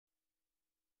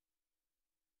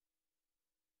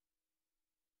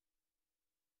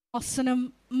ആസനം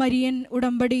മരിയൻ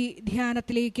ഉടമ്പടി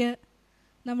ധ്യാനത്തിലേക്ക്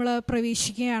നമ്മൾ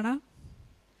പ്രവേശിക്കുകയാണ്.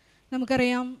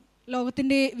 നമുക്കറിയാം,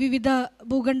 ലോകത്തിൻ്റെ വിവിധ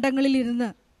ഭൂഖണ്ഡങ്ങളിലിരുന്ന്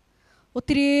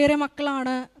ഒത്തിരിയേറെ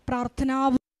മക്കളാണ്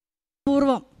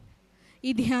പ്രാർത്ഥനാപൂർവം ഈ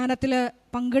ധ്യാനത്തിൽ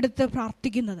പങ്കെടുത്ത്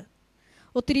പ്രാർത്ഥിക്കുന്നത്.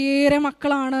 ഒത്തിരിയേറെ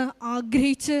മക്കളാണ്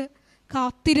ആഗ്രഹിച്ച്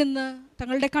കാത്തിരുന്ന്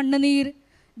തങ്ങളുടെ കണ്ണുനീർ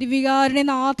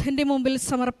ദിവികാരുണ്യനാഥൻ്റെ മുമ്പിൽ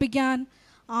സമർപ്പിക്കാൻ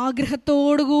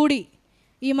ആഗ്രഹത്തോടുകൂടി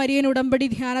ഈ മരിയൻ ഉടമ്പടി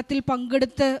ധ്യാനത്തിൽ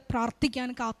പങ്കെടുത്ത് പ്രാർത്ഥിക്കാൻ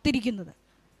കാത്തിരിക്കുന്നത്.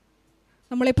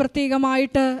 നമ്മളെ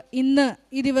പ്രത്യേകമായിട്ട് ഇന്ന്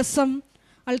ഈ ദിവസം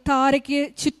അൾത്താരയ്ക്ക്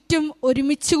ചുറ്റും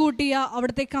ഒരുമിച്ച് കൂട്ടിയ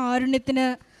അവിടുത്തെ കാരുണ്യത്തിന്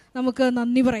നമുക്ക്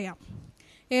നന്ദി പറയാം.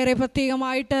 ഏറെ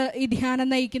പ്രത്യേകമായിട്ട് ഈ ധ്യാനം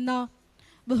നയിക്കുന്ന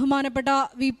ബഹുമാനപ്പെട്ട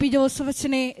VP ജോസഫ്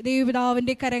അച്ഛനെ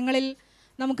ദൈവപിതാവിൻ്റെ കരങ്ങളിൽ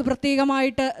നമുക്ക്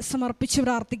പ്രത്യേകമായിട്ട് സമർപ്പിച്ച്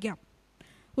പ്രാർത്ഥിക്കാം.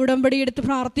 ഉടമ്പടി എടുത്ത്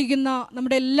പ്രാർത്ഥിക്കുന്ന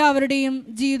നമ്മുടെ എല്ലാവരുടെയും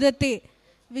ജീവിതത്തെ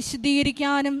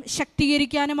വിശദീകരിക്കാനും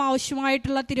ശക്തീകരിക്കാനും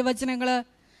ആവശ്യമായിട്ടുള്ള തിരുവചനങ്ങൾ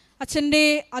അച്ഛൻ്റെ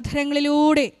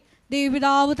അധരങ്ങളിലൂടെ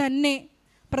ദൈവപിതാവ് തന്നെ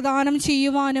പ്രദാനം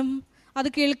ചെയ്യുവാനും അത്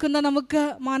കേൾക്കുന്ന നമുക്ക്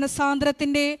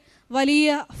മാനസാന്തരത്തിൻ്റെ വലിയ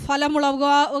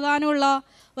ഫലമുളകാനുള്ള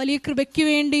വലിയ കൃപയ്ക്ക്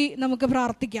വേണ്ടി നമുക്ക്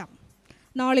പ്രാർത്ഥിക്കാം.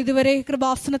 നാളിതുവരെ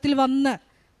കൃപാസനത്തിൽ വന്ന്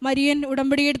മരിയൻ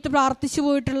ഉടമ്പടിയെടുത്ത് പ്രാർത്ഥിച്ചു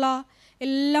പോയിട്ടുള്ള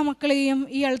എല്ലാ മക്കളെയും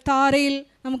ഈ അൾത്താരയിൽ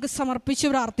നമുക്ക് സമർപ്പിച്ച്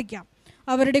പ്രാർത്ഥിക്കാം.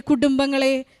 അവരുടെ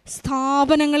കുടുംബങ്ങളെ,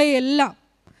 സ്ഥാപനങ്ങളെ എല്ലാം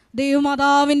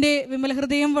ദൈവമാതാവിൻ്റെ വിമല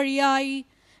ഹൃദയം വഴിയായി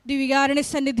ദിവികാരുണ്യ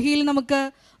സന്നിധിയിൽ നമുക്ക്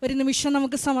ഒരു നിമിഷം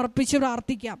നമുക്ക് സമർപ്പിച്ച്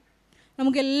പ്രാർത്ഥിക്കാം.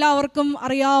 നമുക്കെല്ലാവർക്കും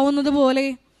അറിയാവുന്നതുപോലെ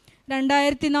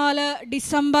 2004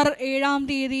 ഡിസംബർ 7-ാം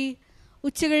തീയതി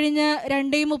ഉച്ചകഴിഞ്ഞ്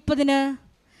 2:30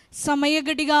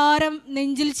 സമയഘടികാരം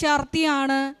നെഞ്ചിൽ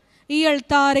ചാർത്തിയാണ് ഈ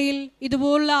അൾത്താരയിൽ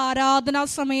ഇതുപോലുള്ള ആരാധനാ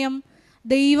സമയം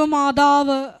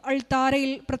ദൈവമാതാവ്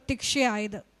അൾത്താരയിൽ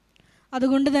പ്രത്യക്ഷയായത്.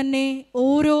 അതുകൊണ്ട് തന്നെ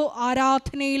ഓരോ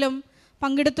ആരാധനയിലും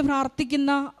പങ്കെടുത്ത്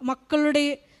പ്രാർത്ഥിക്കുന്ന മക്കളുടെ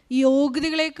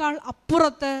യോഗ്യതകളേക്കാൾ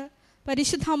അപ്പുറത്ത്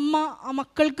പരിശുദ്ധ അമ്മ ആ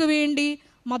മക്കൾക്ക് വേണ്ടി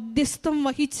മധ്യസ്ഥം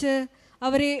വഹിച്ച്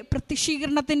അവരെ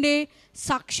പ്രത്യക്ഷീകരണത്തിൻ്റെ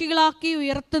സാക്ഷികളാക്കി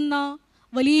ഉയർത്തുന്ന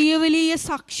വലിയ വലിയ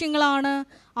സാക്ഷ്യങ്ങളാണ്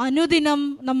അനുദിനം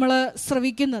നമ്മൾ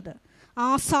ശ്രവിക്കുന്നത്. ആ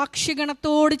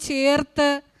സാക്ഷ്യഗണത്തോട് ചേർത്ത്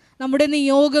നമ്മുടെ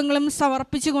നിയോഗങ്ങളും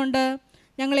സമർപ്പിച്ചുകൊണ്ട്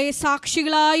ഞങ്ങളെ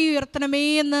സാക്ഷികളായി ഉയർത്തണമേ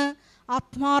എന്ന്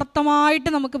ആത്മാർത്ഥമായിട്ട്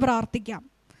നമുക്ക് പ്രാർത്ഥിക്കാം.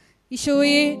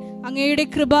 ഈശോയെ, അങ്ങയുടെ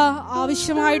കൃപ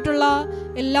ആവശ്യമായിട്ടുള്ള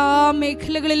എല്ലാ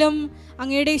മേഖലകളിലും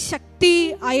അങ്ങയുടെ ശക്തി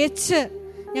അയച്ച്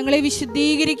ഞങ്ങളെ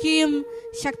വിശുദ്ധീകരിക്കുകയും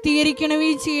ശക്തീകരിക്കണമേ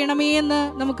ചെയ്യണമേ എന്ന്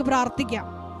നമുക്ക് പ്രാർത്ഥിക്കാം.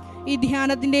 ഈ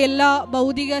ധ്യാനത്തിൻ്റെ എല്ലാ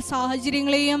ഭൗതിക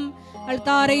സാഹചര്യങ്ങളെയും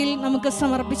അൾത്താരയിൽ നമുക്ക്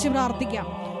സമർപ്പിച്ച് പ്രാർത്ഥിക്കാം.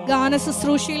 ഗാന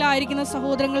ശുശ്രൂഷയിലായിരിക്കുന്ന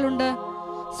സഹോദരങ്ങളുണ്ട്,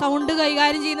 സൗണ്ട്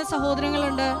കൈകാര്യം ചെയ്യുന്ന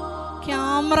സഹോദരങ്ങളുണ്ട്,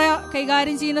 ക്യാമറ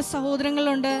കൈകാര്യം ചെയ്യുന്ന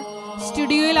സഹോദരങ്ങളുണ്ട്,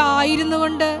 സ്റ്റുഡിയോയിലായിരുന്നു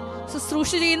കൊണ്ട്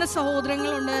ശുശ്രൂഷ ചെയ്യുന്ന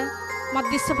സഹോദരങ്ങളുണ്ട്,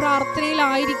 മധ്യസ്ഥ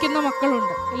പ്രാർത്ഥനയിലായിരിക്കുന്ന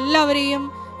മക്കളുണ്ട്. എല്ലാവരെയും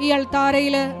ഈ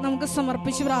അൾത്താരയിൽ നമുക്ക്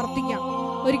സമർപ്പിച്ച് പ്രാർത്ഥിക്കാം.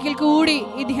 ഒരിക്കൽ കൂടി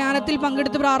ഈ ധ്യാനത്തിൽ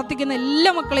പങ്കെടുത്ത് പ്രാർത്ഥിക്കുന്ന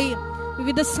എല്ലാ മക്കളെയും,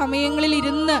 വിവിധ സമയങ്ങളിൽ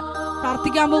ഇരുന്ന്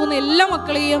പ്രാർത്ഥിക്കാൻ പോകുന്ന എല്ലാ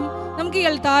മക്കളെയും നമുക്ക് ഈ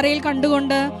അൾത്താരയിൽ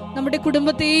കണ്ടുകൊണ്ട് നമ്മുടെ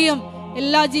കുടുംബത്തെയും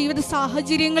എല്ലാ ജീവിത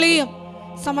സാഹചര്യങ്ങളെയും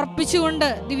സമർപ്പിച്ചുകൊണ്ട്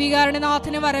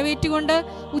ദിവികാരുണ്യനാഥനെ വരവേറ്റുകൊണ്ട്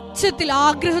ഉച്ചത്തിൽ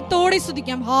ആഗ്രഹത്തോടെ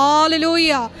സ്തുതിക്കാം.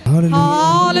 ഹല്ലേലൂയ,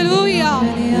 ഹല്ലേലൂയ.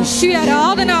 യേശുവേ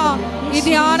ആരാധന. ഈ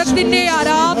ധ്യാനത്തിന്റെ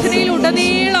ആരാധനയിൽ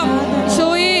ഉടനീളം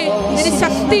ഈശോയെ നിന്റെ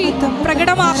ശക്തി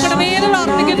പ്രകടമാക്കണമേ എന്ന്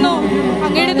പ്രാർത്ഥിക്കുന്നു.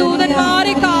 അങ്ങയുടെ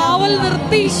ദൂതന്മാരെ കാവൽ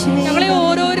നിർത്തി ഞങ്ങളെ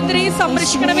ഓരോരുത്തരെയും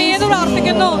സംരക്ഷിക്കണമേ എന്ന്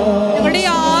പ്രാർത്ഥിക്കുന്നു. ഞങ്ങളുടെ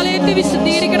ആലയത്തെ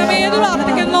വിശുദ്ധീകരിക്കണമേ എന്ന്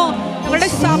പ്രാർത്ഥിക്കുന്നു. ഞങ്ങളുടെ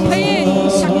സഭയെ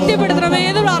ശക്തിപ്പെടുത്തണമേ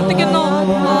എന്ന് പ്രാർത്ഥിക്കുന്നു.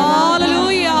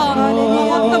 ഹല്ലേലൂയ,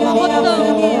 മഹത്വം മഹത്വം,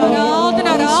 ആരാധന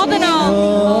ആരാധന.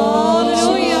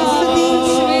 ഹല്ലേലൂയ,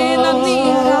 യേശുവേ നന്ദി,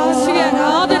 യേശുവേ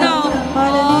ആരാധന.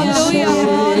 ഹല്ലേലൂയ,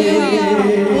 ഹല്ലേലൂയ,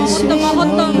 മഹത്വം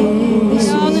മഹത്വം,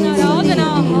 ആരാധന ആരാധന.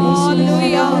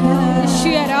 ഹല്ലേലൂയ,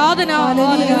 യേശുവേ ആരാധന.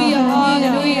 ഹല്ലേലൂയ,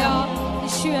 ഹല്ലേലൂയ,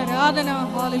 യേശുവേ ആരാധന.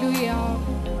 ഹല്ലേലൂയ.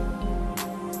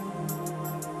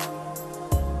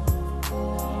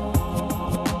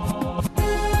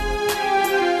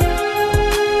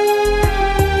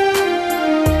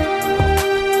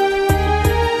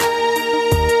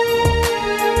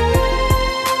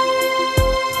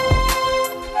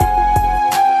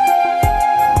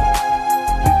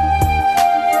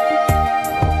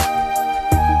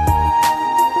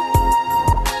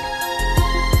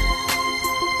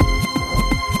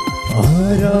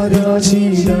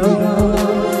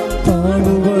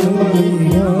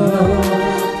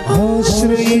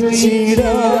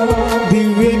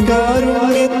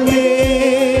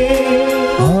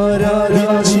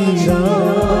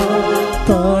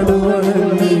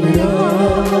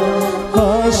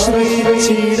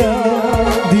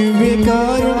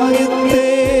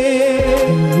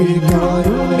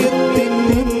 ദിവ്യകാരുണ്യത്തിൻ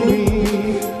മുൻപിൽ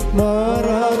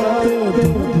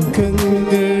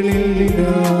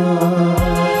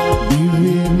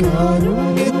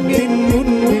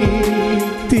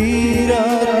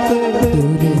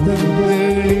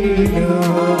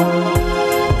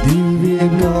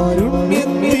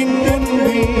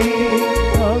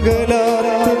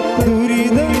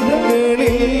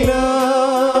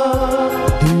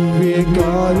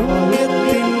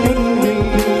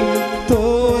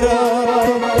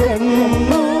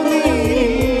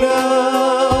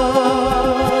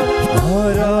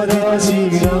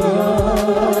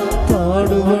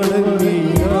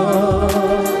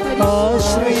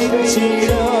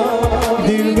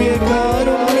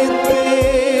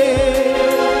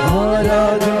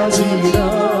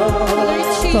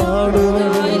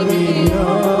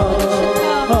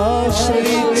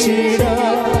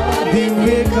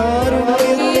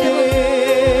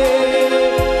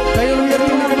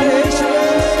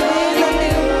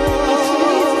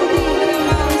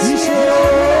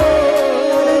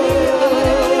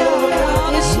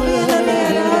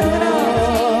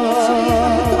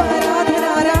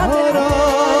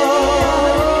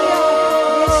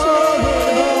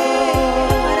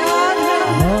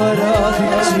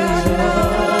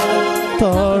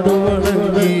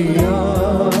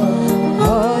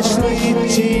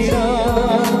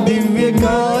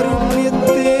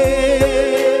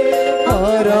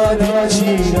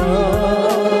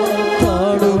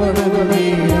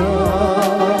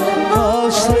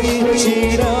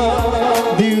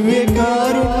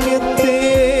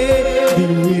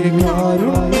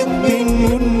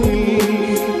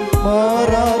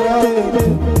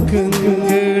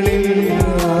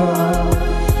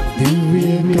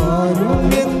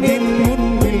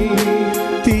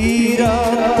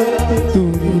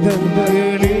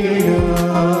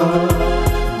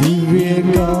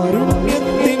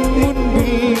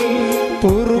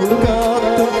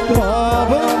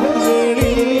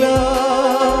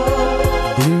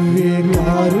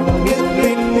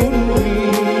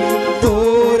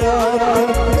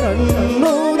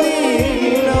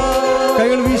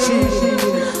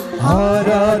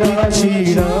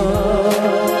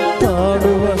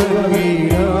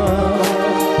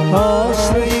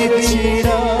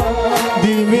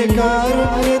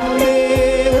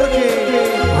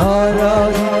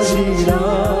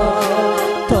ആരാധിച്ചിടാം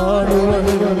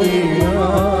താണുവണങ്ങിടാം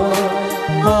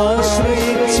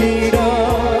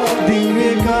ആശ്രയിച്ചിടാം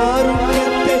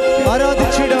ദിവ്യകാരുണ്യത്തെ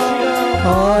ആരാധിച്ചിടാം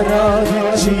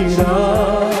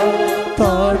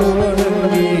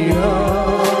താണുവണങ്ങിടാം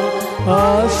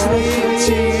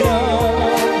ആശ്രയിച്ചിടാം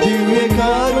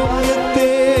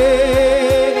ദിവ്യകാരുണ്യത്തെ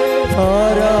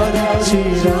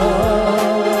ആരാധിച്ചിടാം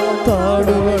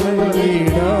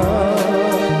താണുവണങ്ങിടാം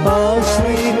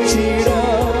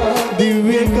ആശ്രയിച്ചിടാം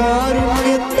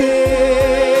ദിവ്യകാരുണ്യത്തെ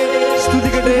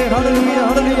സ്തുതിക്കട്ടെ. ഹല്ലേലൂയ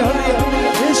ഹല്ലേലൂയ ഹല്ലേലൂയ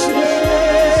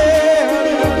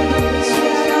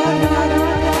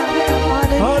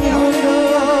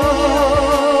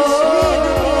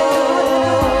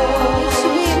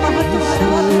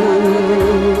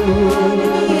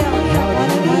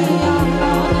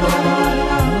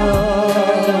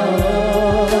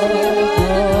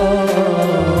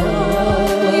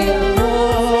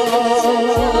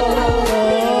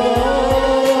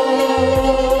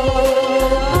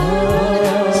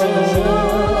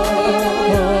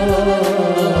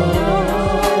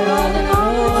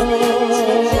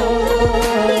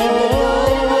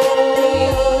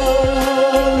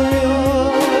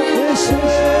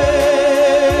യേശുവേ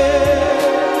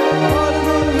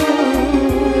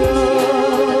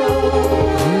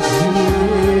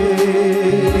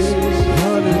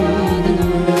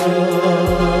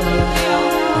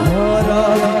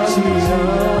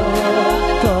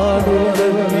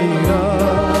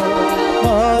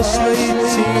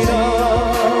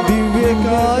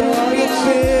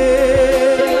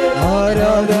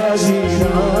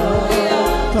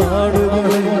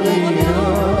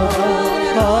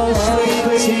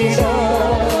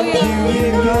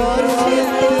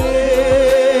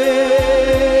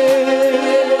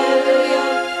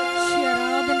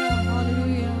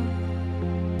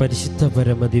പരിശുദ്ധ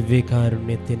പരമ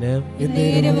ദിവ്യകാരുണ്യത്തിന്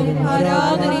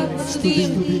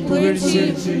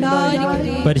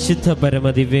പരിശുദ്ധ പരമ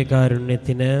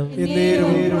ദിവ്യകാരുണ്യത്തിന്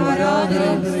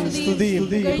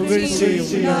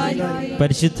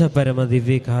പരിശുദ്ധ പരമ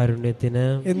ദിവ്യകാരുണ്യത്തിന്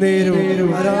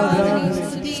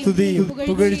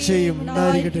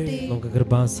നമുക്ക്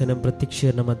കൃപാസനം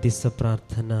പ്രത്യക്ഷീകരണ മധ്യസ്ഥ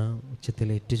പ്രാർത്ഥന ഉച്ചത്തിൽ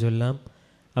ഏറ്റുചൊല്ലാം.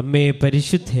 അമ്മേ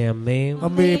പരിശുദ്ധ അമ്മേ,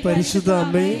 അമ്മേ പരിശുദ്ധ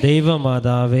അമ്മേ,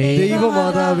 ദൈവമാതാവേ,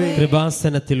 ദൈവമാതാവേ,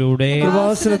 കൃപാസനത്തിലൂടെ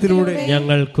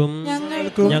ഞങ്ങൾക്കും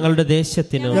ഞങ്ങളുടെ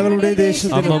ദേശത്തിനും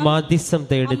അമ്മ മാധ്യസ്ഥം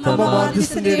തേടിത്തന്ന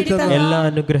എല്ലാ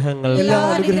അനുഗ്രഹങ്ങൾക്കും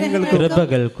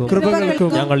കൃപകൾക്കും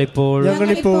ഞങ്ങളിപ്പോൾ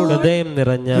ഹൃദയം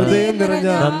നിറഞ്ഞ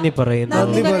നന്ദി പറയുന്നു.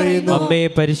 അമ്മേ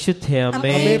പരിശുദ്ധ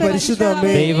അമ്മേ,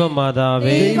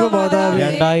 ദൈവമാതാവേ,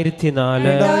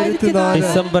 2004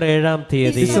 ഡിസംബർ 7-ാം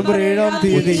തീയതി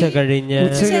ഉച്ച കഴിഞ്ഞ്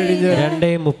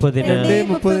 2:30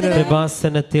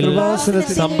 കൃപാസനത്തിൽ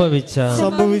സംഭവിച്ച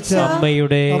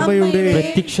അമ്മയുടെ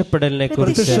പ്രത്യക്ഷപ്പെടലിനെ കുറിച്ച്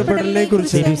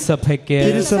തിരുസഭയ്ക്ക്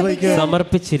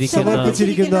സമർപ്പിച്ചിരിക്കുന്ന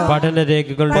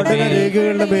പഠനരേഖകളുടെ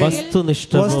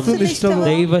വസ്തുനിഷ്ഠവും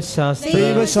ദൈവശാസ്ത്ര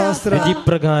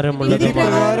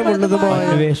വിധിപ്രകാരമുള്ളതുമായ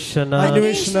അന്വേഷണ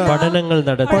പഠനങ്ങൾ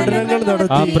നടത്തി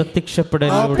ആ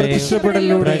പ്രത്യക്ഷപ്പെടലിലൂടെ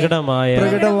പ്രകടമായ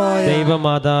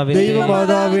ദൈവമാതാവിന്റെ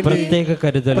പ്രത്യേക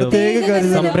കരുതലും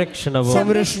സംരക്ഷണവും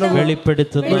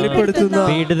വെളിപ്പെടുത്തുന്ന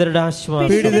പീഡിതരുടെ ആശ്വാസം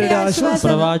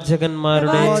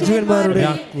പ്രവാചകന്മാരുടെ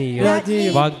രാജ്ഞിയും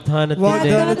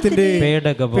വാഗ്ദാനത്തിന്റെ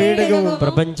പേടകവും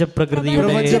പ്രപഞ്ച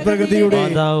പ്രകൃതിയുടെ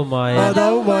മാതാവുമായ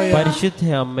പരിശുദ്ധ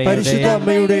അമ്മയുടെ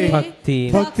ഭക്തി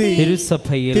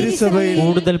തിരുസഭയിൽ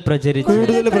കൂടുതൽ പ്രചരിച്ച്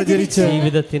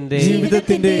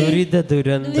ജീവിതത്തിന്റെ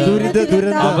ദുരിത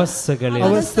അവസ്ഥകളിൽ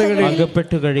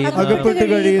അകപ്പെട്ടു കഴിയുന്ന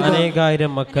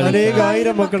അനേകായിരം മക്കൾ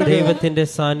ദൈവത്തിന്റെ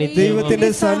സാന്നിധ്യവും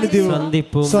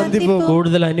സന്ധിപ്പും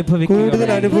കൂടുതൽ അനുഭവിക്കുക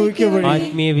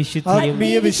ആത്മീയ വിശുദ്ധിയും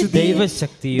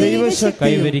ദൈവശക്തിയും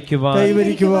കൈവരിക്കുവാൻ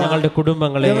ഞങ്ങളുടെ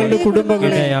കുടുംബങ്ങളെ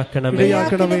ഇടയാക്കണമേ.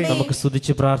 നമുക്ക്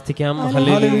സ്തുതിച്ച് പ്രാർത്ഥിക്കാം.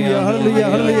 ഹല്ലേലൂയ ഹല്ലേലൂയ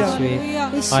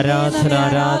ആരാധന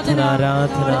ആരാധന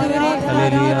ആരാധന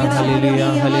ഹല്ലേലൂയ ഹല്ലേലൂയ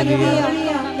ഹല്ലേലൂയ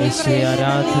യേശുവേ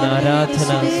ആരാധന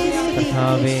ആരാധന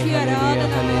കർത്താവേ ഹല്ലേലൂയ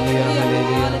ഹല്ലേലൂയ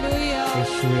ഹല്ലേലൂയ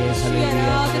യേശുവേ ഹല്ലേലൂയ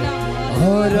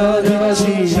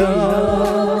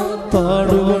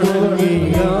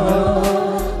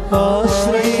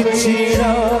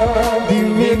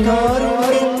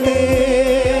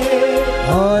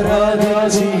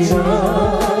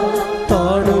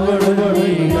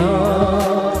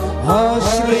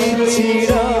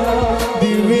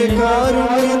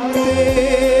ദിവ്യകാരുണ്യത്തെ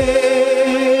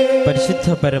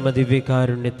പരിശുദ്ധ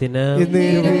പരമദിവ്യകാരുണ്യത്തിന്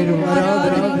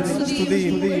ആരാധനയും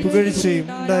സ്തുതിയും പുകഴ്ചയും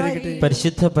ഉണ്ടായിരിക്കട്ടെ.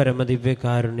 പരിശുദ്ധ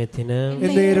പരമദിവ്യകാരുണ്യത്തിന്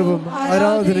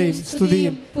ആരാധനയും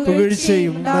സ്തുതിയും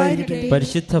പുകഴ്ചയും ഉണ്ടായിരിക്കട്ടെ.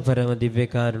 പരിശുദ്ധ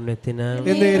പരമദിവ്യകാരുണ്യത്തിന്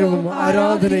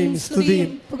ആരാധനയും സ്തുതിയും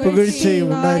പുകഴ്ചയും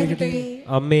ഉണ്ടായിരിക്കട്ടെ.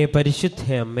 അമ്മേ പരിശുദ്ധ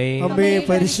അമ്മേ, അമ്മേ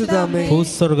പരിശുദ്ധ അമ്മേ,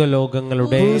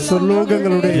 ഭൂസ്വർഗലോകങ്ങളുടെ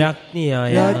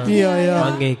രാജ്ഞിയായ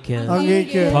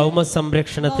അങ്ങേക്ക് ഭൗമ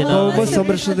സംരക്ഷണത്തിന്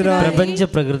പ്രപഞ്ച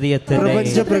പ്രകൃതിയെ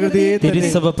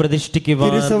തിരുസഭ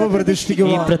പ്രതിഷ്ഠിക്കുവാൻ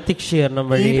ഈ പ്രത്യക്ഷീകരണം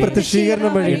വഴി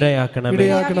ഇടയാക്കണമേ.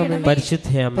 പരിശുദ്ധ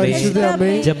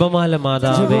അമ്മേ, ജപമാല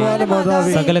മാതാവേ,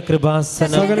 സകല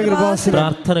കൃപാസന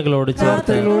പ്രാർത്ഥനകളോട്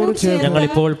ചേർത്ത്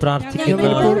ഞങ്ങളിപ്പോൾ പ്രാർത്ഥിക്കുന്ന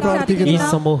ഈ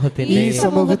സമൂഹത്തിന്റെ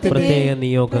പ്രത്യേക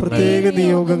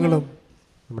നിയോഗങ്ങളും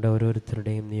നമ്മുടെ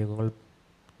ഓരോരുത്തരുടെയും നിയോഗങ്ങൾ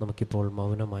നമുക്കിപ്പോൾ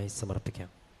മൗനമായി സമർപ്പിക്കാം.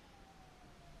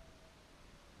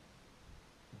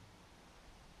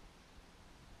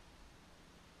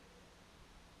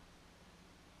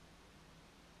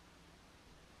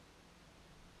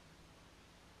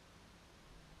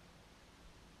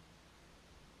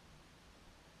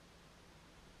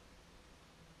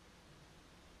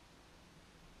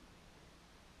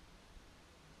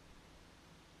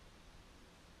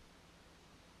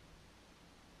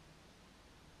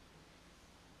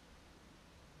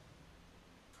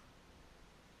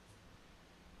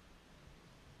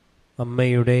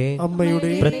 അമ്മയുടെ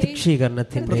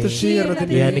പ്രത്യക്ഷീകരണത്തിന്റെ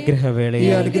ഈ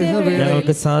അനുഗ്രഹവേളയിൽ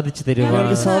ഞങ്ങൾക്ക് സാധിച്ചു തരുവാൻ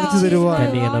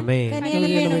കനിയണമേ.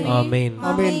 ആമേൻ.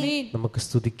 നമുക്ക്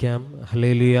സ്തുതിക്കാം.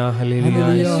 ഹല്ലേലൂയ, ഹല്ലേലൂയ,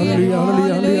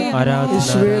 ആരാധന,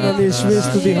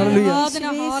 സ്തുതി, ഹല്ലേലൂയ.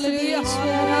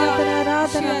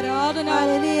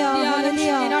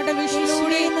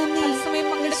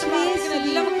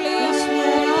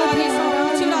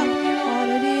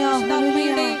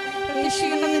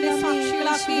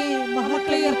 സാക്ഷികളാക്കി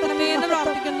മക്കളെ ഉയർത്തണമേ എന്ന്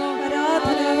പ്രാർത്ഥിക്കുന്നു.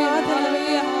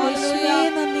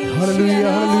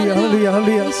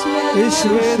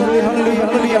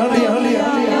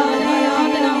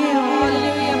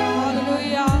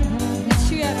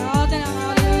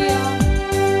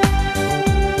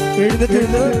 എഴുന്നേറ്റ്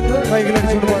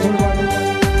കൈകളടിച്ചുകൊണ്ട്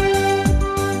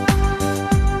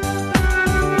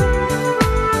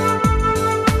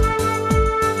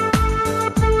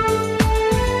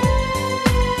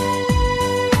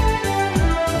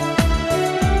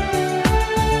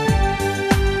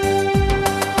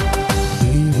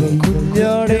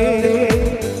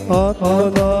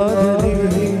ആത്മനാഥനെ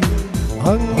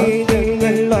അങ്ങേ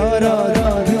ഞങ്ങൾ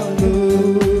ആരാധിക്കുന്നു.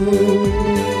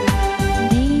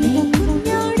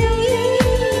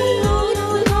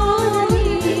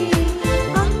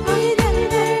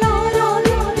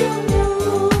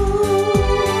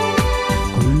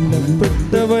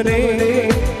 കൊല്ലപ്പെട്ടവനെ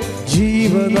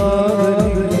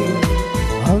ജീവനാഥനെ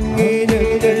അങ്ങേ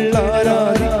ഞങ്ങൾ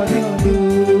ആരാധിക്കുന്നു.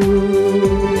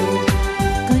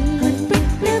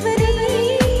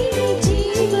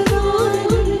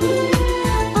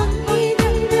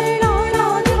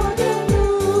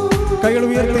 കൈകൾ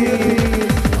ഉയർത്തി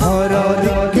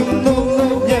ആരാധിക്കുന്നു,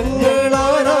 ഞങ്ങൾ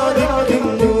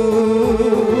ആരാധിക്കുന്നു.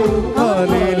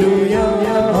 ഹല്ലേലൂയ,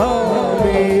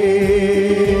 ആമേൻ.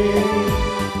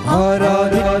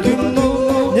 ആരാധിക്കുന്നു,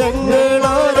 ഞങ്ങൾ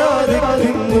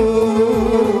ആരാധിക്കുന്നു.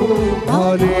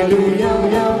 ഹല്ലേലൂയ,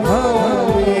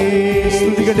 ആമേൻ.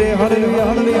 സ്തുതിക്കട്ടെ. ഹല്ലേലൂയ,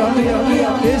 ഹല്ലേലൂയ, ഹല്ലേലൂയ.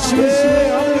 യേശുവേ,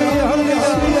 ഹല്ലേലൂയ, ഹല്ലേലൂയ, യേശുവേ, ഹല്ലേലൂയ,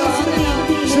 ഹല്ലേലൂയ.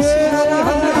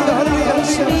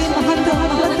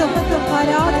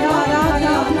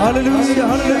 ഹല്ലേലൂയ,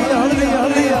 ഹല്ലേലൂയ, ഹല്ലേലൂയ,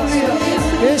 ഹല്ലേലൂയ.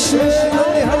 യേശുവേ,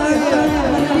 ഹല്ലേലൂയ,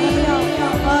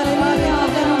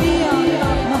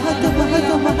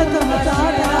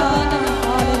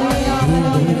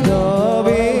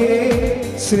 പിതാവേ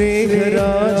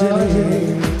സ്നേഹരാജനെ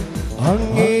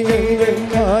അങ്ങേ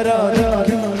ഞങ്ങൾ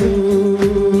ആരാധിക്കുന്നു.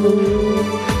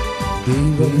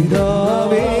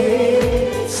 ദൈവപിതാവേ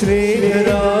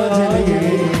സ്നേഹരാജനെ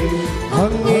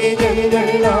അങ്ങേ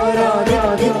ഞങ്ങൾ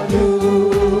ആരാധിക്കുന്നു.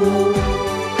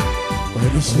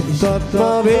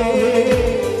 പരിശുദ്ധാത്മാവേ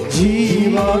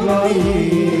ജീവനായി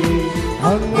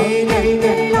അങ്ങേ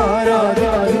ഞങ്ങൾ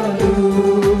ആരാധിക്കുന്നു.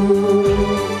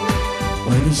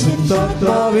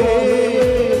 പരിശുദ്ധാത്മാവേ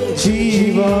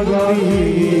ജീവനായി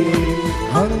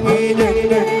അങ്ങേ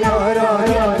ഞങ്ങൾ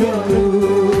ആരാധിക്കുന്നു.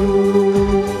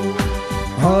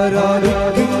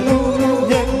 ആരാധിക്കുന്നു,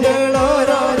 ഞങ്ങൾ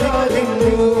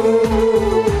ആരാധിക്കുന്നു.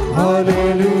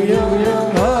 ഹല്ലേലൂയ,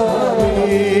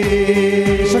 ആമേൻ.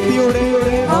 ശക്തിയോടെ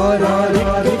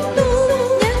ആരാധിക്കുന്നു,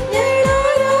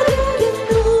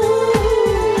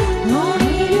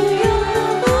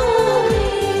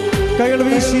 കൈകൾ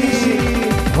വീശി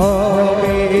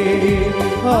ആമേൻ,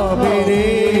 ആമേൻ.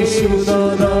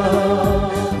 യേശുനാഥാ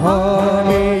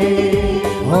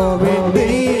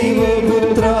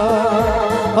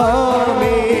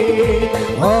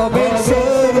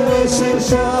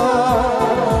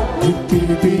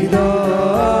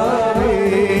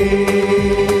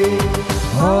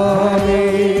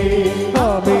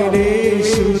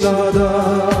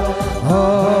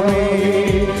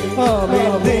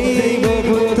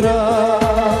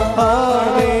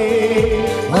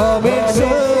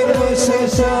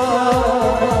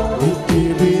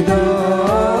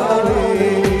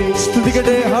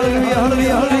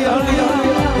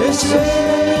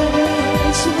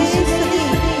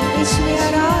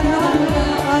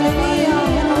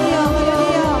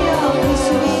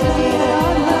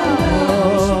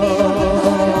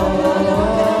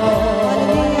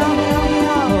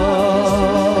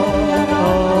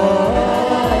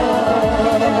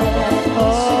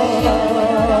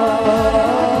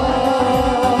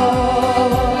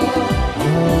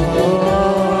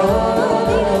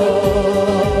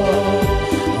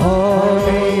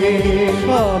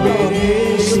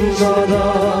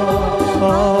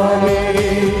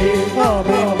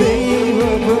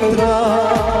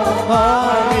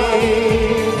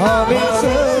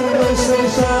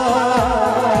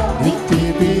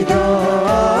നിത്യപിതാവേ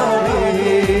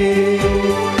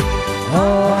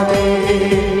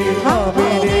ആമേൻ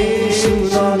ആമേൻ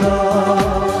യേശുനാഥാ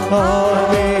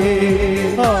ആമേൻ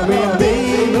ആമേൻ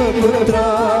ദൈവപുത്ര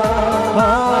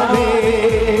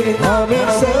ആമേൻ ആമേൻ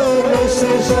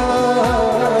സർവ്വശ്രേഷ്ഠ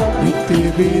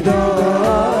നിത്യപിതാവേ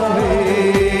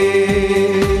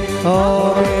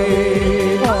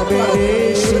ആമേൻ ആമേൻ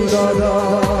യേശുനാഥാ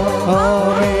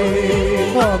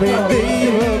ആമേൻ ആമേൻ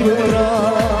ദൈവപുത്ര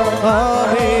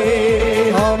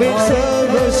ആമേൻ ആമേൻ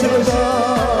സർവ്വശ്രേഷ്ഠ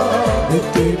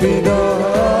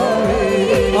നിത്യപിതാവേ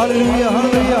ഹല്ലേലൂയ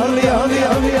ഹല്ലേലൂയ ഹല്ലേലൂയ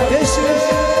ഹല്ലേലൂയ യേശുവേ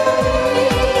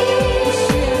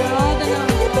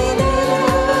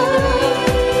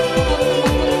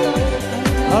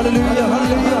ഹല്ലേലൂയ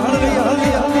ഹല്ലേലൂയ ഹല്ലേലൂയ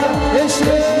ഹല്ലേലൂയ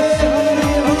യേശുവേ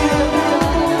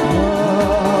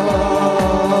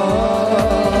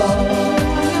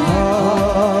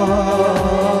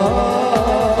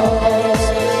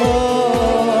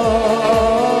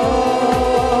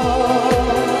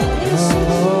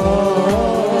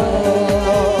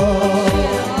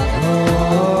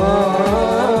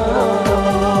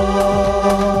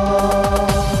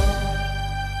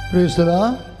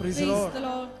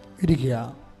ഇരിക്കുക.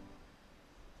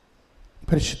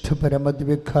 പരിശുദ്ധ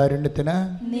പരമദിവ്യകാരുണ്യത്തിന്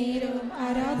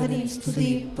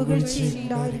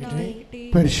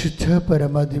പരിശുദ്ധ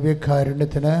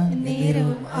പരമദിവ്യകാരുണ്യത്തിന്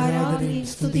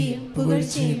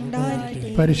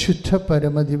പരിശുദ്ധ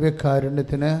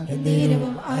പരമദിവ്യകാരുണ്യത്തിന്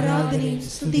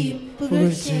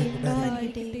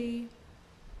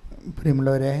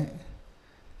പ്രിയമുള്ളവരെ,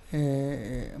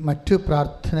 മറ്റു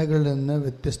പ്രാർത്ഥനകളിൽ നിന്ന്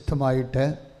വ്യത്യസ്തമായിട്ട്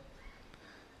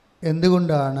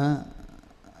എന്തുകൊണ്ടാണ്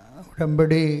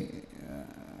ഉടമ്പടി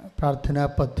പ്രാർത്ഥനാ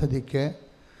പദ്ധതിക്ക്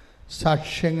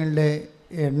സാക്ഷ്യങ്ങളുടെ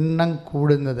എണ്ണം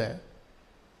കൂടുന്നത്?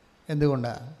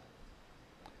 എന്തുകൊണ്ടാണ്?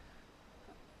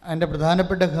 അതിൻ്റെ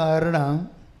പ്രധാനപ്പെട്ട കാരണം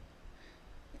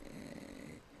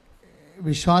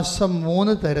വിശ്വാസം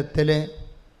 3 തരത്തിൽ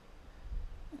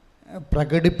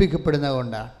പ്രകടിപ്പിക്കപ്പെടുന്നത്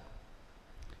കൊണ്ടാണ്.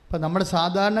 ഇപ്പം നമ്മുടെ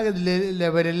സാധാരണ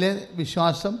ലെവലിൽ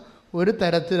വിശ്വാസം ഒരു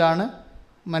തരത്തിലാണ്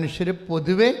മനുഷ്യർ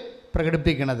പൊതുവെ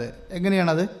പ്രകടിപ്പിക്കുന്നത്.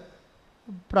 എങ്ങനെയാണത്?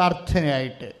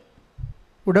 പ്രാർത്ഥനയായിട്ട്.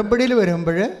 ഉടമ്പടിയിൽ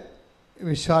വരുമ്പോൾ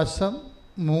വിശ്വാസം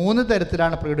 3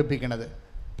 തരത്തിലാണ് പ്രകടിപ്പിക്കുന്നത്: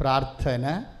 പ്രാർത്ഥന,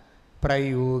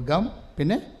 പ്രയോഗം,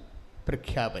 പിന്നെ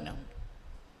പ്രഖ്യാപനം.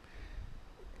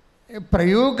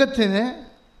 പ്രയോഗത്തിന്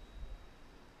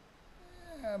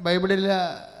ബൈബിളിൽ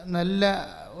നല്ല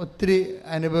ഒത്തിരി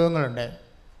അനുഭവങ്ങളുണ്ട്.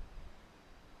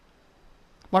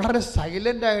 വളരെ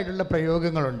സൈലൻ്റായിട്ടുള്ള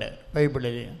പ്രയോഗങ്ങളുണ്ട്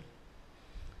ബൈബിളിൽ.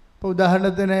 ഇപ്പോൾ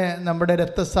ഉദാഹരണത്തിന് നമ്മുടെ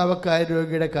രക്തസ്രാവക്കായ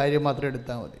രോഗിയുടെ കാര്യം മാത്രം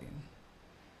എടുത്താൽ മതി.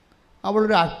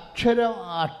 അവളൊരു അക്ഷരം,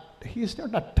 he's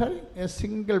not uttering a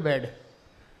single word,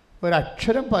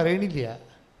 ഒരക്ഷരം പറയണില്ല.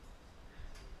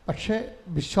 പക്ഷെ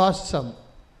വിശ്വാസം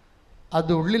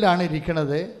അത് ഉള്ളിലാണ്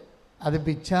ഇരിക്കുന്നത്, അത്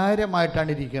വിചാരമായിട്ടാണ്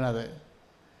ഇരിക്കുന്നത്.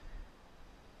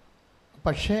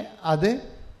 പക്ഷെ അത്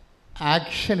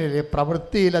ആക്ഷനിൽ,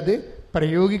 പ്രവൃത്തിയിൽ അത്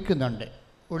പ്രയോഗിക്കുന്നുണ്ട്,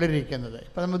 ഉള്ളിലിരിക്കുന്നത്.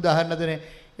 ഇപ്പം നമ്മൾ ഉദാഹരണത്തിന്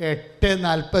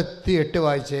 8:48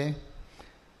 വായിച്ചേ.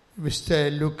 വിശുദ്ധ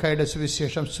ലൂക്കായുടെ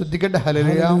സുവിശേഷം. സ്തുതിക്കട്ടെ.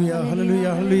 ഹല്ലേലൂയ ഹല്ലേലൂയ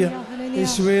ഹല്ലേലൂയ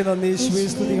യേശുവേ നന്ദി, യേശുവേ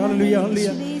സ്തുതി. ഹല്ലേലൂയ ഹല്ലേലൂയ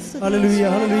ഹല്ലേലൂയ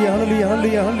ഹല്ലേലൂയ ഹല്ലേലൂയ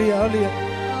ഹല്ലേലൂയ ഹല്ലേലൂയ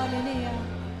ഹല്ലേലൂയ.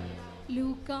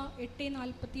 ലൂക്ക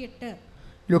 8:48.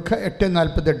 ലൂക്ക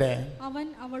 8:48. അവൻ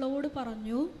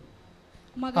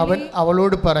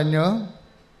അവളോട്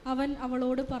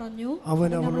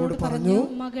പറഞ്ഞു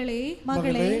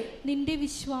മകളെ നിന്റെ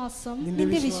വിശ്വാസം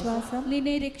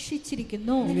നിന്നെ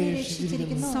രക്ഷിച്ചിരിക്കുന്നു.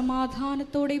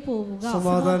 സമാധാനത്തോടെ പോവുക.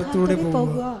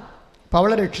 അപ്പം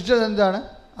അവളെ രക്ഷിച്ചത് എന്താണ്?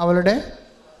 അവളുടെ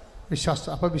വിശ്വാസം.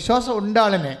 അപ്പോൾ വിശ്വാസം ഉണ്ട്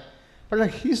ആളിനെ. പക്ഷേ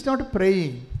ഹീസ് നോട്ട്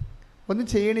പ്രേയിങ്, ഒന്നും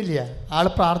ചെയ്യണില്ല, ആൾ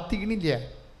പ്രാർത്ഥിക്കണില്ല.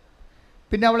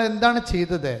 പിന്നെ അവൾ എന്താണ്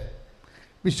ചെയ്തത്?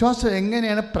 വിശ്വാസം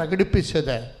എങ്ങനെയാണ്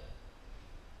പ്രകടിപ്പിച്ചത്?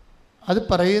 അത്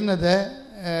പറയുന്നത്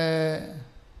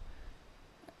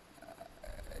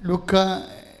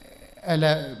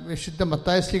വിശുദ്ധ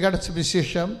മത്തായി ശ്ലീഹായുടെ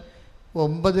സുവിശേഷം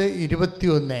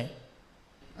 9:21.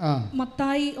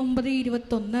 മത്തായി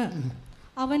 9:21.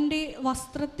 അവൻ്റെ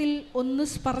വസ്ത്രത്തിൽ ഒന്ന്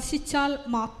സ്പർശിച്ചാൽ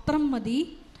മാത്രം മതി,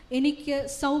 എനിക്ക്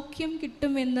സൗഖ്യം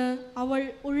കിട്ടുമെന്ന് അവൾ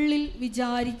ഉള്ളിൽ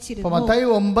വിചാരിച്ചിരുന്നു. മത്തായി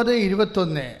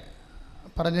 9:21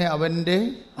 പറഞ്ഞ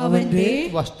അവന്റെ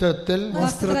വസ്ത്രത്തിൽ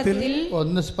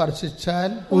ഒന്ന്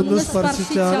സ്പർശിച്ചാൽ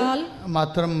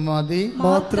മാത്രം മതി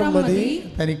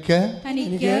തനിക്ക്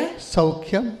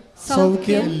സൗഖ്യം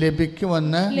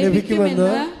ലഭിക്കുമെന്ന്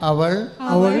അവൾ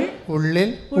ഉള്ളിൽ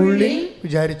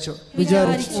വിചാരിച്ചു.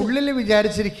 ഉള്ളിൽ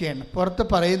വിചാരിച്ചിരിക്കുകയാണ്, പുറത്ത്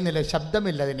പറയുന്നില്ല,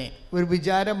 ശബ്ദമില്ല. അതിനെ ഒരു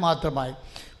വിചാരം മാത്രമായി.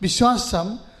 വിശ്വാസം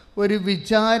ഒരു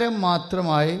വിചാരം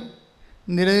മാത്രമായി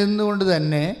നിലനിന്നുകൊണ്ട്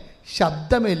തന്നെ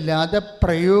ശബ്ദമില്ലാതെ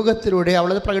പ്രയോഗത്തിലൂടെ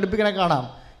അവളത് പ്രകടിപ്പിക്കണേ കാണാം.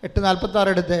 8:46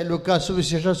 എടുത്ത് ലൂക്കാസ്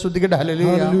സുവിശേഷം. ശ്രദ്ധിക്കട്ടെ.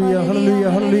 ഹല്ലേലൂയ ഹല്ലേലൂയ ഹല്ലേലൂയ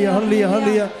ഹല്ലേലൂയ ഹല്ലേലൂയ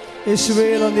ഹല്ലേലൂയ. യേശുവേ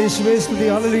നന്ദി, യേശുവേ സ്തുതി.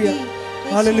 ഹല്ലേലൂയ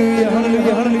ഹല്ലേലൂയ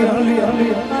ഹല്ലേലൂയ ഹല്ലേലൂയ ഹല്ലേലൂയ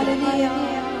ഹല്ലേലൂയ.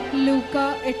 ലൂക്ക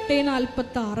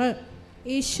 8:46.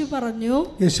 യേശു പറഞ്ഞു,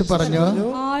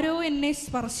 ആരോ എന്നെ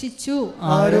സ്പർശിച്ചു,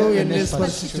 ആരോ എന്നെ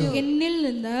സ്പർശിച്ചു. എന്നിൽ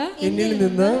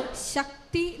നിന്ന്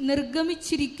ശക്തി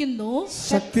നിർഗമിച്ചിരിക്കുന്നു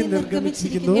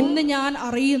എന്ന് ഞാൻ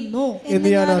അറിയുന്നു.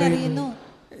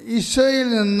 ഈശോയിൽ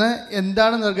നിന്ന്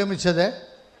എന്താണ് നിർഗമിച്ചത്?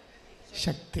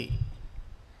 ശക്തി.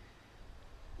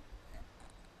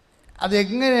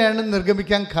 അതെങ്ങനെയാണ്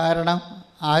നിർഗമിക്കാൻ കാരണം?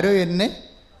 ആരോ എന്നെ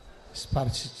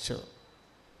സ്പർശിച്ചു.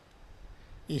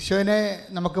 ഈശോനെ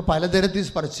നമുക്ക് പലതരത്തിൽ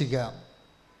സ്പർശിക്കാം.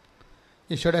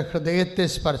 ഈശോയുടെ ഹൃദയത്തെ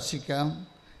സ്പർശിക്കാം,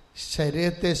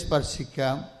 ശരീരത്തെ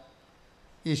സ്പർശിക്കാം,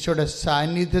 ഈശോയുടെ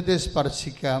സാന്നിധ്യത്തെ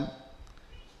സ്പർശിക്കാം.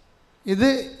 ഇത്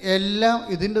എല്ലാം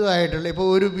ഇതിൻ്റെതായിട്ടുള്ള, ഇപ്പോൾ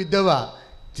ഒരു വിധവ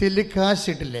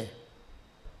ചെല്ലിക്കാശിട്ടില്ലേ,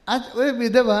 ആ ഒരു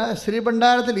വിധവ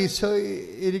ശ്രീഭണ്ഡാരത്തിൽ ഈശോ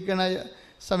ഇരിക്കണ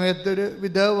സമയത്തൊരു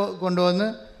വിധവ കൊണ്ടുവന്ന്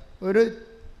ഒരു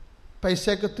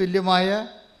പൈസയ്ക്ക് തുല്യമായ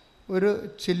ഒരു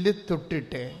ചില്ലി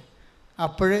തൊട്ടിട്ട്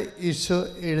അപ്പോഴേ ഈശോ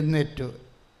എഴുന്നേറ്റു.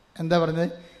 എന്താ പറഞ്ഞത്?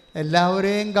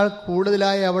 എല്ലാവരെയും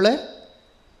കൂടുതലായി അവളെ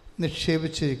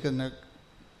നിക്ഷേപിച്ചിരിക്കുന്നു.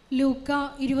 ലൂക്ക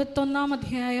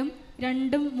 21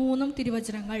 2-3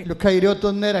 തിരുവചനങ്ങൾ. ലൂക്ക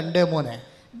 21:2-3.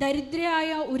 ദരിദ്രയായ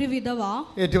ഒരു വിധവ,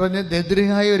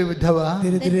 ദരിദ്രയായ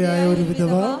ഒരു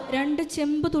വിധവ 2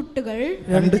 ചെമ്പ് തൊട്ടുകൾ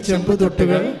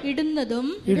ഇടുന്നതും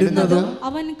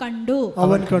അവൻ കണ്ടു.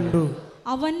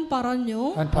 അവൻ പറഞ്ഞു,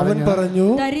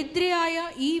 ദരിദ്രയായ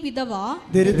ഈ വിധവ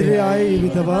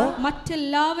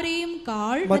മറ്റെല്ലാവരെയും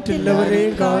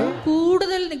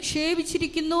കൂടുതൽ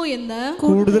നിക്ഷേപിച്ചിരിക്കുന്നു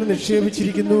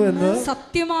എന്ന്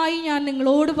സത്യമായി ഞാൻ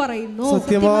നിങ്ങളോട്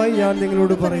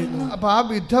പറയുന്നു. അപ്പൊ ആ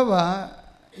വിധവ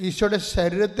ഈശോയുടെ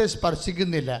ശരീരത്തെ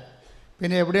സ്പർശിക്കുന്നില്ല,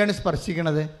 പിന്നെ എവിടെയാണ്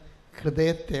സ്പർശിക്കുന്നത്?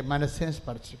 ഹൃദയത്തെ, മനസ്സിനെ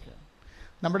സ്പർശിക്കുക.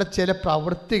 നമ്മുടെ ചില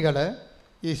പ്രവൃത്തികൾ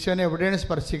ഈശോനെ എവിടെയാണ്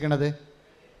സ്പർശിക്കുന്നത്?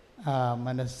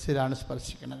 മനസ്സിലാണ്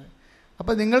സ്പർശിക്കുന്നത്.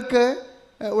 അപ്പോൾ നിങ്ങൾക്ക്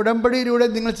ഉടമ്പടിയിലൂടെ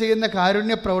നിങ്ങൾ ചെയ്യുന്ന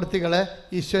കാരുണ്യ പ്രവൃത്തികൾ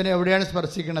ഈശോനെ എവിടെയാണ്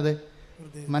സ്പർശിക്കുന്നത്?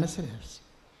 മനസ്സിനെ.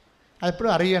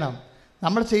 അതെപ്പോഴും അറിയണം.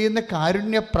 നമ്മൾ ചെയ്യുന്ന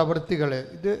കാരുണ്യ പ്രവൃത്തികൾ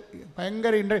ഇത്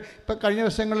ഭയങ്കര ഇപ്പം കഴിഞ്ഞ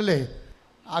ദിവസങ്ങളിലേ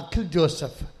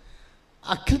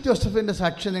അഖിൽ ജോസഫിൻ്റെ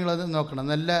സാക്ഷ്യം നിങ്ങളത് നോക്കണം.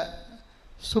 നല്ല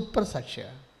സൂപ്പർ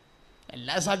സാക്ഷിയാണ്.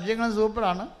 എല്ലാ സാക്ഷ്യങ്ങളും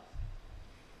സൂപ്പറാണ്.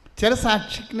 ചില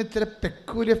സാക്ഷിക്കിന് ചില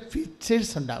പെക്കൂലിയർ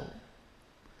ഫീച്ചേഴ്സ് ഉണ്ടാവും.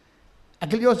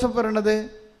 അഖിൽ ജോസഫ് പറയണത്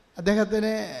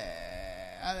അദ്ദേഹത്തിന്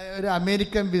ഒരു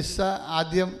അമേരിക്കൻ വിസ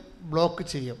ആദ്യം ബ്ലോക്ക്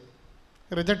ചെയ്യും,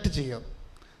 റിജക്റ്റ് ചെയ്യും.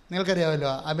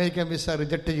 നിങ്ങൾക്കറിയാമല്ലോ, അമേരിക്കൻ വിസ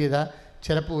റിജക്റ്റ് ചെയ്താൽ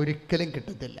ചിലപ്പോൾ ഒരിക്കലും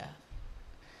കിട്ടത്തില്ല.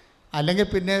 അല്ലെങ്കിൽ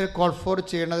പിന്നെ കോൾ ഫോർ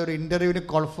ചെയ്യണത്, ഒരു ഇൻ്റർവ്യൂവിന്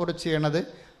കോൾ ഫോർ ചെയ്യണത്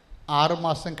 6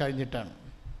 മാസം കഴിഞ്ഞിട്ടാണ്.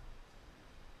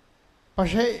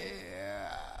 പക്ഷേ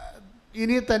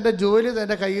ഇനി തൻ്റെ ജോലി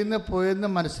തൻ്റെ കയ്യിൽ നിന്ന് പോയെന്ന്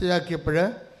മനസ്സിലാക്കിയപ്പോൾ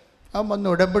അവൻ വന്ന്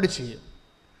ഉടമ്പടി ചെയ്യും.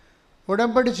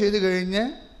 ഉടമ്പടി ചെയ്ത് കഴിഞ്ഞ്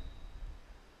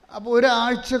അപ്പോൾ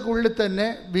ഒരാഴ്ചക്കുള്ളിൽ തന്നെ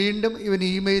വീണ്ടും ഇവന്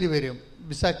ഇമെയിൽ വരും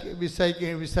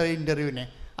വിസ ഇൻ്റർവ്യൂവിന്.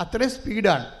 അത്രയും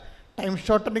സ്പീഡാണ്. ടൈം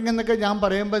ഷോർട്ടനിങ് എന്നൊക്കെ ഞാൻ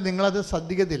പറയുമ്പോൾ നിങ്ങളത്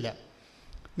ശ്രദ്ധിക്കത്തില്ല,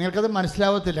 നിങ്ങൾക്കത്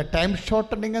മനസ്സിലാവത്തില്ല. ടൈം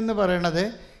ഷോർട്ടനിങ് എന്ന് പറയണത്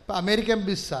ഇപ്പോൾ അമേരിക്കൻ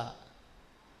വിസ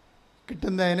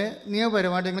കിട്ടുന്നതിന്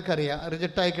നിയമപരമായിട്ട് നിങ്ങൾക്കറിയാം,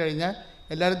 റിജക്റ്റായി കഴിഞ്ഞാൽ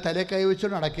എല്ലാവരും തലേ കൈ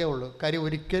വെച്ചുകൊണ്ട് നടക്കേ ഉള്ളൂ. കാര്യം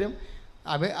ഒരിക്കലും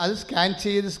അത് സ്കാൻ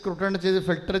ചെയ്ത് സ്ക്രൂട്ടൺ ചെയ്ത്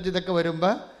ഫിൽട്ടർ ചെയ്തൊക്കെ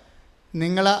വരുമ്പോൾ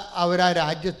നിങ്ങളെ അവരാ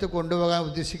രാജ്യത്ത് കൊണ്ടുപോകാൻ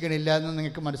ഉദ്ദേശിക്കണില്ല എന്ന്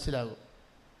നിങ്ങൾക്ക് മനസ്സിലാകും.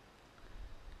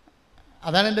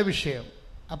 അതാണ് എൻ്റെ വിഷയം.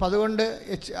 അപ്പം അതുകൊണ്ട്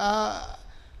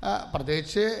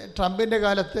പ്രത്യേകിച്ച് ട്രംപിൻ്റെ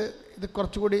കാലത്ത് ഇത്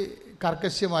കുറച്ചുകൂടി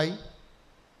കർക്കശ്യമായി.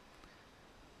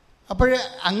 അപ്പോഴേ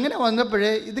അങ്ങനെ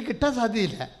വന്നപ്പോഴേ ഇത് കിട്ടാൻ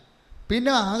സാധ്യതയില്ല.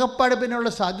 പിന്നെ ആകപ്പാട് പിന്നെയുള്ള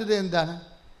സാധ്യത എന്താണ്?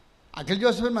 അഖിൽ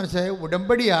ജോസഫിന് മനസ്സിലായ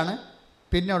ഉടമ്പടിയാണ്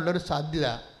പിന്നെ ഉള്ളൊരു സാധ്യത.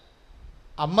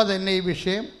 അമ്മ തന്നെ ഈ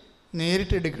വിഷയം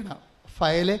നേരിട്ടെടുക്കണം.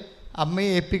 ഫയല് അമ്മയെ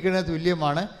ഏൽപ്പിക്കുന്നത്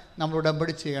തുല്യമാണ് നമ്മൾ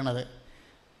ഉടമ്പടി ചെയ്യണത്.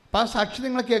 അപ്പോൾ ആ സാക്ഷി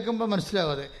നിങ്ങൾ കേൾക്കുമ്പോൾ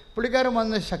മനസ്സിലാവാതെ പുള്ളിക്കാരൻ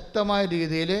വന്ന് ശക്തമായ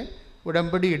രീതിയിൽ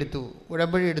ഉടമ്പടി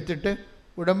എടുത്തിട്ട്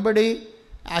ഉടമ്പടി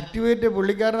ആക്ടിവേറ്റ്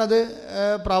പുള്ളിക്കാരൻ അത്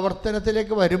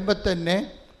പ്രവർത്തനത്തിലേക്ക് വരുമ്പോൾ തന്നെ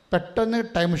പെട്ടെന്ന്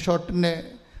ടൈം ഷോട്ടിന്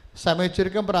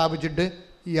സമയച്ചുരുക്കം പ്രാപിച്ചിട്ട്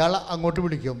ഇയാൾ അങ്ങോട്ട്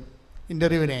വിളിക്കും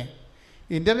ഇൻ്റർവ്യൂ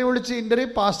വിളിച്ച് ഇൻ്റർവ്യൂ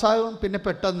പാസ്സാകും. പിന്നെ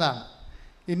പെട്ടെന്നാണ്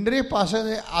ഇൻ്റർവ്യൂ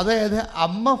പാസ്സാകുന്നത്. അതായത്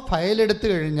അമ്മ ഫയലെടുത്ത്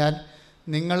കഴിഞ്ഞാൽ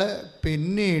നിങ്ങൾ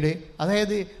പിന്നീട്,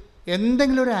 അതായത്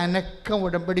എന്തെങ്കിലും ഒരു അനക്കം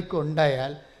ഉടമ്പടിക്ക്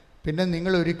ഉണ്ടായാൽ പിന്നെ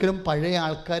നിങ്ങൾ ഒരിക്കലും പഴയ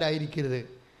ആൾക്കാരായിരിക്കരുത്.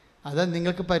 അത്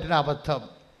നിങ്ങൾക്ക് പറ്റുന്ന അബദ്ധം.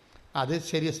 അത്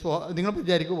ശരി, നിങ്ങൾ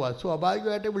വിചാരിക്കുക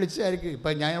സ്വാഭാവികമായിട്ട് വിളിച്ചായിരിക്കും.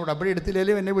 ഇപ്പം ഞാൻ ഉടമ്പടി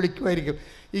എടുത്തില്ലെങ്കിലും എന്നെ വിളിക്കുമായിരിക്കും.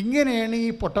 ഇങ്ങനെയാണ് ഈ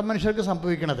പൊട്ട മനുഷ്യർക്ക്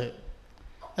സംഭവിക്കണത്.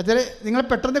 അതിൽ നിങ്ങൾ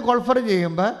പെട്ടെന്ന് കോൾഫർ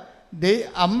ചെയ്യുമ്പോൾ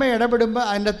അമ്മ ഇടപെടുമ്പോൾ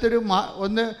അതിൻ്റെ അകത്തൊരു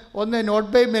ഒന്ന് നോട്ട്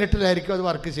ബൈ മിനിറ്റിലായിരിക്കും അത്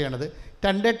വർക്ക് ചെയ്യണത്.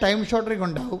 2 ടൈം ഷോർട്ടറിങ്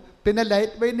ഉണ്ടാവും, പിന്നെ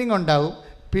ലൈറ്റ് ബൈൻഡിങ് ഉണ്ടാവും,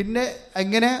 പിന്നെ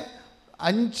അങ്ങനെ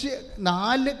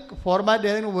 4 ഫോർമാറ്റ്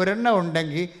ഏതെങ്കിലും ഒരെണ്ണം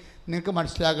ഉണ്ടെങ്കിൽ നിങ്ങൾക്ക്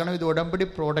മനസ്സിലാക്കണം ഇത് ഉടമ്പടി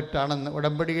പ്രോഡക്റ്റ് ആണെന്ന്,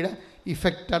 ഉടമ്പടിയുടെ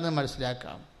ഇഫക്റ്റാണെന്ന്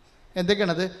മനസ്സിലാക്കാം.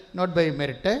 എന്തൊക്കെയാണത്? നോട്ട് ബൈ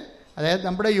മെറിറ്റ്, അതായത്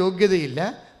നമ്മുടെ യോഗ്യതയില്ല,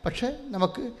 പക്ഷേ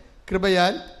നമുക്ക്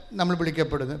കൃപയാൽ നമ്മൾ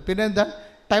വിളിക്കപ്പെടുന്നു. പിന്നെ എന്താ?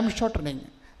 ടൈം ഷോർട്ടനിങ്,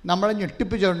 നമ്മളെ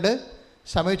ഞെട്ടിപ്പിച്ചുകൊണ്ട്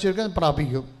സമയച്ചുരുക്കം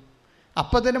പ്രാപിക്കും.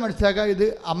 അപ്പം തന്നെ മനസ്സിലാക്കാം ഇത്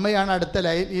അമ്മയാണ് അടുത്ത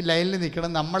ഈ ലൈനിൽ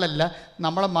നിൽക്കണം, നമ്മളല്ല.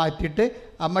 നമ്മളെ മാറ്റിയിട്ട്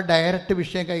അമ്മ ഡയറക്റ്റ്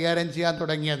വിഷയം കൈകാര്യം ചെയ്യാൻ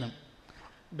തുടങ്ങിയെന്ന്.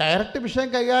 ഡയറക്റ്റ് വിഷയം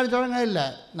കൈകാര്യം തുടങ്ങാനില്ല.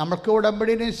 നമുക്ക്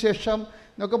ഉടമ്പടിന് ശേഷം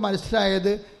നമുക്ക്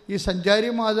മനസ്സിലായത് ഈ സഞ്ചാരി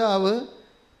മാതാവ്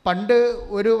പണ്ട്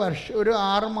ഒരു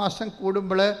 6 മാസം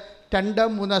കൂടുമ്പോൾ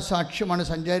 2-3 സാക്ഷ്യമാണ്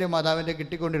സഞ്ചാരി മാതാവിൻ്റെ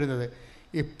കിട്ടിക്കൊണ്ടിരുന്നത്.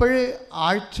 ഇപ്പോഴ്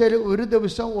ആഴ്ചയിൽ ഒരു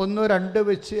ദിവസം 1-2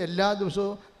 വെച്ച് എല്ലാ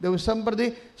ദിവസം പ്രതി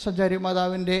സഞ്ചാരി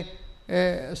മാതാവിൻ്റെ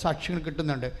സാക്ഷ്യങ്ങൾ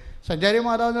കിട്ടുന്നുണ്ട്. സഞ്ചാരി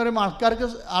മാതാവ് എന്ന് പറയുമ്പോൾ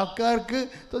ആൾക്കാർക്ക്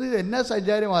തോന്നി എന്നാ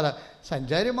സഞ്ചാരി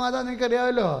മാതാവ്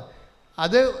നിങ്ങൾക്കറിയാമല്ലോ.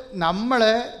 അത്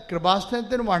നമ്മളെ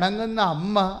കൃപാസനത്തിന് വണങ്ങുന്ന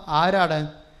അമ്മ ആരാണ്?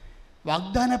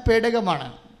 വാഗ്ദാന പേടകമാണ്.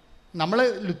 നമ്മൾ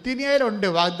ലുത്തീനിയയിലുണ്ട്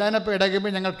വാഗ്ദാന പേടകമേ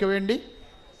ഞങ്ങൾക്ക് വേണ്ടി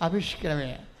അപേക്ഷിക്കണമേ.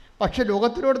 പക്ഷേ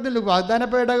ലോകത്തിലോടത്തിൽ വാഗ്ദാന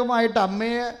പേടകമായിട്ട്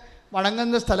അമ്മയെ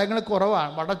വണങ്ങുന്ന സ്ഥലങ്ങൾ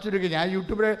കുറവാണ്, വടച്ചുരുക്കി. ഞാൻ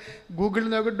യൂട്യൂബിൽ ഗൂഗിളിൽ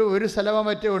നോക്കിയിട്ട് ഒരു സ്ഥലമോ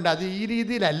മറ്റോ ഉണ്ട്. അത് ഈ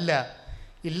രീതിയിലല്ല,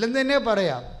 ഇല്ലെന്ന് തന്നെ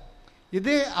പറയാം.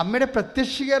 ഇത് അമ്മയുടെ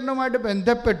പ്രത്യക്ഷീകരണവുമായിട്ട്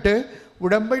ബന്ധപ്പെട്ട്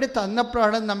ഉടമ്പടി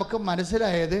തന്നപ്പോഴാണ് നമുക്ക്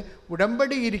മനസ്സിലായത്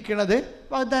ഉടമ്പടി ഇരിക്കുന്നത്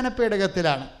വാഗ്ദാന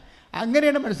പേടകത്തിലാണ്.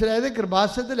 അങ്ങനെയാണ് മനസ്സിലായത്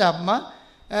കൃപാസനത്തിൽ അമ്മ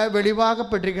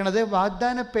വെളിവാകപ്പെട്ടിരിക്കുന്നത്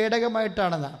വാഗ്ദാന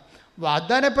പേടകമായിട്ടാണെന്നാണ്.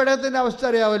 വാഗ്ദാന പേടകത്തിൻ്റെ അവസ്ഥ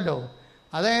അറിയാമല്ലോ.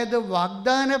 അതായത്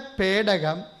വാഗ്ദാന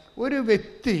പേടകം ഒരു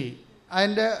വ്യക്തി,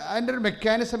 അതിൻ്റെ ഒരു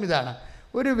മെക്കാനിസം ഇതാണ്.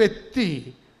 ഒരു വ്യക്തി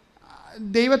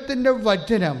ദൈവത്തിൻ്റെ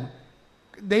വചനം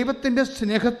ദൈവത്തിൻ്റെ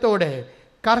സ്നേഹത്തോടെ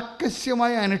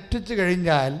കർക്കശ്യമായി അനുഷ്ഠിച്ചു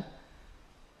കഴിഞ്ഞാൽ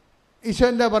ഈശോ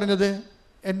എന്താ പറഞ്ഞത്?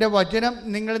 എൻ്റെ വചനം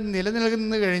നിങ്ങൾ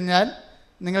നിലനിൽക്കുന്നു കഴിഞ്ഞാൽ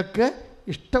നിങ്ങൾക്ക്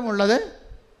ഇഷ്ടമുള്ളത്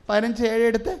 15:7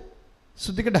 എടുത്ത്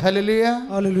ശ്രദ്ധിക്കട്ടെ. ഹല്ലേലൂയ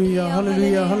ഹല്ലേലൂയ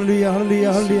ഹല്ലേലൂയ ഹല്ലേലൂയ ഹല്ലേലൂയ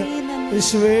ഹല്ലേലൂയ.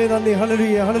 യേശുവേ നന്ദി.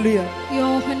 ഹല്ലേലൂയ ഹല്ലേലൂയ.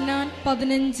 യോഹന്നാൻ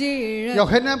 15:7.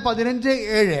 യോഹന്നാൻ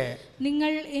 15:7.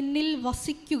 നിങ്ങൾ എന്നിൽ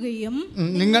വസിക്കുകയും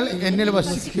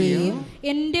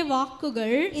എന്റെ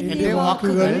വാക്കുകൾ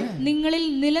നിങ്ങളിൽ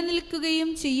നിലനിൽക്കുകയും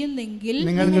ചെയ്യുന്നെങ്കിൽ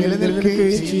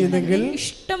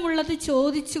ഇഷ്ടമുള്ളത്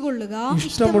ചോദിച്ചു കൊള്ളുക,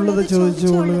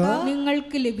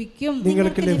 നിങ്ങൾക്ക് ലഭിക്കും.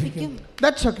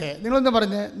 That's okay. നിങ്ങളൊന്ന്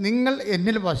പറഞ്ഞ്, നിങ്ങൾ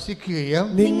എന്നിൽ വസിക്കുകയും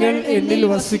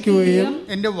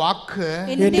എന്റെ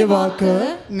വാക്ക്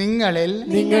നിങ്ങളിൽ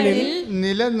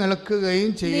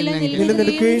നിലനിൽക്കുകയും ചെയ്യുന്നെങ്കിൽ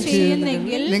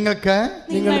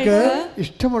നിങ്ങൾക്ക്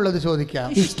ഇഷ്ടമുള്ളത് ചോദിക്കാം,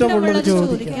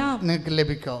 നിങ്ങൾക്ക്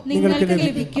ലഭിക്കും.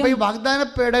 അപ്പൊ ഈ വാഗ്ദാന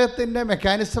പേടകത്തിന്റെ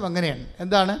മെക്കാനിസം അങ്ങനെയാണ്.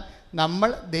 എന്താണ്? നമ്മൾ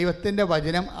ദൈവത്തിന്റെ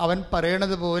വചനം അവൻ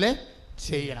പറയണത് പോലെ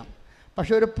ചെയ്യണം.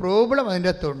 പക്ഷെ ഒരു പ്രോബ്ലം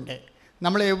അതിൻ്റെ അകത്തുണ്ട്.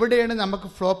 നമ്മൾ എവിടെയാണ് നമുക്ക്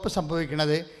ഫ്ലോപ്പ്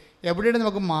സംഭവിക്കുന്നത്, എവിടെയാണ്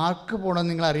നമുക്ക് മാർക്ക്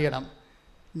പോകണമെന്ന് നിങ്ങൾ അറിയണം.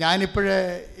 ഞാനിപ്പോഴേ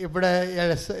ഇവിടെ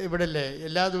അല്ലേ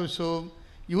എല്ലാ ദിവസവും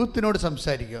യൂത്തിനോട്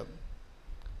സംസാരിക്കും.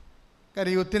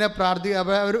 കാരണം യൂത്തിനെ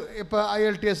അവർ ഇപ്പോൾ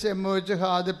IELTS, MOH,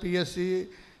 HAAD, PSC,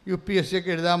 UPSC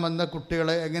ഒക്കെ എഴുതാൻ വന്ന കുട്ടികൾ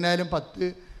എങ്ങനെയായാലും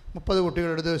 10-30 കുട്ടികൾ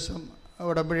ഒരു ദിവസം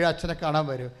ഉടമ്പടി അച്ഛനെ കാണാൻ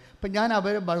വരും. അപ്പം ഞാൻ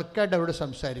അവർ ബൾക്കായിട്ട് അവരോട്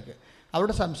സംസാരിക്കും.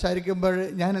 അവരോട് സംസാരിക്കുമ്പോൾ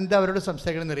ഞാൻ എന്താ അവരോട്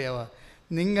സംസാരിക്കണമെന്ന് അറിയാമോ?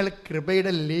 നിങ്ങൾ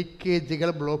കൃപയുടെ ലീക്കേജുകൾ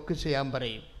ബ്ലോക്ക് ചെയ്യാൻ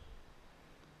പറയും.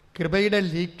 കൃപയുടെ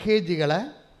ലീക്കേജുകളെ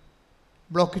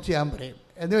ബ്ലോക്ക് ചെയ്യാൻ പറയും.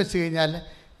 എന്ന് വെച്ച് കഴിഞ്ഞാൽ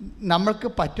നമ്മൾക്ക്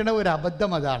പറ്റണ ഒരു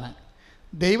അബദ്ധം അതാണ്.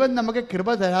 ദൈവം നമുക്ക് കൃപ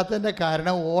തരാത്തതിൻ്റെ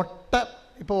കാരണം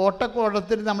ഇപ്പോൾ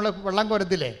ഓട്ടക്കുടത്തിൽ നമ്മൾ വെള്ളം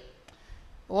കുരത്തില്ലേ,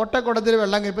 ഓട്ടക്കുടത്തിൽ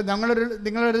വെള്ളം. ഇപ്പം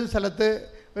നിങ്ങളൊരു സ്ഥലത്ത്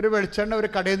ഒരു വെളിച്ചെണ്ണ ഒരു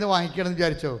കടയിൽ നിന്ന് വാങ്ങിക്കണമെന്ന്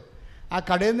വിചാരിച്ചോ. ആ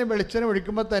കടയിൽ നിന്ന് വെളിച്ചെണ്ണ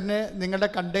ഒഴിക്കുമ്പോൾ തന്നെ നിങ്ങളുടെ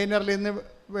കണ്ടെയ്നറിൽ നിന്ന്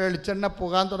വെളിച്ചെണ്ണ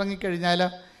പോകാൻ തുടങ്ങിക്കഴിഞ്ഞാൽ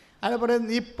അത് പറയും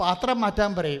ഈ പാത്രം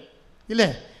മാറ്റാൻ പറയും ഇല്ലേ.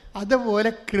 അതുപോലെ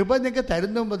കൃപ നിങ്ങൾക്ക്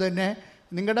തരുന്നുമ്പോൾ തന്നെ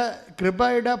നിങ്ങളുടെ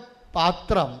കൃപയുടെ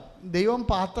പാത്രം, ദൈവം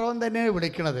പാത്രം തന്നെയാണ്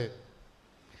വിളിക്കണത്.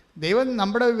 ദൈവം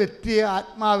നമ്മുടെ വ്യക്തിയെ,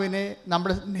 ആത്മാവിനെ,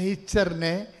 നമ്മുടെ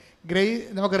നേച്ചറിനെ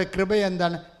നമുക്കറിയാം കൃപ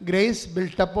എന്താണ്? Grace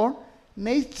built upon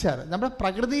nature. നമ്മുടെ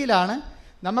പ്രകൃതിയിലാണ്.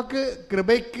 നമുക്ക്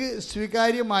കൃപയ്ക്ക്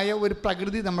സ്വീകാര്യമായ ഒരു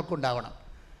പ്രകൃതി നമുക്കുണ്ടാവണം.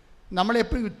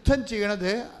 നമ്മളെപ്പോഴും യുദ്ധം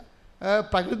ചെയ്യണത്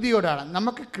പ്രകൃതിയോടാണ്.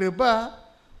 നമുക്ക് കൃപ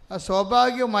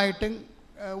സ്വാഭാവികമായിട്ടും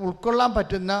ഉൾക്കൊള്ളാൻ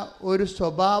പറ്റുന്ന ഒരു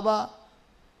സ്വഭാവ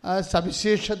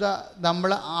സവിശേഷത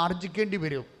നമ്മൾ ആർജിക്കേണ്ടി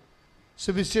വരും.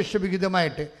 സുവിശേഷ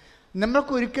വിഹിതമായിട്ട്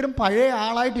നമ്മൾക്കൊരിക്കലും പഴയ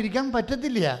ആളായിട്ടിരിക്കാൻ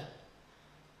പറ്റത്തില്ല.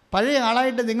 പഴയ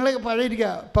ആളായിട്ട് നിങ്ങൾ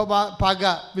പഴയിരിക്കുക. ഇപ്പോൾ പക,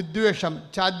 വിദ്വേഷം,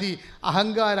 ചതി,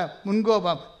 അഹങ്കാരം,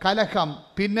 മുൻകോപം, കലഹം,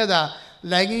 ഭിന്നത,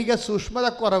 ലൈംഗിക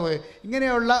സൂക്ഷ്മതക്കുറവ്,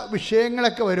 ഇങ്ങനെയുള്ള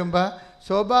വിഷയങ്ങളൊക്കെ വരുമ്പോൾ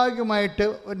സ്വാഭാവികമായിട്ട്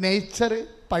നേച്ചർ,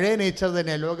 പഴയ നേച്ചർ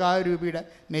തന്നെ, ലോകാരൂപിയുടെ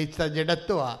നേച്ചർ,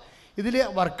 ജഡത്വമാണ്, ഇതിൽ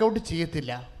വർക്കൗട്ട്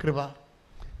ചെയ്യത്തില്ല കൃപ.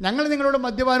 ഞങ്ങൾ നിങ്ങളോട്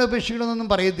മദ്യപാനം ഉപേക്ഷിക്കണമെന്നൊന്നും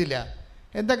പറയത്തില്ല.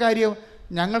 എന്താ കാര്യം?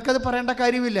 ഞങ്ങൾക്കത് പറയേണ്ട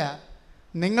കാര്യമില്ല.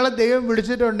 നിങ്ങളെ ദൈവം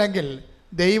വിളിച്ചിട്ടുണ്ടെങ്കിൽ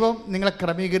ദൈവം നിങ്ങളെ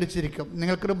ക്രമീകരിച്ചിരിക്കും.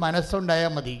 നിങ്ങൾക്കൊരു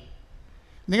മനസ്സുണ്ടായാൽ മതി.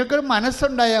 നിങ്ങൾക്കൊരു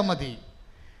മനസ്സുണ്ടായാൽ മതി.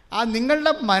 ആ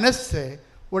നിങ്ങളുടെ മനസ്സ്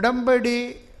ഉടമ്പടി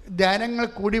ധ്യാനങ്ങൾ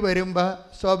കൂടി വരുമ്പോൾ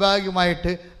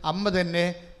സ്വാഭാവികമായിട്ട് അമ്മ തന്നെ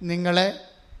നിങ്ങളെ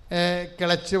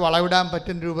കിളച്ച് വളവിടാൻ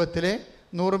പറ്റുന്ന രൂപത്തിൽ,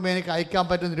 100 മേനിക്ക് അയക്കാൻ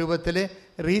പറ്റുന്ന രൂപത്തിൽ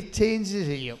റീചേഞ്ച്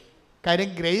ചെയ്യും. കാര്യം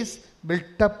ഗ്രേസ്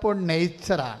ബിൽട്ടപ്പ് ഓൺ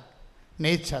നേച്ചറാണ്.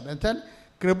 നേച്ചർ എന്ന് വെച്ചാൽ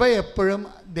കൃപ എപ്പോഴും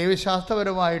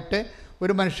ദൈവശാസ്ത്രപരമായിട്ട്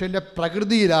ഒരു മനുഷ്യൻ്റെ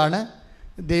പ്രകൃതിയിലാണ്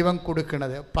ദൈവം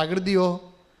കൊടുക്കുന്നത്. പ്രകൃതിയോ,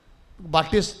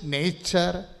 what is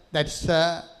nature?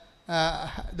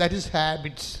 That is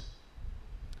habits.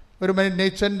 ഒരു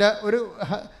നേച്ചറിൻ്റെ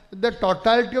ദ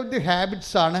ടോട്ടാലിറ്റി ഓഫ് ദി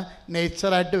ഹാബിറ്റ്സാണ്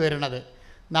നേച്ചറായിട്ട് വരുന്നത്.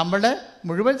 നമ്മുടെ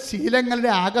മുഴുവൻ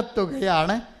ശീലങ്ങളുടെ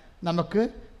ആകത്തുകയാണ് നമുക്ക്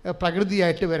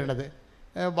പ്രകൃതിയായിട്ട് വരുന്നത്.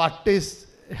 What is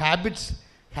habits?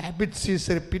 Habits is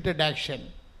repeated action.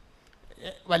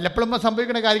 വല്ലപ്പോഴും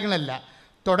സംഭവിക്കുന്ന കാര്യങ്ങളല്ല,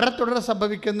 തുടരെ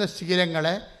സംഭവിക്കുന്ന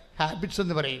ശീലങ്ങളെ ഹാബിറ്റ്സ്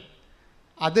എന്ന് പറയും.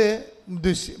 അത്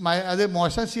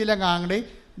മോശം ശീലങ്ങളാണെങ്കിൽ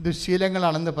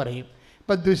ദുശ്ശീലങ്ങളാണെന്ന് പറയും.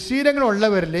 ഇപ്പം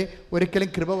ദുശ്ശീലങ്ങളുള്ളവരിൽ ഒരിക്കലും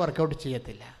കൃപ വർക്കൗട്ട്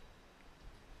ചെയ്യത്തില്ല.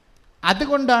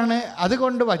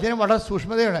 അതുകൊണ്ട് വചനം വളരെ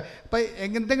സൂക്ഷ്മതയാണ്. ഇപ്പം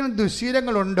എന്തെങ്കിലും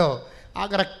ദുശ്ശീലങ്ങളുണ്ടോ, ആ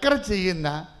റെക്കർ ചെയ്യുന്ന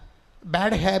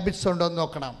ബാഡ് ഹാബിറ്റ്സ് ഉണ്ടോ എന്ന്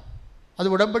നോക്കണം. അത്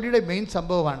ഉടമ്പടിയുടെ മെയിൻ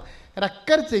സംഭവമാണ്.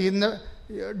 റെക്കർ ചെയ്യുന്ന,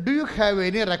 do you have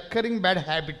any recurring bad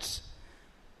habits?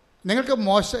 നിങ്ങൾക്ക്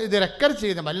ഇത് റെക്കർ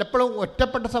ചെയ്യുന്ന, വല്ലപ്പോഴും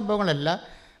ഒറ്റപ്പെട്ട സംഭവങ്ങളല്ല,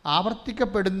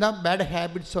 ആവർത്തിക്കപ്പെടുന്ന ബാഡ്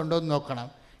ഹാബിറ്റ്സ് ഉണ്ടോ എന്ന് നോക്കണം.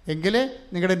 എങ്കിലേ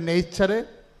നിങ്ങളുടെ നേച്ചർ,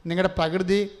 നിങ്ങളുടെ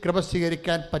പ്രകൃതി കൃപ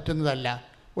സ്വീകരിക്കാൻ പറ്റുന്നതല്ല,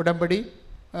 ഉടമ്പടി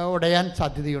ഉടയാൻ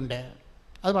സാധ്യതയുണ്ട്.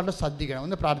 അത് വളരെ ശ്രദ്ധിക്കണം.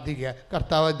 ഒന്ന് പ്രാർത്ഥിക്കുക.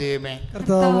 കർത്താവായ ദൈവമേ,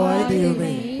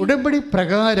 ഉടമ്പടി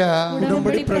പ്രകാരം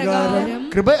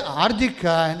കൃപ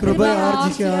ആർജിക്കാൻ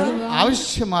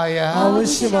ആവശ്യമായ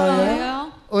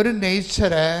ഒരു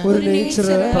നേച്ചറ്,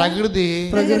 പ്രകൃതി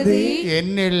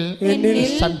എന്നിൽ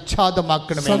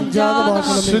സംജാതമാക്കണമേ.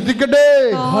 ശ്രദ്ധിക്കട്ടെ.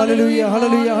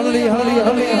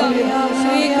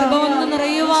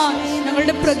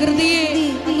 ഞങ്ങളുടെ പ്രകൃതിയെ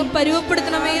അങ്ങ്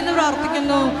പരുവപ്പെടുത്തണമേ എന്ന്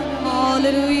പ്രാർത്ഥിക്കുന്നു.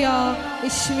 ഹല്ലേലൂയ.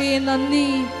 യേശുവേ നന്ദി,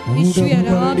 യേശുവേ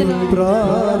ആരാധന.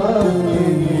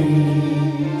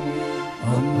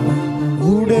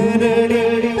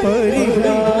 ഉടനടി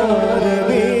പരിഹാരമേകും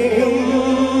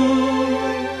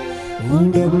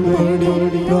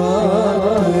ഉടമ്പടി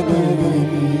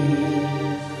പ്രാർത്ഥനയിൽ,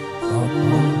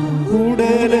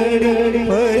 ഉടനടി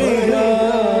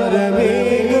പരിഹാരമേകും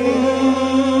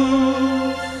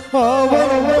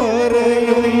അവൻ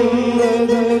പറയുന്നത്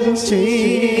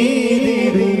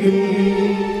ചെയ്തിടും,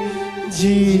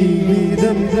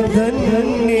 ജീവിതം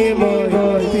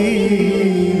ധന്യമായി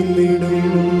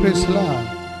തീർന്നിടും.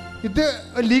 ഇത്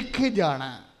ലീക്കേജാണ്.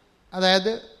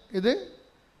 അതായത് ഇത്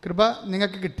കൃപ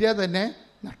നിങ്ങൾക്ക് കിട്ടിയാൽ തന്നെ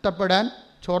നഷ്ടപ്പെടാൻ,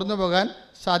 ചോർന്നു പോകാൻ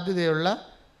സാധ്യതയുള്ള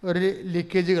ഒരു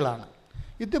ലീക്കേജുകളാണ്.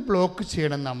 ഇത് ബ്ലോക്ക്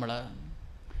ചെയ്യണം നമ്മൾ.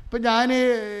 ഇപ്പം ഞാൻ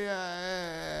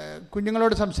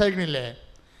കുഞ്ഞുങ്ങളോട് സംസാരിക്കണില്ലേ,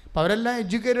 അപ്പം അവരെല്ലാം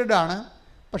എഡ്യൂക്കേറ്റഡ് ആണ്.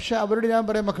 പക്ഷേ അവരോട് ഞാൻ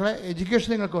പറയും, മക്കളെ എഡ്യൂക്കേഷൻ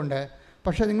നിങ്ങൾക്കുണ്ട്,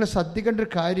 പക്ഷേ നിങ്ങൾ ശ്രദ്ധിക്കേണ്ട ഒരു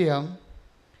കാര്യം,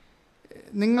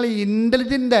 നിങ്ങൾ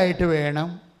ഇൻ്റലിജൻ്റായിട്ട് വേണം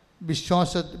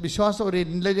വിശ്വാസം ഒരു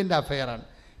ഇൻ്റലിജൻ്റ് അഫെയറാണ്.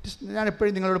 ഞാൻ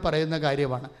എപ്പോഴും നിങ്ങളോട് പറയുന്ന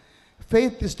കാര്യമാണ്.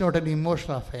 Faith is not an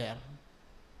emotional affair.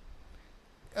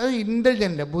 അത്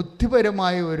ഇൻ്റലിജൻ്റ്,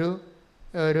 ബുദ്ധിപരമായ ഒരു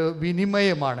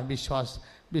വിനിമയമാണ്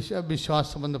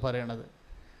വിശ്വാസം എന്ന് പറയുന്നത്.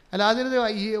 അല്ല, അതിന്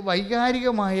ഈ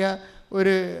വൈകാരികമായ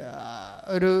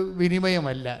ഒരു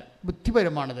വിനിമയമല്ല,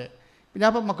 ബുദ്ധിപരമാണത്. ഞാൻ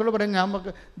അപ്പം മക്കളോട് പറയും,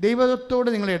 ദൈവത്തോട്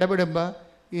നിങ്ങൾ ഇടപെടുമ്പോൾ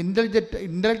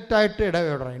ഇൻ്റലക്റ്റായിട്ട്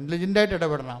ഇൻ്റലിജൻ്റായിട്ട്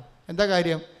ഇടപെടണം. എന്താ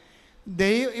കാര്യം?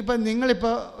 ഇപ്പം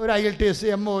നിങ്ങളിപ്പോൾ ഒരു IELTS,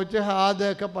 MOH,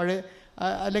 അതൊക്കെ പഴയ,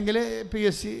 അല്ലെങ്കിൽ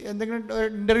PSC എന്തെങ്കിലും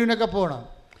ഇൻ്റർവ്യൂവിനൊക്കെ പോകണം.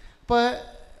 അപ്പോൾ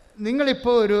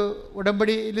നിങ്ങളിപ്പോൾ ഒരു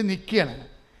ഉടമ്പടിയിൽ നിൽക്കുകയാണ്.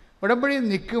 ഉടമ്പടിയിൽ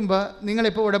നിൽക്കുമ്പോൾ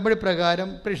നിങ്ങളിപ്പോൾ ഉടമ്പടി പ്രകാരം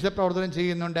പ്രേക്ഷിത പ്രവർത്തനം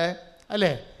ചെയ്യുന്നുണ്ട്,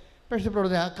 അല്ലേ? പ്രേക്ഷിത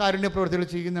പ്രവർത്തനം, കാരുണ്യ പ്രവർത്തികൾ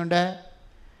ചെയ്യുന്നുണ്ട്.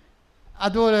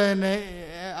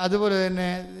 അതുപോലെ തന്നെ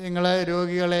നിങ്ങൾ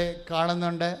രോഗികളെ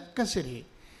കാണുന്നുണ്ട്, ഒക്കെ ശരി.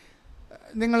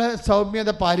 നിങ്ങൾ സൗമ്യത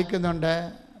പാലിക്കുന്നുണ്ട്,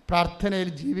 പ്രാർത്ഥനയിൽ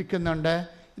ജീവിക്കുന്നുണ്ട്,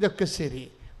 ഇതൊക്കെ ശരി.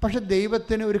 പക്ഷെ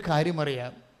ദൈവത്തിന് ഒരു കാര്യം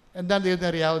അറിയാം. എന്താണ് ദൈവത്തിന്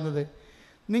അറിയാവുന്നത്?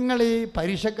 നിങ്ങൾ ഈ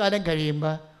പരീക്ഷക്കാലം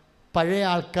കഴിയുമ്പോൾ പഴയ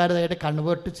ആൾക്കാരുമായിട്ട്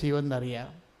കൺവേർട്ട് ചെയ്യുമെന്നറിയാം.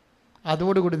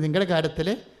 അതോടുകൂടി നിങ്ങളുടെ കാര്യത്തിൽ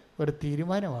ഒരു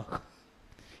തീരുമാനമാക്കും.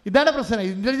 ഇതാണ് പ്രശ്നം.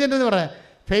 ഇൻ്റലിജൻ്റ് എന്ന് പറയാം.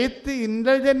 ഫെയ്ത്ത്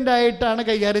ഇൻ്റലിജൻ്റായിട്ടാണ്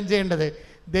കൈകാര്യം ചെയ്യേണ്ടത്.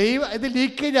 ഇത്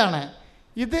ലീക്കേജാണ്.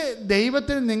 ഇത്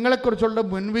ദൈവത്തിന് നിങ്ങളെക്കുറിച്ചുള്ള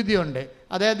മുൻവിധിയുണ്ട്.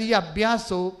 അതായത് ഈ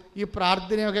അഭ്യാസവും ഈ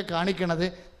പ്രാർത്ഥനയൊക്കെ കാണിക്കുന്നത്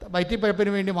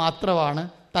വയറ്റിപ്പഴപ്പിന് വേണ്ടി മാത്രമാണ്,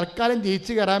 തൽക്കാലം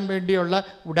ജയിച്ചു കയറാൻ വേണ്ടിയുള്ള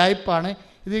ഉടായ്പാണ്.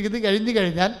 ഇത് കഴിഞ്ഞു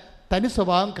കഴിഞ്ഞാൽ തനി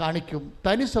സ്വഭാവം കാണിക്കും.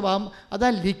 തനി സ്വഭാവം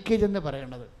അതാണ് ലീക്കേജ് എന്ന്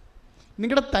പറയുന്നത്.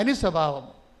 നിങ്ങളുടെ തനി സ്വഭാവം,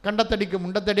 കണ്ടത്തടിക്ക്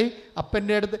മുണ്ടത്തടി,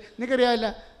 അപ്പൻ്റെ അടുത്ത് നിങ്ങൾക്കറിയാമില്ല,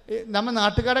 നമ്മൾ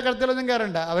നാട്ടുകാരുടെ കടത്തിലൊന്നും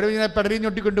കയറണ്ട, അവർ ഇങ്ങനെ പെടരി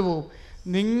ഞൊട്ടിക്കൊണ്ട് പോകും.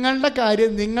 നിങ്ങളുടെ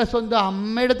കാര്യം നിങ്ങൾ സ്വന്തം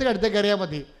അമ്മയുടെ അടുത്തേക്ക് അറിയാൻ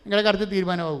മതി, നിങ്ങളുടെ കാര്യത്തിൽ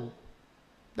തീരുമാനമാകും.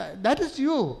 That is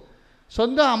U.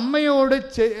 സ്വന്തം അമ്മയോട്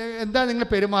എന്താ നിങ്ങൾ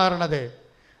പെരുമാറണത്,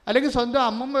 അല്ലെങ്കിൽ സ്വന്തം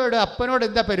അമ്മമ്മയോട് അപ്പനോട്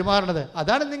എന്താ പെരുമാറണത്,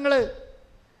 അതാണ് നിങ്ങൾ.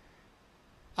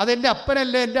 അതെൻ്റെ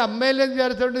അപ്പനല്ലേ എൻ്റെ അമ്മയല്ലേ എന്ന്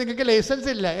വിചാരിച്ചുകൊണ്ട് നിങ്ങൾക്ക് ലൈസൻസ്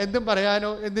ഇല്ല എന്തും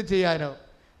പറയാനോ എന്തും ചെയ്യാനോ.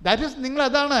 ദാറ്റ് ഈസ് നിങ്ങൾ.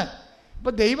 അതാണ്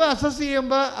ഇപ്പോൾ ദൈവം അസസ്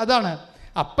ചെയ്യുമ്പോൾ അതാണ്.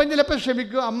 അപ്പൻ ചിലപ്പോൾ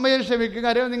ക്ഷമിക്കും, അമ്മയെ ക്ഷമിക്കും.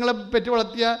 കാര്യം നിങ്ങളെ പെറ്റ്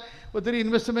വളർത്തിയ ഒത്തിരി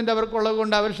ഇൻവെസ്റ്റ്മെൻറ്റ് അവർക്കുള്ളത്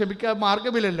കൊണ്ട് അവർ ക്ഷമിക്കാൻ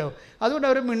മാർഗമില്ലല്ലോ, അതുകൊണ്ട്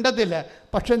അവർ മിണ്ടത്തില്ല.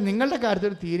 പക്ഷെ നിങ്ങളുടെ കാര്യത്തിൽ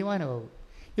ഒരു തീരുമാനമാകും.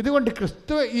 ഇതുകൊണ്ട്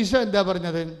ക്രിസ്തു ഈശോ എന്താ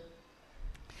പറഞ്ഞത്?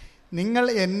 നിങ്ങൾ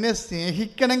എന്നെ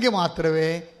സ്നേഹിക്കണമെങ്കിൽ മാത്രമേ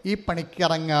ഈ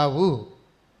പണിക്കിറങ്ങാവൂ.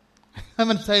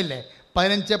 മനസ്സിലായില്ലേ?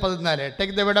 15-14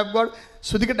 take the word of God.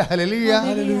 സ്തുതിക്കട്ടെ. ഹല്ലേലൂയ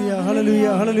ഹല്ലേലൂയ ഹല്ലേലൂയ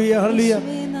ഹല്ലേലൂയ ഹല്ലേലൂയ.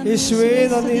 യേശുവേ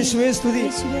നന്ദി, യേശുവേ സ്തുതി.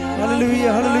 ഹല്ലേലൂയ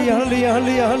ഹല്ലേലൂയ ഹല്ലേലൂയ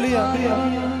ഹല്ലേലൂയ ഹല്ലേലൂയ.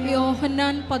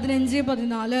 യോഹന്നാൻ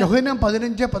 15:14. യോഹന്നാൻ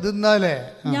 15:14.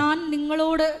 ഞാൻ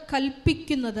നിങ്ങളോട്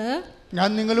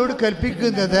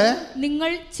കൽപ്പിക്കുന്നത്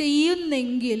നിങ്ങൾ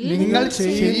ചെയ്യുന്നെങ്കിൽ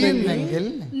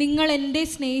നിങ്ങൾ എൻ്റെ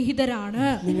സ്നേഹിതരാണ്.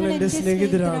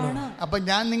 അപ്പൊ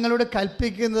ഞാൻ നിങ്ങളോട്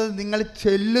കൽപ്പിക്കുന്നത് നിങ്ങൾ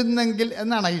ചെല്ലുന്നെങ്കിൽ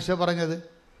എന്നാണ് ഈശോ പറഞ്ഞത്.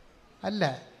 അല്ല,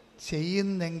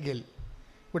 ചെയ്യുന്നെങ്കിൽ.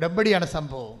 ഉടമ്പടിയാണ്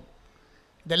സംഭവം.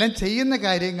 ഇതെല്ലാം ചെയ്യുന്ന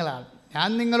കാര്യങ്ങളാണ്. ഞാൻ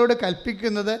നിങ്ങളോട്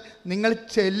കൽപ്പിക്കുന്നത് നിങ്ങൾ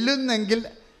ചെല്ലുന്നെങ്കിൽ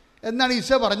എന്നാണ്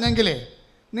ഈശോ പറഞ്ഞെങ്കിലേ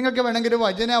നിങ്ങൾക്ക് വേണമെങ്കിൽ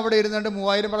വചനം അവിടെ ഇരുന്നുകൊണ്ട്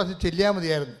 3000 പ്രാവശ്യം ചെല്ലിയാൽ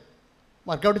മതിയായിരുന്നു.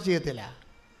 വർക്കൗട്ട് ചെയ്യത്തില്ല.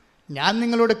 ഞാൻ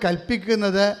നിങ്ങളോട്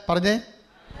കൽപ്പിക്കുന്നത് പറഞ്ഞേ,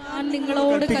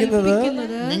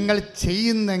 നിങ്ങൾ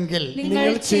ചെയ്യുന്നെങ്കിൽ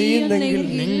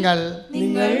നിങ്ങൾ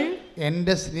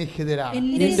എൻ്റെ സ്നേഹിതരാണ്.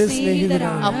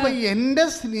 അപ്പൊ എൻ്റെ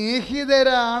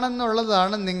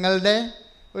സ്നേഹിതരാണെന്നുള്ളതാണ് നിങ്ങളുടെ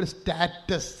ഒരു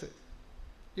status.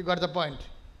 You got the point.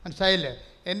 മനസ്സിലായില്ലേ?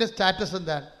 എൻ്റെ സ്റ്റാറ്റസ്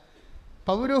എന്താണ്?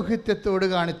 പൗരോഹിത്യത്തോട്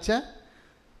കാണിച്ച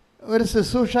ഒരു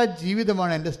ശുശ്രൂഷ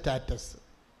ജീവിതമാണ് എൻ്റെ സ്റ്റാറ്റസ്.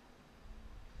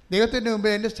 ദൈവത്തിൻ്റെ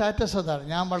മുമ്പിൽ എൻ്റെ സ്റ്റാറ്റസ് അതാണ്.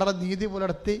 ഞാൻ വളരെ നീതി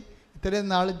പുലർത്തി ഇത്രയും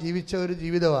നാൾ ജീവിച്ച ഒരു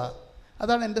ജീവിതമാണ്.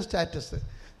 അതാണ് എൻ്റെ സ്റ്റാറ്റസ്.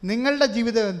 നിങ്ങളുടെ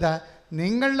ജീവിതം എന്താ?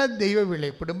 നിങ്ങളുടെ ദൈവവിളി,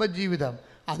 കുടുംബജീവിതം,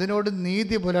 അതിനോട്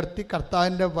നീതി പുലർത്തി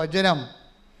കർത്താവിൻ്റെ വചനം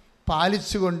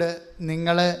പാലിച്ചുകൊണ്ട്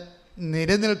നിങ്ങൾ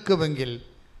നിലനിൽക്കുമെങ്കിൽ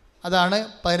അതാണ്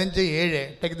 15:7.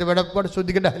 Take the word of God.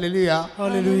 ശ്രദ്ധിക്കട്ടെ. ഹല്ലേലൂയ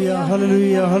ഹല്ലേലൂയ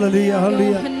ഹല്ലേലൂയ ഹല്ലേലൂയ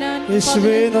ഹല്ലേലൂയ.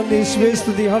 യേശുവേ നന്ദി, യേശുവേ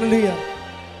സ്തുതി. ഹല്ലേലൂയ.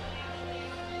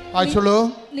 ആയിച്ചോളൂ.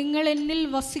 നിങ്ങൾ എന്നിൽ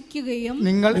വസിക്കുകയും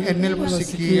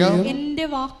എന്റെ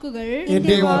വാക്കുകൾ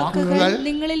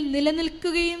നിങ്ങളിൽ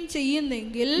നിലനിൽക്കുകയും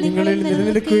ചെയ്യുന്നെങ്കിൽ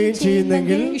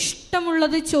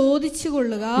ഇഷ്ടമുള്ളത് ചോദിച്ചു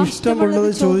കൊള്ളുക,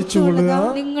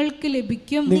 നിങ്ങൾക്ക്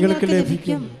ലഭിക്കും.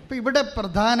 ഇപ്പൊ ഇവിടെ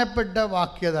പ്രധാനപ്പെട്ട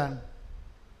വാക്യതാണ്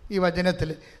ഈ വചനത്തിൽ.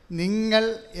 നിങ്ങൾ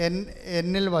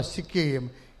എന്നിൽ വസിക്കുകയും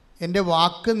എൻ്റെ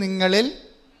വാക്ക് നിങ്ങളിൽ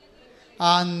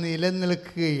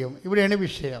നിലനിൽക്കുകയും. ഇവിടെയാണ്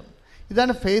വിഷയം.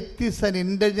 ഇതാണ് faith is an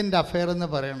intelligent affair എന്ന്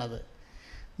പറയണത്.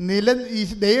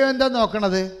 ദൈവം എന്താ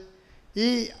നോക്കണത്?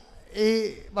 ഈ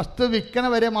വസ്തു വിൽക്കണ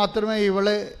വരെ മാത്രമേ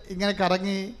ഇവള് ഇങ്ങനെ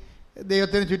കറങ്ങി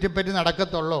ദൈവത്തിന് ചുറ്റിപ്പറ്റി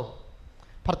നടക്കത്തുള്ളൂ.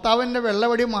 ഭർത്താവിൻ്റെ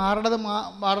വെള്ളവടി മാറണ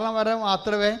വരെ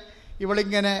മാത്രമേ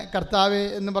ഇവളിങ്ങനെ കർത്താവ്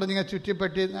എന്ന് പറഞ്ഞിങ്ങനെ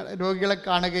ചുറ്റിപ്പറ്റി രോഗികളെ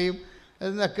കാണുകയും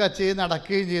എന്നൊക്കെ ചെയ്ത്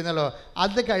നടക്കുകയും ചെയ്യുന്നല്ലോ.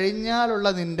 അത് കഴിഞ്ഞാലുള്ള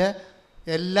നിൻ്റെ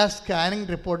എല്ലാ സ്കാനിങ്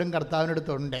റിപ്പോർട്ടും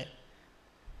കർത്താവിനടുത്തുണ്ട്.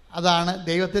 അതാണ്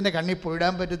ദൈവത്തിൻ്റെ കണ്ണിൽ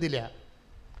പോയിടാൻ പറ്റത്തില്ല.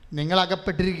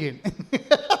 നിങ്ങളകപ്പെട്ടിരിക്കുകയാണ്.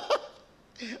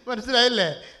 മനസ്സിലായില്ലേ?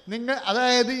 നിങ്ങൾ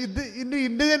അതായത്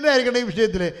ഇൻ്റലിജൻ്റ് ആയിരിക്കണം ഈ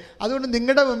വിഷയത്തിൽ. അതുകൊണ്ട്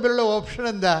നിങ്ങളുടെ മുമ്പിലുള്ള ഓപ്ഷൻ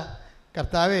എന്താ?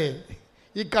 കർത്താവേ,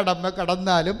 ഈ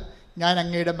കടന്നാലും ഞാൻ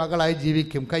അങ്ങയുടെ മകളായി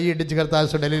ജീവിക്കും. കൈയിടിച്ച് കർത്താവ്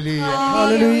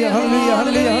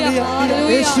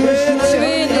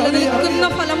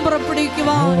ഫലം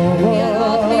പുറപ്പെടുവിക്കുവാൻ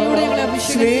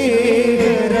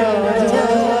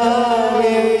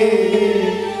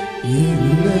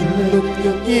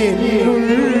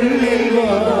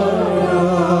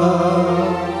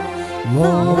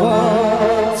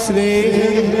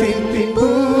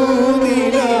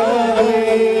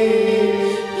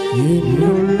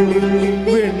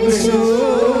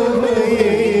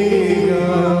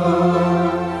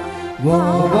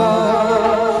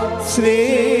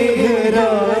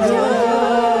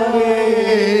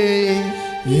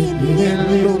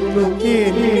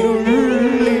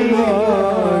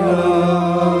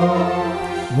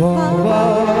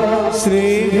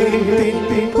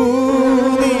സ്നേഹത്തിൻ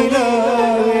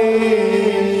പൂനിലാവേ,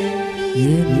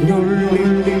 എന്നുള്ളിൽ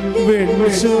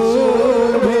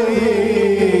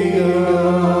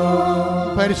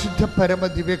പരിശുദ്ധ പരമ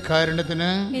ദിവ്യകാരുണ്യത്തിന്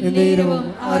എന്നേരവും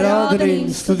ആരാധനയും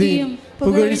സ്തുതിയും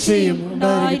പുകഴ്ചയും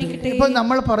ഉണ്ടായിരിക്കട്ടെ. ഇപ്പൊ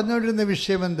നമ്മൾ പറഞ്ഞുകൊണ്ടിരുന്ന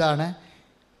വിഷയം എന്താണ്?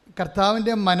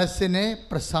 കർത്താവിൻ്റെ മനസ്സിനെ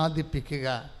പ്രസാദിപ്പിക്കുക,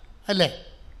 അല്ലേ?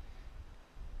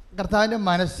 കർത്താവിൻ്റെ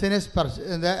മനസ്സിനെ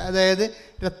അതായത്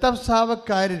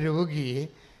രക്തസ്രാവക്കാര രോഗിയെ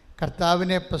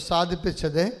കർത്താവിനെ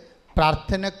പ്രസാദിപ്പിച്ചത്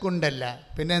പ്രാർത്ഥന കൊണ്ടല്ല,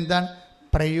 പിന്നെ എന്താണ്?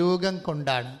 പ്രയോഗം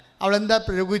കൊണ്ടാണ്. അവളെന്താ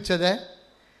പ്രയോഗിച്ചത്?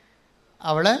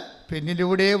 അവൾ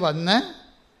പിന്നിലൂടെ വന്ന്,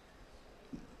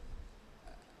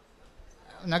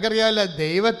 നമുക്കറിയാമല്ലോ,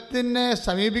 ദൈവത്തിനെ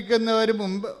സമീപിക്കുന്നവർ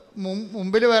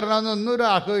മുമ്പിൽ വരണമെന്നൊന്നും ഒരു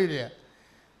ആഗ്രഹമില്ല.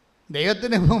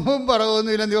 ദൈവത്തിന് മുമ്പും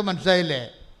പുറകൊന്നുമില്ല. ദൈവം മനസ്സിലായില്ലേ?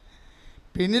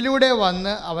 പിന്നിലൂടെ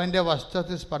വന്ന് അവൻ്റെ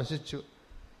വസ്ത്രത്തിൽ സ്പർശിച്ചു.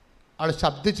 അവൾ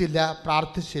ശബ്ദിച്ചില്ല,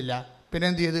 പ്രാർത്ഥിച്ചില്ല. പിന്നെ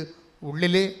എന്ത് ചെയ്ത്?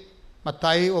 ഉള്ളിൽ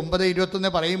മത്തായി 9:21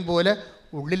 പറയും പോലെ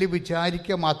ഉള്ളിൽ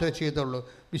വിചാരിക്കുക മാത്രമേ ചെയ്തുള്ളൂ.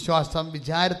 വിശ്വാസം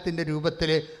വിചാരത്തിൻ്റെ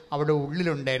രൂപത്തിൽ അവിടെ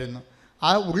ഉള്ളിലുണ്ടായിരുന്നു. ആ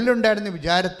ഉള്ളിലുണ്ടായിരുന്ന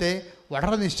വിചാരത്തെ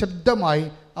വളരെ നിശബ്ദമായി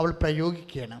അവൾ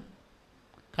പ്രയോഗിക്കുകയാണ്.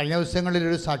 കഴിഞ്ഞ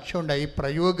ദിവസങ്ങളിലൊരു സാക്ഷ്യമുണ്ടായി. ഈ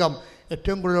പ്രയോഗം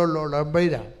ഏറ്റവും കൂടുതലുള്ള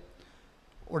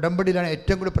ഉടമ്പടിയിലാണ്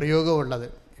ഏറ്റവും കൂടുതൽ പ്രയോഗമുള്ളത്.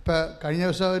 ഇപ്പം കഴിഞ്ഞ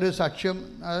ദിവസം ഒരു സാക്ഷ്യം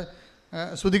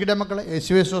ശ്രുതിക്കട്ടെ മക്കളെ.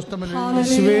 യേശുവേ സ്വസ്തം.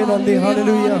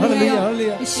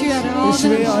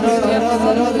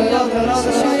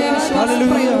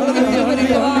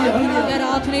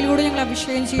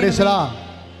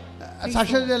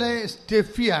 സാക്ഷ്യത്തിലെ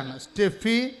സ്റ്റെഫിയാണ്,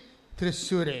 സ്റ്റെഫി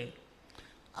തൃശ്ശൂര്.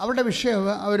 അവരുടെ വിഷയം,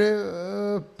 അവർ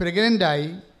പ്രഗ്നൻ്റായി.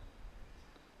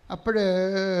 അപ്പോൾ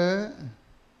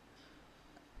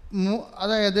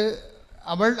അതായത്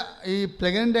അവൾ ഈ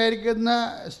പ്രഗ്നൻ്റ് ആയിരിക്കുന്ന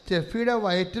സ്റ്റെഫിയുടെ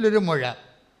വയറ്റിലൊരു മുഴ,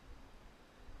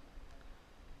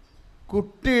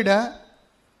 കുട്ടിയുടെ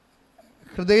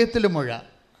ഹൃദയത്തിൽ മുഴ,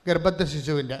 ഗർഭസ്ഥ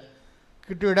ശിശുവിൻ്റെ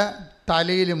കുട്ടിയുടെ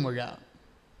തലയിലും മുഴ.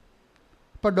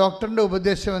 അപ്പോൾ ഡോക്ടറിൻ്റെ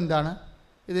ഉപദേശം എന്താണ്?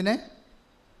 ഇതിനെ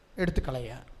എടുത്ത്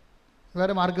കളയുക,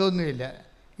 വേറെ മാർഗമൊന്നുമില്ല.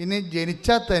 ഇനി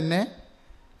ജനിച്ചാൽ തന്നെ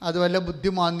അത് വല്ല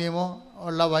ബുദ്ധിമാന്യമോ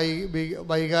ഉള്ള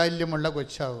വൈകാല്യമുള്ള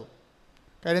കൊച്ചാവും.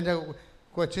 കാര്യം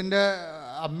കൊച്ചിൻ്റെ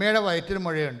അമ്മയുടെ വയറ്റിൽ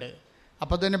മുഴയുണ്ട്.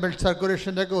 അപ്പോൾ തന്നെ ബ്ലഡ്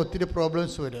സർക്കുലേഷൻ്റെ ഒക്കെ ഒത്തിരി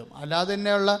പ്രോബ്ലംസ് വരും. അല്ലാതെ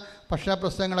തന്നെയുള്ള ഭക്ഷണ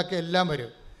പ്രശ്നങ്ങളൊക്കെ എല്ലാം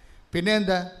വരും. പിന്നെ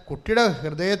എന്താ? കുട്ടിയുടെ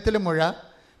ഹൃദയത്തിൽ മുഴ,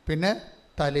 പിന്നെ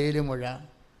തലയിൽ മുഴ.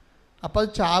 അപ്പോൾ അത്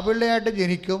ചാപിള്ളയായിട്ട്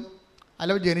ജനിക്കും,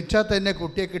 അല്ലെങ്കിൽ ജനിച്ചാൽ തന്നെ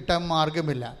കുട്ടിയെ കിട്ടാൻ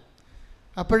മാർഗമില്ല.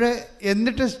 അപ്പോൾ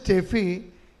എന്നിട്ട് സ്റ്റെഫി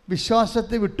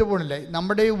വിശ്വാസത്തെ വിട്ടുപോകണില്ല.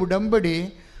 നമ്മുടെ ഈ ഉടമ്പടി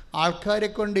ആൾക്കാരെ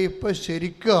കൊണ്ട് ഇപ്പോൾ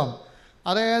ശരിക്കും,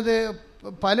 അതായത്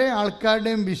പല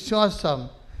ആൾക്കാരുടെയും വിശ്വാസം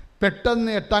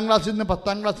പെട്ടെന്ന് 8ാം ക്ലാസ്സിൽ നിന്ന്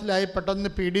 10ാം ക്ലാസ്സിലായി, പെട്ടെന്ന്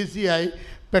PDC ആയി,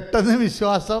 പെട്ടെന്ന്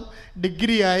വിശ്വാസം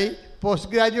ഡിഗ്രിയായി,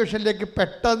 പോസ്റ്റ് ഗ്രാജുവേഷനിലേക്ക്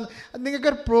പെട്ടെന്ന്.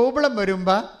 നിങ്ങൾക്കൊരു പ്രോബ്ലം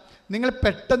വരുമ്പോൾ നിങ്ങൾ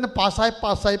പെട്ടെന്ന്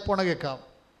പാസ്സായി പോണ കേൾക്കാം.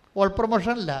 ഓൾ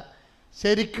പ്രൊമോഷനല്ല,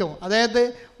 ശരിക്കും. അതായത്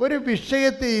ഒരു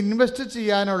വിഷയത്തെ ഇൻവെസ്റ്റ്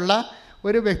ചെയ്യാനുള്ള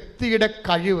ഒരു വ്യക്തിയുടെ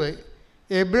കഴിവ്,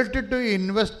 ability to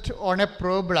invest on a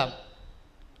problem,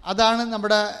 അതാണ്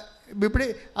നമ്മുടെ ഇവിടെ.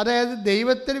 അതായത്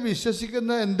ദൈവത്തിൽ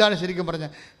വിശ്വസിക്കുന്നത് എന്താണ് ശരിക്കും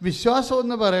പറഞ്ഞാൽ? വിശ്വാസം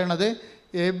എന്ന് പറയണത്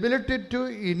ability to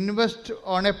invest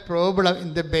on a problem in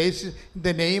the basis in the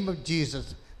name of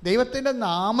Jesus. ദൈവത്തിൻ്റെ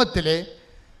നാമത്തിൽ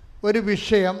ഒരു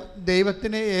വിഷയം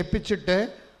ദൈവത്തിനെ ഏൽപ്പിച്ചിട്ട്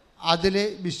അതിൽ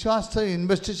വിശ്വാസം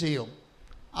ഇൻവെസ്റ്റ് ചെയ്യും.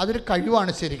 അതൊരു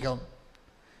കഴിവാണ് ശരിക്കും.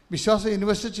 വിശ്വാസം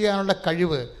ഇൻവെസ്റ്റ് ചെയ്യാനുള്ള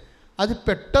കഴിവ്. അത്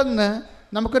പെട്ടെന്ന്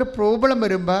നമുക്കൊരു പ്രോബ്ലം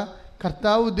വരുമ്പോൾ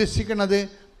കർത്താവ് ഉദ്ദേശിക്കുന്നത്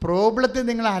പ്രോബ്ലത്തെ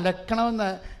നിങ്ങൾ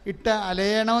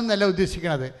അലയണമെന്നല്ല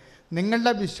ഉദ്ദേശിക്കുന്നത്.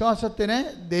 നിങ്ങളുടെ വിശ്വാസത്തിനെ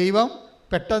ദൈവം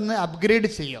പെട്ടെന്ന് അപ്ഗ്രേഡ്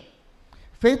ചെയ്യും.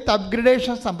 ഫെയ്ത്ത്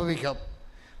അപ്ഗ്രേഡേഷൻ സംഭവിക്കും.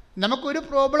 നമുക്കൊരു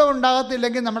പ്രോബ്ലം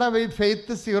ഉണ്ടാകത്തില്ലെങ്കിൽ നമ്മുടെ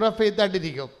ഫെയ്ത്ത് 0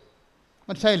 ഫെയ്ത്തായിട്ടിരിക്കും.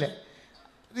 മനസ്സിലായില്ലേ?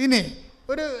 ഇനി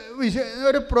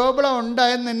ഒരു പ്രോബ്ലം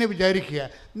ഉണ്ടായെന്ന് തന്നെ വിചാരിക്കുക.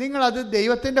 നിങ്ങളത്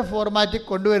ദൈവത്തിൻ്റെ ഫോർമാറ്റിൽ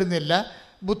കൊണ്ടുവരുന്നില്ല,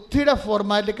 ബുദ്ധിയുടെ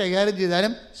ഫോർമാറ്റിൽ കൈകാര്യം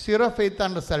ചെയ്താലും 0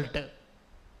 ഫെയ്ത്താണ് റിസൾട്ട്.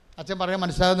 അച്ഛൻ പറയാൻ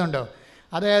മനസ്സിലാകുന്നുണ്ടോ?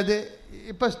 അതായത്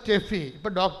ഇപ്പോൾ സ്റ്റെഫി,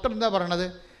 ഇപ്പോൾ ഡോക്ടർ എന്താ പറയണത്?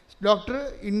 ഡോക്ടർ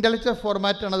ഇൻ്റലക്ച്വൽ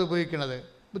ഫോർമാറ്റാണ് അത് ഉപയോഗിക്കുന്നത്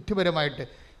ബുദ്ധിപരമായിട്ട്.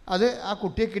 അത് ആ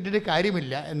കുട്ടിയെ കിട്ടിയിട്ട്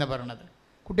കാര്യമില്ല എന്ന് പറയണത്.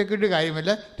 കുട്ടിയെ കിട്ടിയിട്ട്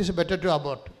കാര്യമില്ല, it is better to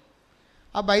abort.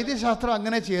 ആ വൈദ്യശാസ്ത്രം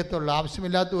അങ്ങനെ ചെയ്യത്തുള്ളൂ.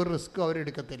 ആവശ്യമില്ലാത്ത ഒരു റിസ്ക്കും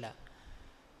അവരെടുക്കത്തില്ല.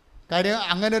 കാര്യം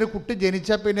അങ്ങനെ ഒരു കുട്ടി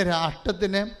ജനിച്ചാൽ പിന്നെ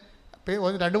രാഷ്ട്രത്തിന്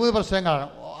 2-3 പ്രശ്നങ്ങളാണ്.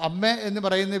 അമ്മ എന്ന്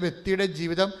പറയുന്ന വ്യക്തിയുടെ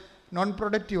ജീവിതം നോൺ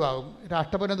പ്രൊഡക്റ്റീവ് ആകും.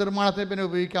 രാഷ്ട്ര പുനർനിർമ്മാണത്തിന് പിന്നെ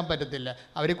ഉപയോഗിക്കാൻ പറ്റത്തില്ല.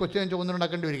 അവർ കൊച്ചിനെ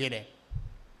ചുമന്നുണ്ടാക്കേണ്ടി വരികയില്ലേ?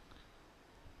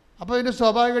 അപ്പോൾ ഇതിന്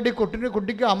സ്വാഭാവികമായിട്ട്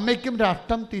കുട്ടിക്ക് അമ്മയ്ക്കും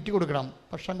രാഷ്ട്രം തീറ്റി കൊടുക്കണം,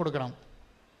 ഭക്ഷണം കൊടുക്കണം.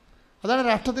 അതാണ്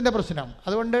രാഷ്ട്രത്തിൻ്റെ പ്രശ്നം.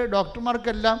 അതുകൊണ്ട്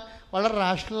ഡോക്ടർമാർക്കെല്ലാം വളരെ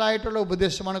റാഷണലായിട്ടുള്ള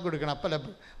ഉപദേശമാണ് കൊടുക്കണം. അപ്പോൾ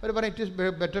അവർ പറയും it is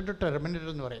better to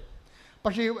terminate എന്ന് പറയും.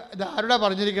 പക്ഷേ ഇത് ആരോടാ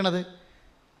പറഞ്ഞിരിക്കണത്?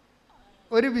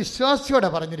 ഒരു വിശ്വാസിയോടെ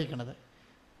പറഞ്ഞിരിക്കണത്.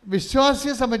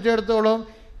 വിശ്വാസിയെ സംബന്ധിച്ചിടത്തോളം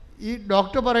ഈ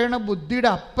ഡോക്ടർ പറയുന്ന ബുദ്ധിയുടെ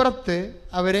അപ്പുറത്ത്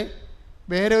അവർ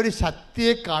വേറെ ഒരു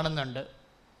ശക്തിയെ കാണുന്നുണ്ട്.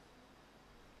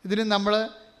 ഇതിന്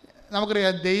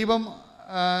നമുക്കറിയാം ദൈവം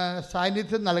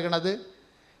സാന്നിധ്യം നൽകുന്നത്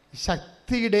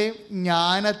ശക്തിയുടെയും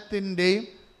ജ്ഞാനത്തിൻ്റെയും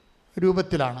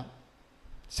രൂപത്തിലാണ്.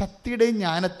 ശക്തിയുടെയും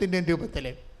ജ്ഞാനത്തിൻ്റെയും രൂപത്തിൽ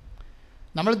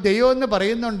നമ്മൾ ദൈവം എന്ന്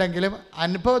പറയുന്നുണ്ടെങ്കിലും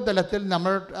അനുഭവതലത്തിൽ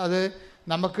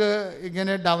നമുക്ക്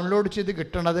ഇങ്ങനെ ഡൗൺലോഡ് ചെയ്ത്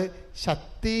കിട്ടണത്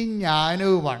ശക്തിയും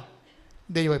ജ്ഞാനവുമാണ്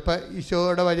ദൈവം. ഇപ്പം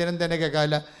ഈശോയുടെ വചനം തന്നെ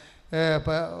കേൾക്കാമല്ല.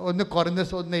 ഇപ്പം 1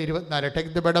 Korinthos 1:24 take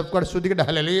the word of God. സ്തുതിക്കട്ടെ.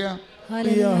 ഹല്ലേലൂയ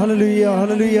ഹല്ലേലൂയ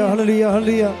ഹല്ലേലൂയ ഹല്ലേലൂയ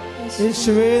ഹല്ലേലൂയ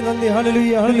യേശുവേ നന്ദി.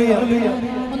 ഹല്ലേലൂയ ഹല്ലേലൂയ ഹല്ലേലൂയ.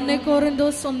 1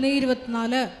 കൊറിന്തോസ്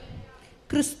 1:24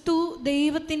 ക്രിസ്തു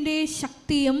ദൈവത്തിന്റെ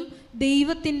ശക്തിയും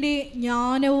ദൈവത്തിന്റെ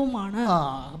ജ്ഞാനവുമാണ്.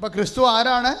 അപ്പം ക്രിസ്തു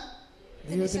ആരാണ്?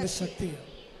 ദൈവത്തിന്റെ ശക്തി,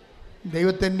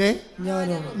 ദൈവത്തിൻ്റെ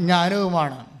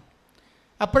ജ്ഞാനവുമാണ്.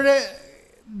 അപ്പോഴേ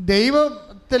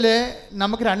ദൈവത്തിൽ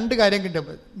നമുക്ക് 2 കാര്യം കിട്ടും.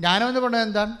 ജ്ഞാനം എന്ന് പറഞ്ഞാൽ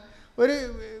എന്താണ്? ഒരു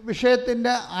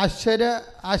വിഷയത്തിൻ്റെ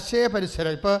ആശയ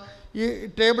പരിസരം. ഇപ്പോൾ ഈ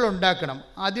ടേബിൾ ഉണ്ടാക്കണം,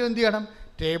 ആദ്യം എന്ത് ചെയ്യണം?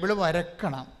 ടേബിൾ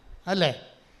വരക്കണം അല്ലേ?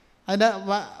 അതിൻ്റെ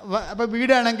അപ്പോൾ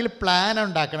വീടാണെങ്കിൽ പ്ലാൻ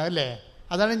ഉണ്ടാക്കണം അല്ലേ?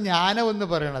 അതാണ് ജ്ഞാനം എന്ന്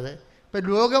പറയുന്നത്. ഇപ്പോൾ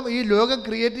ഈ ലോകം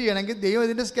ക്രിയേറ്റ് ചെയ്യണമെങ്കിൽ ദൈവം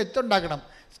ഇതിൻ്റെ സ്കെച്ച് ഉണ്ടാക്കണം,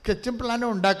 സ്കെച്ചും പ്ലാനും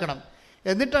ഉണ്ടാക്കണം.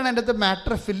 എന്നിട്ടാണ് അതിൻ്റെ അകത്ത്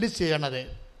മാറ്റർ ഫില്ല് ചെയ്യണത്.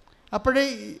 അപ്പോഴേ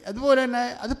അതുപോലെ തന്നെ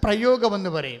അത്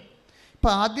പ്രയോഗമെന്ന് പറയും.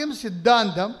 ഇപ്പം ആദ്യം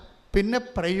സിദ്ധാന്തം, പിന്നെ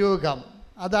പ്രയോഗം.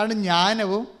 അതാണ്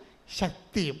ജ്ഞാനവും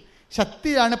ശക്തിയും.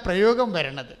 ശക്തിയാണ് പ്രയോഗം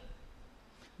വരണത്.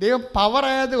 ദൈവം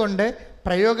പവറായതുകൊണ്ട്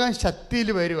പ്രയോഗം ശക്തിയിൽ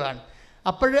വരുവാണ്.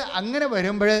 അപ്പോൾ അങ്ങനെ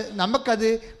വരുമ്പോൾ നമുക്കത്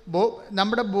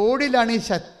നമ്മുടെ ബോഡിയിലാണ് ഈ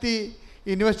ശക്തി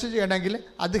ഇൻവെസ്റ്റ് ചെയ്യണമെങ്കിൽ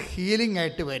അത് ഹീലിംഗ്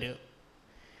ആയിട്ട് വരും.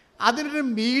 അതിനൊരു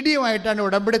മീഡിയമായിട്ടാണ്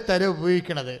ഉടമ്പടി തരം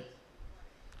ഉപയോഗിക്കുന്നത്.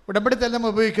 ഉടമ്പടി തരം നമ്മൾ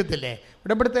ഉപയോഗിക്കത്തില്ലേ?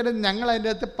 ഉടമ്പടി തരം ഞങ്ങൾ അതിൻ്റെ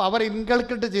അകത്ത് പവർ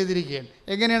ഇൻകൾക്കേറ്റ് ചെയ്തിരിക്കുകയാണ്.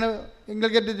 എങ്ങനെയാണ്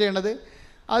ഇൻകൾക്കേറ്റ് ചെയ്യണത്?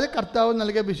 അത് കർത്താവ്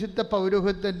നൽകിയ വിശുദ്ധ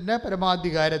പൗരോഹിത്യത്തിൻ്റെ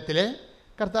പരമാധികാരത്തിൽ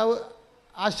കർത്താവ്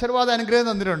ആശീർവാദ അനുഗ്രഹം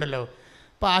തന്നിട്ടുണ്ടല്ലോ.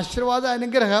 അപ്പോൾ ആശീർവാദ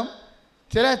അനുഗ്രഹം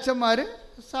ചില അച്ഛന്മാർ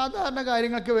സാധാരണ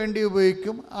കാര്യങ്ങൾക്ക് വേണ്ടി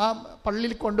ഉപയോഗിക്കും. ആ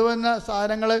പള്ളിയിൽ കൊണ്ടുവന്ന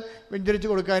സാധനങ്ങൾ വെഞ്ചരിച്ച്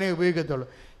കൊടുക്കാനേ ഉപയോഗിക്കത്തുള്ളൂ.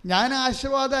 ഞാൻ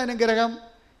ആശീർവാദ അനുഗ്രഹം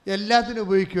എല്ലാത്തിനും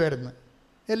ഉപയോഗിക്കുമായിരുന്നു,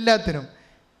 എല്ലാത്തിനും.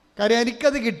 കാര്യം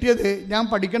എനിക്കത് കിട്ടിയത് ഞാൻ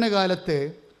പഠിക്കുന്ന കാലത്ത്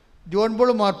ജോൺ പോൾ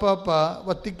മാർപ്പാപ്പ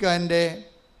വത്തിക്കാൻ്റെ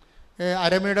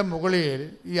അരമനയുടെ മുകളിൽ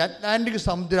ഈ അറ്റ്ലാന്റിക്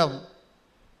സമുദ്രം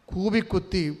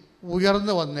കൂവിക്കുത്തി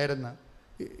ഉയർന്നു വന്നിരുന്നു,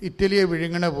 ഇറ്റലിയെ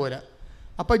വിഴുങ്ങണ പോലെ.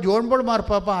 അപ്പോൾ ജോൺ പോൾ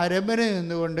മാർപ്പാപ്പ അരമനയിൽ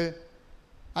നിന്നുകൊണ്ട്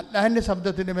അറ്റ്ലാന്റിക്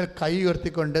സമുദ്രത്തിൻ്റെ മേൽ കൈ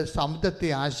ഉയർത്തിക്കൊണ്ട് സമുദ്രത്തെ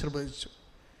ആശീർവദിച്ചു.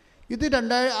 ഇത്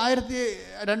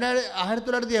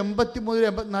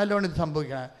 1983-84 ഇത്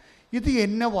സംഭവിക്കുന്നത്. ഇത്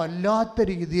എന്നെ വല്ലാത്ത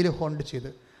രീതിയിൽ ഹോണ്ട്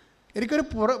ചെയ്ത് എനിക്കൊരു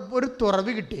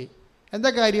തുറവ് കിട്ടി. എന്താ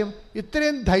കാര്യം?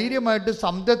 ഇത്രയും ധൈര്യമായിട്ട്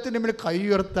സമുദ്രത്തിൻ്റെ മേൽ കൈ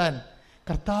ഉയർത്താൻ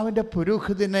കർത്താവിൻ്റെ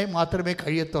പുരോഹിതനെ മാത്രമേ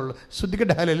കഴിയത്തുള്ളൂ.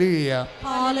 ശ്രദ്ധിക്കട്ടെ. ഹല്ലേലൂയ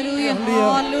ഹല്ലേലൂയ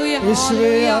ഹല്ലേലൂയ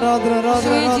യേശുവേ ആരാധന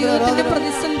ആരാധന. ജീവിതത്തിന്റെ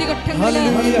പ്രതിസന്ധി ഘട്ടങ്ങളിൽ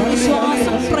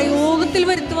വിശ്വാസം പ്രയോഗത്തിൽ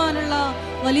വരുത്തുവാനുള്ള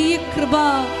വലിയ കൃപ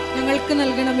ഞങ്ങൾക്ക്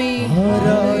നൽകണമേ.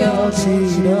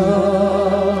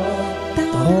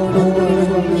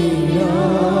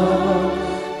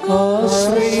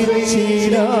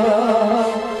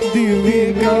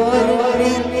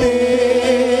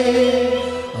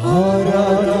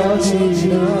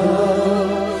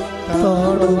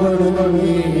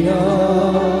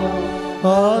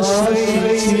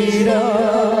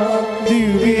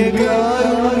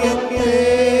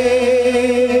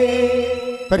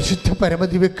 പരിശുദ്ധ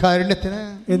പരമദിവ്യകാരുണ്യത്തിന്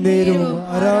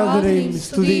ആരാധനയും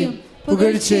സ്തുതിയും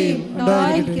പുകഴ്ചയും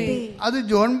ഉണ്ടായിരിക്കട്ടെ. അത്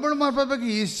ജോൺ പോൾ മാർപ്പാപ്പയ്ക്ക്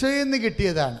ഈശോയിൽ നിന്ന്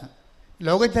കിട്ടിയതാണ്.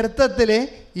 ലോക ചരിത്രത്തിലെ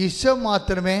ഈശോ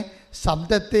മാത്രമേ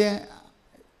സമുദ്രത്തെ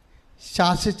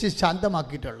ശാസിച്ച്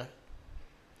ശാന്തമാക്കിയിട്ടുള്ളത്.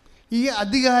 ഈ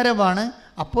അധികാരമാണ്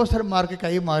അപ്പോസ്തലന്മാർക്ക്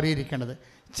കൈമാറിയിരിക്കുന്നത്.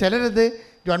 ചിലരത്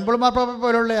ജോൺ പോൾ മാർപ്പാപ്പ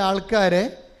പോലുള്ള ആൾക്കാരെ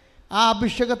ആ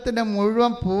അഭിഷേകത്തിൻ്റെ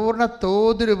മുഴുവൻ പൂർണ്ണ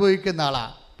തോതിൽ ഉപയോഗിക്കുന്ന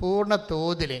ആളാണ്, പൂർണ്ണ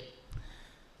തോതിൽ.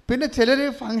 പിന്നെ ചിലർ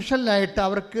ഫങ്ഷനിലായിട്ട്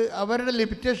അവരുടെ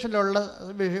ലിമിറ്റേഷനിലുള്ള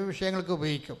വിഷയങ്ങൾക്ക്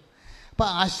ഉപയോഗിക്കും. അപ്പോൾ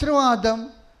ആശീർവാദം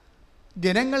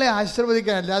ജനങ്ങളെ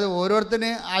ആശീർവദിക്കാൻ, അല്ലാതെ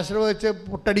ഓരോരുത്തരെയും ആശീർവദിച്ച്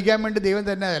പുട്ടടിക്കാൻ വേണ്ടി ദൈവം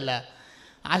തന്നെ അതല്ല.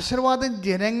 ആശീർവാദം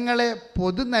ജനങ്ങളെ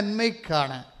പൊതു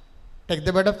നന്മയ്ക്കാണ്. Take the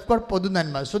word of God, പൊതു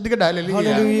നന്മ. ശ്രദ്ധിക്കട്ടെ.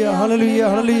 ഹല്ലേലൂയ ഹല്ലേലൂയ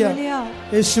ഹല്ലേലൂയ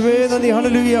യേശുവേ നന്ദി.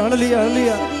 ഹല്ലേലൂയ ഹല്ലേലൂയ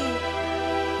ഹല്ലേലൂയ.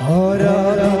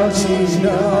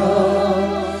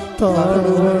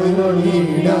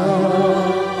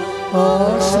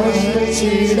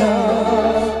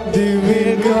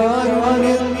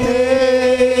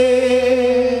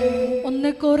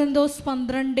 കൊരിന്തോസ്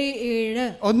 12:7.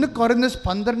 1 കൊരിന്തോസ്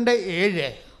 12:7.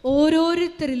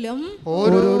 ഓരോരുത്തരിലും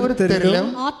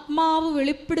ആത്മാവ്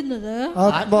വെളിപ്പെടുന്നത്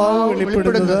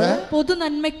പൊതു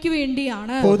നന്മയ്ക്ക്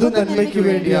വേണ്ടിയാണ്.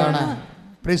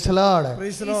 Price the Lord.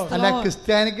 അല്ല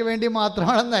ക്രിസ്ത്യാനിക്ക് വേണ്ടി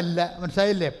മാത്രമാണെന്നല്ല,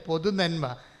 മനസ്സിലായില്ലേ? പൊതു നന്മ.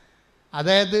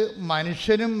 അതായത്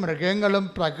മനുഷ്യനും മൃഗങ്ങളും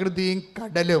പ്രകൃതിയും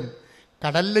കടലും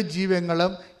കടലിലെ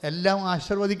ജീവങ്ങളും എല്ലാം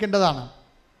ആശീർവദിക്കേണ്ടതാണ്.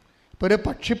 ഇപ്പോൾ ഒരു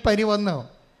പക്ഷിപ്പനി വന്നു,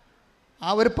 ആ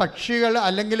ഒരു പക്ഷികൾ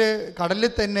അല്ലെങ്കിൽ കടലിൽ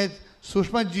തന്നെ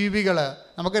സൂക്ഷ്മജീവികൾ,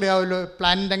 നമുക്കറിയാമല്ലോ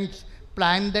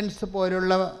പ്ലാന്റൻസ്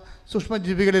പോലുള്ള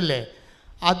സൂക്ഷ്മജീവികളില്ലേ,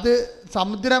 അത്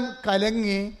സമുദ്രം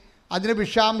കലങ്ങി അതിന്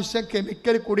വിഷാംശം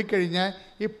കെമിക്കൽ കൂടിക്കഴിഞ്ഞാൽ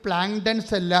ഈ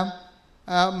പ്ലാങ്ടൻസ് എല്ലാം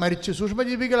മരിച്ചു.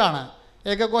 സൂക്ഷ്മജീവികളാണ്,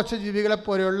 ഏകകോശ ജീവികളെ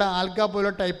പോലെയുള്ള ആൽഗ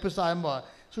പോലുള്ള ടൈപ്പ് സാധനം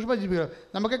സൂക്ഷ്മജീവികൾ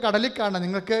നമുക്ക് കടലിൽ കാണാം.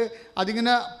 നിങ്ങൾക്ക്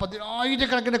അതിങ്ങനെ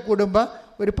 10,000 കൂടുമ്പോൾ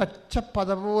ഒരു പച്ച പത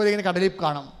പോലെ ഇങ്ങനെ കടലിൽ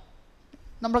കാണും.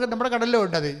 നമ്മുടെ കടലിലും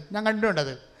ഉണ്ടത്, ഞാൻ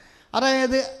കണ്ടിട്ടുണ്ടത്.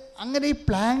 അതായത് അങ്ങനെ ഈ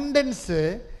പ്ലാങ്ടൻസ്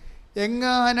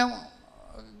എങ്ങാനും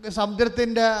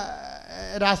സമുദ്രത്തിൻ്റെ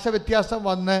രാസവ്യത്യാസം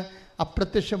വന്ന്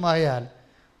അപ്രത്യക്ഷമായാൽ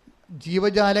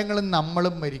ജീവജാലങ്ങളും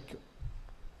നമ്മളും മരിക്കും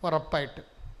ഉറപ്പായിട്ട്.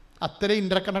 അത്രയും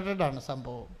ഇൻ്റർകണക്റ്റഡ് ആണ്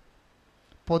സംഭവം.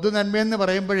 പൊതു നന്മയെന്ന്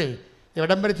പറയുമ്പോഴേ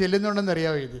എവിടം വരെ ചെല്ലുന്നുണ്ടെന്ന്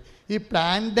അറിയാമോ? ഈ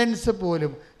പ്ലാന്റൻസ്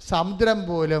പോലും സമുദ്രം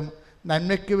പോലും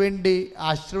നന്മയ്ക്ക് വേണ്ടി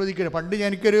ആശീർവദിക്കണം. പണ്ട്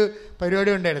എനിക്കൊരു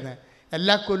പരിപാടി ഉണ്ടായിരുന്നു.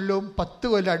 എല്ലാ കൊല്ലവും 10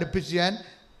 കൊല്ലം അടുപ്പിച്ച് ഞാൻ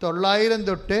 901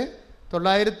 തൊട്ട്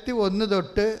 990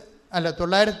 തൊട്ട്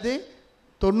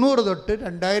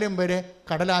 2000 വരെ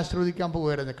കടൽ ആശീർവദിക്കാൻ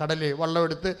പോകുമായിരുന്നു. കടലിൽ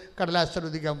വള്ളമെടുത്ത് കടൽ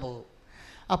ആശീർവദിക്കാൻ പോകും.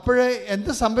 അപ്പോൾ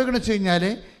എന്ത് സംഭവിക്കണമെന്ന് വെച്ച് കഴിഞ്ഞാൽ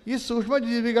ഈ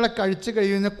സൂക്ഷ്മജീവികളെ കഴിച്ച്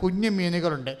കഴിയുന്ന കുഞ്ഞു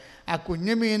മീനുകളുണ്ട്. ആ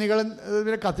കുഞ്ഞു മീനുകൾ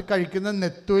കഴിക്കുന്ന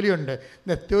നെത്തോലിയുണ്ട്.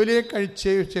 നെത്തോലിയെ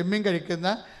ചെമ്മീൻ കഴിക്കുന്ന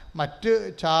മറ്റ്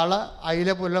ചാള, അയില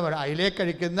പോലുള്ള അയിലയെ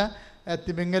കഴിക്കുന്ന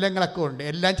തിമിംഗലങ്ങളൊക്കെ ഉണ്ട്.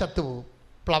 എല്ലാം ചത്തുപോകും.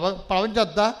 പ്ലവൻ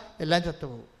ചത്താൽ എല്ലാം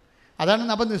ചത്തുപോകും. അതാണ്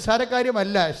നമ്മൾ നിസ്സാര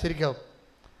കാര്യമല്ല ശരിക്കും.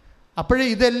 അപ്പോഴേ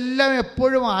ഇതെല്ലാം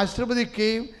എപ്പോഴും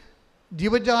ആശീർവദിക്കുകയും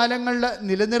ജീവജാലങ്ങളുടെ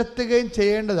നിലനിർത്തുകയും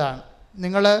ചെയ്യേണ്ടതാണ്.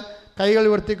 നിങ്ങൾ കൈകൾ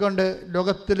ഉയർത്തിക്കൊണ്ട്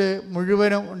ലോകത്തിൽ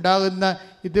മുഴുവനും ഉണ്ടാകുന്ന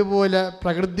ഇതുപോലെ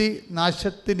പ്രകൃതി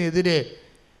നാശത്തിനെതിരെ,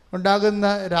 ഉണ്ടാകുന്ന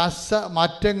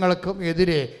രാസമാറ്റങ്ങൾക്കും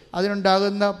എതിരെ,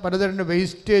 അതിനുണ്ടാകുന്ന പലതരം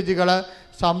വേസ്റ്റേജുകൾ,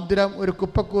 സമുദ്രം ഒരു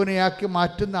കുപ്പക്കൂനയാക്കി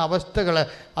മാറ്റുന്ന അവസ്ഥകൾ,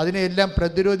 അതിനെയെല്ലാം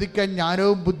പ്രതിരോധിക്കാൻ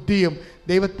ജ്ഞാനവും ബുദ്ധിയും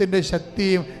ദൈവത്തിൻ്റെ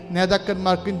ശക്തിയും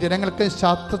നേതാക്കന്മാർക്കും ജനങ്ങൾക്കും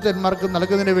ശാസ്ത്രജ്ഞന്മാർക്കും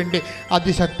നൽകുന്നതിന് വേണ്ടി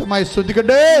അതിശക്തമായി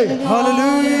സ്തുതിക്കട്ടെ.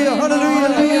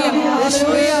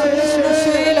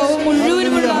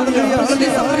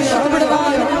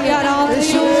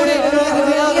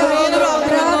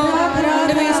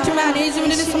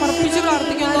 സമർപ്പിച്ച്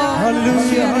പ്രാർത്ഥിക്കുന്നു.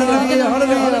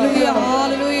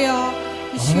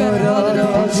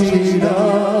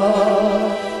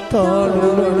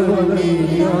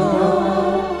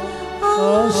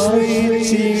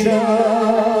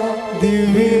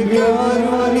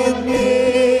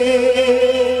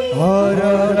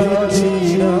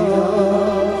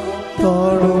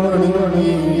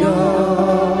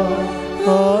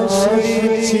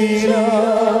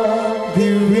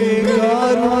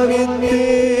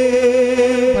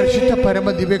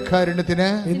 ദിവ്യകാരുണ്യത്തിന്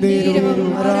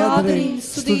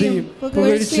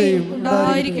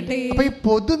അപ്പൊ ഈ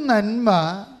പൊതു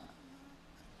നന്മയ്ക്ക്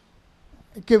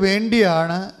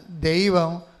വേണ്ടിയാണ്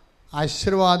ദൈവം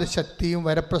ആശീർവാദ ശക്തിയും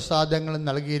വരപ്രസാദങ്ങളും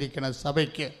നൽകിയിരിക്കുന്നത്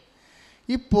സഭയ്ക്ക്.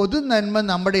 ഈ പൊതു നന്മ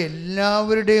നമ്മുടെ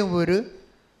എല്ലാവരുടെയും ഒരു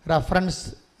റഫറൻസ്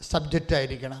സബ്ജക്റ്റ്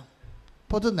ആയിരിക്കണം.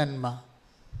 പൊതു നന്മ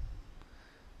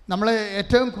നമ്മൾ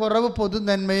ഏറ്റവും കുറവ് പൊതു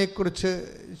നന്മയെക്കുറിച്ച്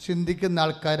ചിന്തിക്കുന്ന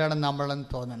ആൾക്കാരാണ് നമ്മളെന്ന്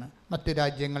തോന്നുന്നത്. മറ്റ്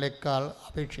രാജ്യങ്ങളെക്കാൾ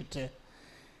അപേക്ഷിച്ച്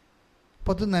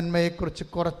പൊതു നന്മയെക്കുറിച്ച്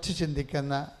കുറച്ച്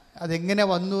ചിന്തിക്കുന്ന, അതെങ്ങനെ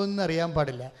വന്നു എന്നറിയാൻ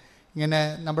പാടില്ല. ഇങ്ങനെ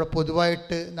നമ്മൾ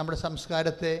പൊതുവായിട്ട് നമ്മുടെ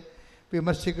സംസ്കാരത്തെ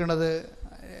വിമർശിക്കുന്നത്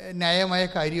ന്യായമായ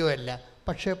കാര്യവുമല്ല.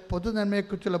 പക്ഷേ പൊതു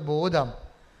നന്മയെക്കുറിച്ചുള്ള ബോധം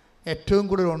ഏറ്റവും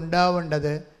കൂടുതൽ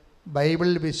ഉണ്ടാവേണ്ടത്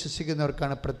ബൈബിളിൽ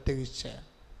വിശ്വസിക്കുന്നവർക്കാണ്. പ്രത്യേകിച്ച്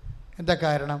എന്താ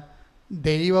കാരണം?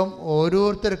 ദൈവം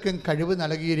ഓരോരുത്തർക്കും കഴിവ്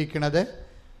നൽകിയിരിക്കുന്നത്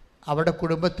അവരുടെ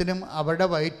കുടുംബത്തിനും അവരുടെ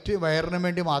വയറിനും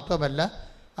വേണ്ടി മാത്രമല്ല.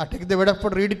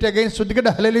 read it again.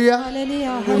 ശ്രദ്ധിക്കട്ടെ. ഹല്ലേലൂയ.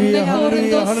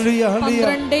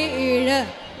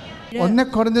 1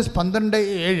 കൊരിന്ത്യർ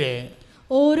 12:7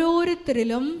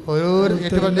 ഓരോരുത്തരിലും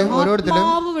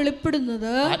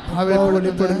വെളിപ്പെടുന്നത്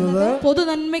പൊതു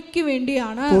നന്മയ്ക്ക്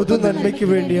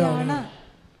വേണ്ടിയാണ്.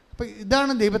 അപ്പൊ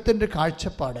ഇതാണ് ദൈവത്തിൻ്റെ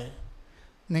കാഴ്ചപ്പാട്.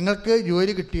 നിങ്ങൾക്ക്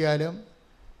ജോലി കിട്ടിയാലും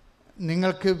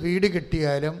നിങ്ങൾക്ക് വീട്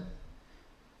കിട്ടിയാലും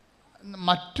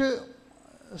മറ്റ്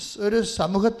ഒരു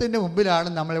സമൂഹത്തിൻ്റെ മുമ്പിലാണ്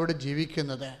നമ്മളിവിടെ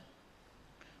ജീവിക്കുന്നത്.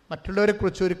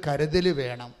 മറ്റുള്ളവരെക്കുറിച്ച് ഒരു കരുതൽ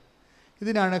വേണം.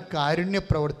 ഇതിനാണ് കാരുണ്യ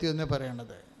പ്രവൃത്തി എന്ന്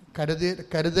പറയുന്നത്.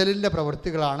 കരുതലിൻ്റെ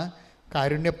പ്രവൃത്തികളാണ്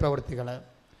കാരുണ്യ പ്രവൃത്തികൾ.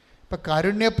 ഇപ്പം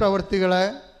കാരുണ്യ പ്രവൃത്തികൾ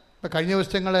ഇപ്പം കഴിഞ്ഞ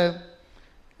ദിവസങ്ങൾ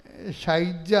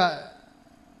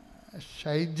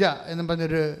ഷൈജ എന്നും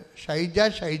പറഞ്ഞൊരു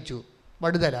ഷൈജു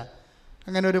വടുതല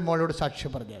അങ്ങനെ ഒരു മോളോട്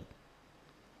സാക്ഷ്യം പറഞ്ഞാൽ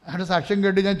അവിടെ സാക്ഷ്യം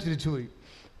കേട്ട് ഞാൻ ചിരിച്ചുപോയി.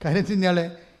 കാര്യം വെച്ച് കഴിഞ്ഞാൽ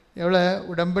ഇവളെ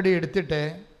ഉടമ്പടി എടുത്തിട്ട്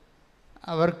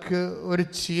അവർക്ക് ഒരു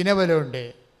ചീനവലമുണ്ട്.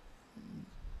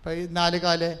 ഇപ്പം ഈ 4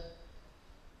 കാല്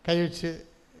കഴിച്ച്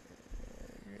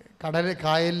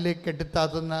കായലിലേക്ക്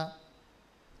കെട്ടിത്താത്തുന്ന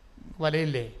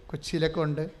വലയില്ലേ, കൊച്ചിയിലൊക്കെ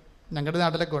ഉണ്ട്, ഞങ്ങളുടെ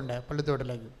നാട്ടിലൊക്കെ ഉണ്ട്,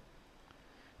 പള്ളിത്തോട്ടിലേക്ക്.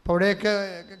 അപ്പോൾ അവിടെയൊക്കെ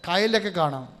കായലിലൊക്കെ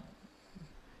കാണാം.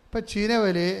 ഇപ്പം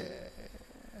ചീനവലി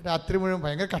രാത്രി മുഴുവൻ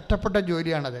ഭയങ്കര കഷ്ടപ്പെട്ട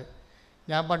ജോലിയാണത്.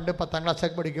 ഞാൻ പണ്ട് 10ാം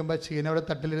ക്ലാസ്സൊക്കെ പഠിക്കുമ്പോൾ ചീനവല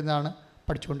തട്ടിലിരുന്നാണ്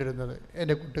പഠിച്ചുകൊണ്ടിരുന്നത്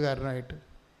എൻ്റെ കൂട്ടുകാരനായിട്ട്.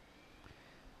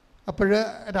 അപ്പോൾ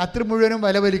രാത്രി മുഴുവനും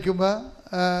വല വലിക്കുമ്പോൾ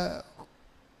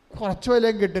കുറച്ച്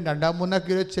വലയും കിട്ടും, 2-3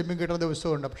 കിലോ ചെമ്മീൻ കിട്ടുന്ന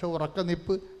ദിവസമുണ്ട്. പക്ഷെ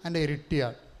ഉറക്കനിപ്പ് അതിൻ്റെ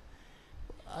ഇരട്ടിയാണ്.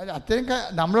 അത്രയും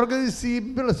നമ്മളൊക്കെ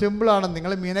സിമ്പിളാണ്.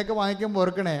 നിങ്ങൾ മീനൊക്കെ വാങ്ങിക്കുമ്പോൾ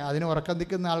ഓർക്കണേ, അതിന് ഉറക്കം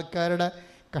നിൽക്കുന്ന ആൾക്കാരുടെ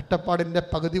കഷ്ടപ്പാടിൻ്റെ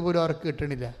പകുതി പോലും അവർക്ക്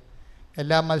കിട്ടണില്ല.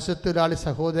 എല്ലാ മത്സ്യത്തൊഴിലാളി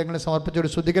സഹോദരങ്ങളെ സമർപ്പിച്ചോട്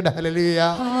ശ്രദ്ധിക്കട്ടെ. ഹല്ലേലൂയ,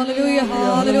 ഹല്ലേലൂയ,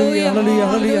 ഹല്ലേലൂയ,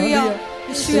 ഹല്ലേലൂയ.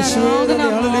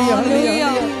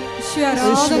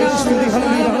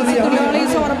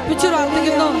 സമർപ്പിച്ചു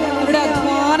പ്രാർത്ഥിക്കുന്നു. അവരുടെ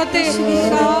അധ്വാനത്തെ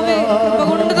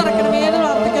കൊണ്ട് നിറയ്ക്കണമേ എന്ന്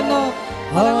പ്രാർത്ഥിക്കുന്നു.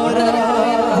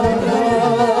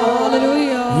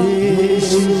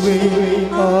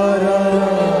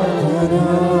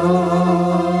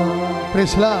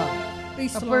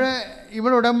 അപ്പോഴേ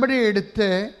ഇവിടെ ഉടമ്പടി എടുത്ത്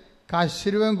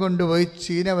കാശുരൂപം കൊണ്ടുപോയി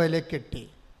ചീനവല കെട്ടി.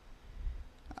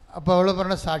 അപ്പോൾ അവൾ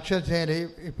പറഞ്ഞ സാക്ഷ്യത്തിൽ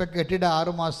ഇപ്പം കെട്ടിയിട്ട്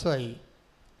 6 മാസമായി.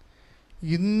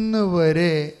 ഇന്ന്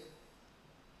വരെ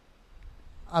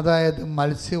അതായത്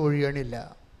മത്സ്യം ഒഴിയണില്ല.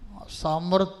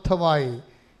 സമൃദ്ധമായി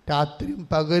രാത്രിയും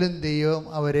പകലും ദൈവം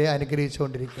അവരെ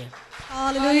അനുഗ്രഹിച്ചുകൊണ്ടിരിക്കുക.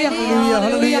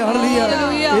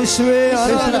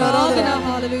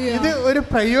 ഇത് ഒരു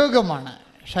പ്രയോഗമാണ്.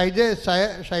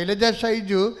 ശൈലജ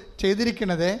ഷൈജു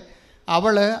ചെയ്തിരിക്കുന്നത്.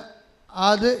 അവൾ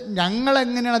അത്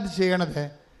ഞങ്ങളെങ്ങനെയാണ് അത് ചെയ്യണത്?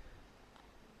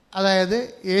 അതായത്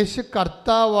യേശു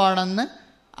കർത്താവാണെന്ന്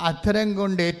അധരം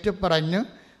കൊണ്ട് ഏറ്റുപറഞ്ഞു,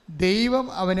 ദൈവം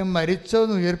അവന്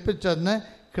മരിച്ചെന്ന് ഉയർപ്പിച്ചെന്ന്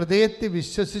ഹൃദയത്തിൽ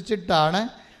വിശ്വസിച്ചിട്ടാണ്.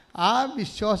 ആ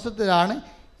വിശ്വാസത്തിലാണ്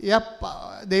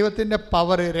ദൈവത്തിൻ്റെ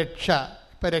പവർ, രക്ഷ.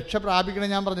 ഇപ്പം രക്ഷ പ്രാപിക്കണം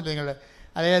ഞാൻ പറഞ്ഞില്ല നിങ്ങൾ.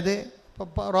 അതായത്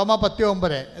റോമ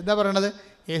 10:9 എന്താ പറയണത്?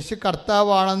 യേശു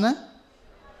കർത്താവാണെന്ന്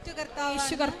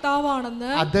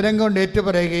അധരം കൊണ്ട്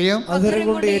ഏറ്റുപറയുകയും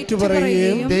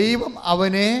ദൈവം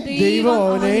അവനെ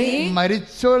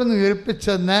മരിച്ചോടെന്ന്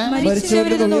ഉയർപ്പിച്ചെന്ന്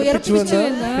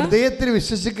ഹൃദയത്തിൽ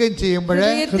വിശ്വസിക്കുകയും ചെയ്യുമ്പോൾ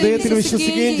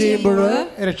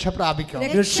രക്ഷ പ്രാപിക്കും.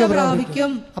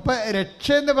 അപ്പൊ രക്ഷ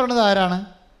എന്ന് പറയുന്നത് ആരാണ്?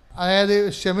 അതായത്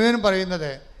ശമൂവേൽ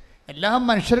പറയുന്നത് എല്ലാ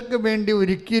മനുഷ്യർക്കും വേണ്ടി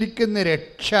ഒരുക്കിയിരിക്കുന്ന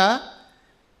രക്ഷ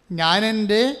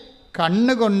ഞാനെൻ്റെ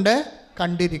കണ്ണുകൊണ്ട്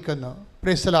കണ്ടിരിക്കുന്നു.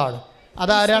 Price the Lord.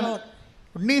 അതാരാണ്?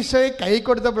 ഉണ്ണീശോയെ കൈ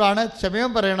കൊടുത്തപ്പോഴാണ് ശമൂവേൽ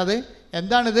പറയണത്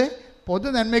എന്താണിത്? പൊതു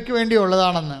നന്മയ്ക്ക്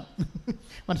വേണ്ടിയുള്ളതാണെന്ന്.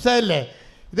 മനസ്സിലായില്ലേ?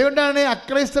 ഇതുകൊണ്ടാണ്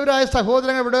അക്രൈസ്തവരായ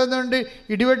സഹോദരങ്ങൾ ഇവിടെ നിന്നുകൊണ്ട്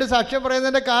ഇടിവെട്ട് സാക്ഷ്യം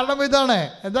പറയുന്നതിൻ്റെ കാരണം ഇതാണ്.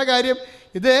 എന്താ കാര്യം?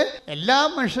 ഇത് എല്ലാ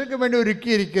മനുഷ്യർക്കും വേണ്ടി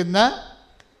ഒരുക്കിയിരിക്കുന്ന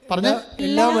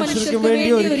എല്ലാ മനുഷ്യർക്കും വേണ്ടി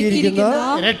ഒരുക്കിയിരിക്കുന്ന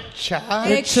രക്ഷ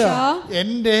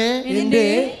എൻ്റെ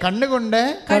കണ്ണുകൊണ്ട്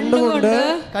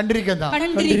കണ്ടിരിക്കുന്ന.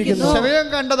 ശമൂവേൽ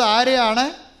കണ്ടത് ആരെയാണ്?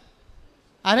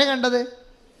 ആരെ കണ്ടത്?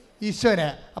 ഈശോനെ.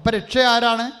 അപ്പൊ രക്ഷ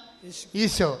ആരാണ്?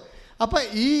 ഈശോ. അപ്പൊ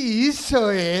ഈ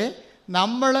ഈശോയെ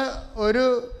നമ്മൾ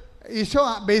ഈശോ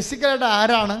ബേസിക്കലായിട്ട്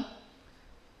ആരാണ്?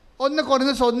 1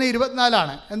 കൊരിന്ത്യർ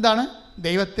 1:24 എന്താണ്?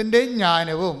 ദൈവത്തിന്റെ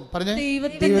ജ്ഞാനവും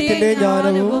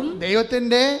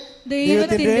ദൈവത്തിന്റെ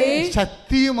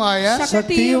ശക്തിയുമായ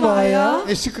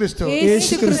യേശുക്രിസ്തു.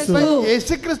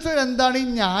 യേശുക്രിസ്തു എന്താണ് ഈ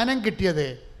ജ്ഞാനം കിട്ടിയത്?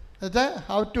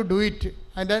 ഹൗ ടു ഡു ഇറ്റ്,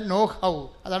 അതിൻ്റെ നോ ഹൗ,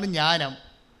 അതാണ് ജ്ഞാനം.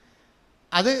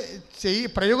 അത്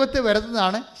പ്രയോഗത്തിൽ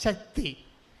വരുന്നതാണ് ശക്തി.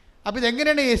 അപ്പം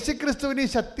ഇതെങ്ങനെയാണ് യേശുക്രിസ്തുവിന്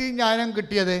ശക്തി ജ്ഞാനം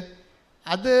കിട്ടിയത്?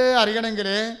 അത് അറിയണമെങ്കിൽ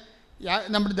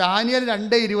നമ്മുടെ ദാനിയേൽ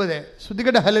 2:20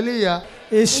 ശ്രദ്ധിക്കട്ടെ. ഹല്ലേലൂയ,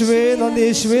 യേശുവേ നന്ദി,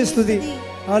 യേശുവേ സ്തുതി.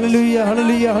 ഹല്ലേലൂയ,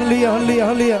 ഹല്ലേലൂയ, ഹല്ലേലൂയ,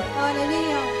 ഹല്ലേലൂയ, ഹല്ലേലൂയ.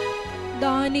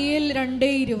 ദാനിയേൽ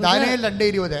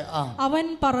 2:20 അവൻ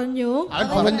പറഞ്ഞു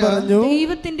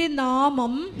ദൈവത്തിന്റെ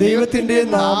നാമം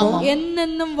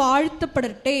എന്നെന്നും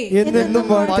വാഴ്ത്തപ്പെടട്ടെ,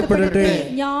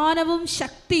 ജ്ഞാനവും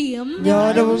ശക്തിയും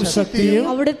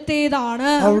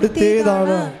അവിടുത്തേതാണ്.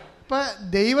 ഇപ്പൊ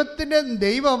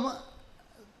ദൈവം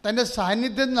തൻ്റെ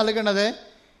സാന്നിധ്യം നൽകണത്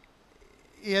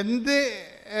എന്ത്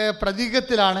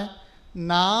പ്രതീകത്തിലാണ്?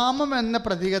 നാമം എന്ന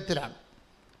പ്രതീകത്തിലാണ്.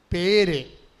 പേര്.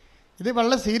 ഇത്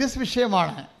വളരെ സീരിയസ്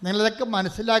വിഷയമാണ്, നിങ്ങളിതൊക്കെ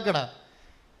മനസ്സിലാക്കണം.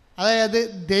 അതായത്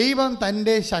ദൈവം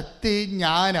തൻ്റെ ശക്തി,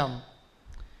 ജ്ഞാനം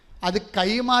അത്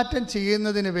കൈമാറ്റം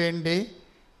ചെയ്യുന്നതിന് വേണ്ടി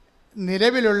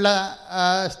നിലവിലുള്ള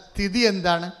സ്ഥിതി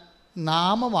എന്താണ്?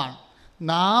 നാമമാണ്.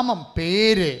 നാമം,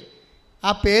 പേര്. ആ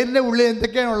പേരിൻ്റെ ഉള്ളിൽ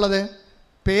എന്തൊക്കെയാണുള്ളത്?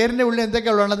 പേരിൻ്റെ ഉള്ളിൽ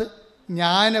എന്തൊക്കെയാണുള്ളത്?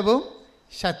 ജ്ഞാനവും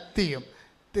ശക്തിയും,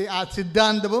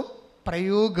 സിദ്ധാന്തവും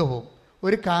പ്രയോഗവും.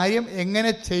 ഒരു കാര്യം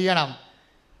എങ്ങനെ ചെയ്യണം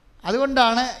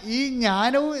അതുകൊണ്ടാണ് ഈ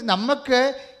ജ്ഞാനവും നമുക്ക്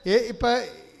ഇപ്പം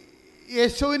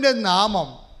യേശുവിൻ്റെ നാമം,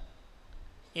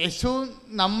 യേശു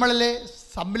നമ്മളിൽ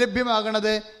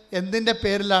സംലഭ്യമാകണത് എന്തിൻ്റെ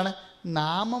പേരിലാണ്?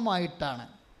 നാമമായിട്ടാണ്.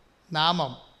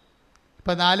 നാമം.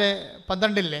 ഇപ്പം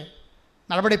 4:12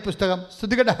 നടപടി പുസ്തകം.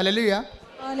 സ്തുതിക്കട്ടെ. ഹല്ലേലൂയ,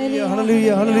 ഹല്ലേലൂയ,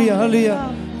 ഹല്ലേലൂയ, ഹല്ലേലൂയ.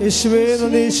 യേശുവേ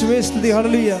നന്ദി, യേശുവേ സ്തുതി.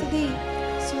 ഹല്ലേലൂയ.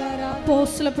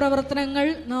 അപ്പോസ്തല പ്രവർത്തനങ്ങൾ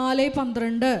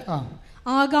 4:12.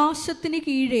 ആകാശത്തിന്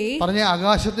കീഴേ, പറഞ്ഞ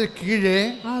ആകാശത്തിന് കീഴേ,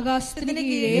 ആകാശത്തിന്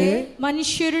കീഴേ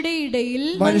മനുഷ്യരുടെ ഇടയിൽ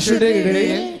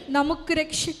നമുക്ക്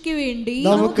രക്ഷയ്ക്ക്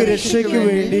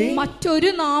വേണ്ടി മറ്റൊരു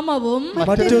നാമവും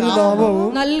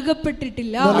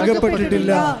നൽകപ്പെട്ടിട്ടില്ല.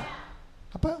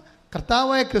 അപ്പൊ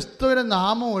കർത്താവായ ക്രിസ്തുവിന്റെ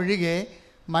നാമം ഒഴികെ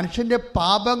മനുഷ്യന്റെ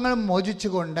പാപങ്ങൾ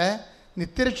മോചിച്ചുകൊണ്ട്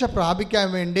നിത്യരക്ഷ പ്രാപിക്കാൻ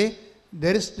വേണ്ടി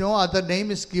there is no other name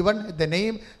is given. the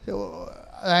name,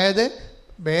 അതായത്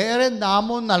വേറെ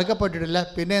നാമവും നൽകപ്പെട്ടിട്ടില്ല.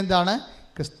 പിന്നെ എന്താണ്?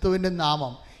 ക്രിസ്തുവിൻ്റെ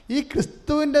നാമം. ഈ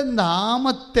ക്രിസ്തുവിൻ്റെ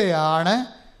നാമത്തെയാണ്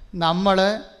നമ്മൾ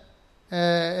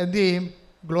എന്തു ചെയ്യും?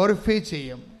 ഗ്ലോറിഫൈ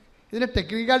ചെയ്യും. ഇതിൻ്റെ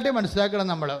ടെക്നിക്കാലിറ്റി മനസ്സിലാക്കണം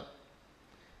നമ്മൾ.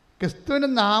 ക്രിസ്തുവിൻ്റെ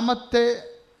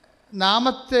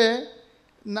നാമത്തെ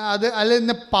അത് അതിൽ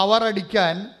നിന്ന് പവർ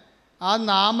അടിക്കാൻ, ആ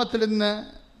നാമത്തിൽ നിന്ന്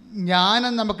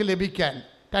ജ്ഞാനം നമുക്ക് ലഭിക്കാൻ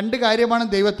 2 കാര്യമാണ്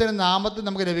ദൈവത്തിൻ്റെ നാമത്തിൽ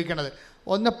നമുക്ക് ലഭിക്കുന്നത്.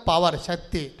 ഒന്ന് പവർ,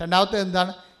 ശക്തി. രണ്ടാമത്തെ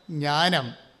എന്താണ്? ജ്ഞാനം.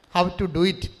 How to do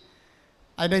it.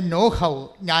 അതിൻ്റെ നോ ഹൗ,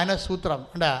 ജ്ഞാനസൂത്രം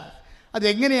ഉണ്ടാ.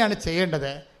 അതെങ്ങനെയാണ്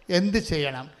ചെയ്യേണ്ടത്, എന്ത്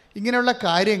ചെയ്യണം, ഇങ്ങനെയുള്ള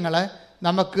കാര്യങ്ങൾ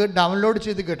നമുക്ക് ഡൗൺലോഡ്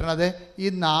ചെയ്ത് കിട്ടണത് ഈ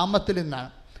നാമത്തിൽ നിന്നാണ്.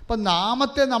 അപ്പം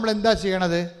നാമത്തെ നമ്മൾ എന്താ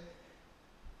ചെയ്യണത്?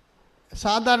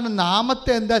 സാധാരണ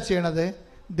നാമത്തെ എന്താ ചെയ്യണത്?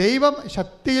 ദൈവം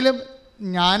ശക്തിയിലും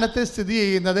ജ്ഞാനത്തിൽ സ്ഥിതി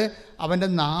ചെയ്യുന്നത് അവൻ്റെ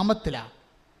നാമത്തിലാണ്.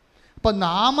 അപ്പം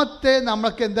നാമത്തെ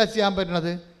നമ്മൾക്ക് എന്താ ചെയ്യാൻ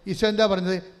പറ്റണത്? ഈശോ എന്താ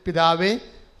പറഞ്ഞത്? പിതാവേ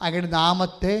അങ്ങയുടെ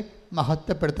നാമത്തെ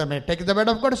മഹത്വപ്പെടുത്തണമേ. Take the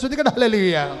word of God. സ്തുതിക്കട്ടെ.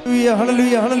 ഹല്ലേലൂയ,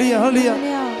 ഹല്ലേലൂയ, ഹല്ലേലൂയ,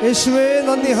 ഹല്ലേലൂയ. യേശുവേ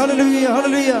നന്ദി. ഹല്ലേലൂയ,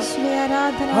 ഹല്ലേലൂയ,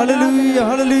 ഹല്ലേലൂയ,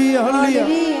 ഹല്ലേലൂയ, ഹല്ലേലൂയ.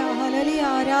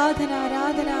 ആരാധന,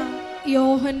 ആരാധന.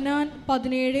 യോഹന്നാൻ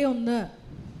 17:1.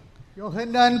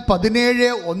 യോഹന്നാൻ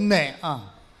 17:1.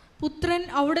 പുത്രൻ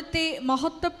അവിടുത്തെ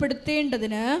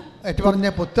മഹത്വപ്പെടുത്തേണ്ടതിന്, പറഞ്ഞ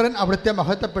പുത്രൻ അവിടുത്തെ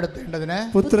മഹത്വപ്പെടുത്തേണ്ടതിന്,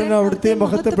 പുത്രൻ അവിടുത്തെ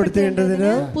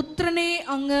മഹത്വപ്പെടുത്തേണ്ടതിന് പുത്രനെ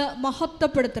അങ്ങ്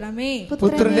മഹത്വപ്പെടുത്തണമേ,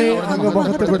 പുത്രനെ അങ്ങ്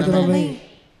മഹത്വപ്പെടുത്തണമേ.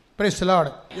 Praise the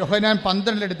Lord. യോഹന്നാൻ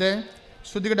 12 എടുത്ത്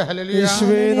സ്തുതിക്കട്ടെ. ഹല്ലേലൂയ,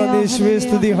 യേശുവേ നന്ദി, യേശുവേ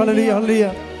സ്തുതി. ഹല്ലേലൂയ, ഹല്ലേലൂയ,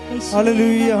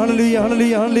 ഹല്ലേലൂയ, ഹല്ലേലൂയ,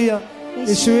 ഹല്ലേലൂയ, ഹല്ലേലൂയ.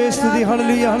 യേശുവേ സ്തുതി.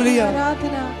 ഹല്ലേലൂയ, ഹല്ലേലൂയ,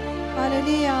 ആരാധന.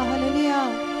 ഹല്ലേലൂയ, ഹല്ലേലൂയ.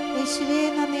 യേശുവേ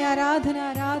നന്ദി, ആരാധന,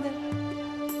 ആരാധന.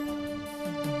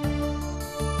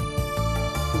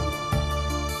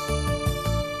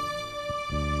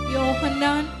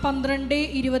 യോഹന്നാൻ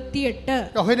 12:28.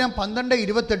 യോഹന്നാൻ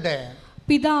 12:28.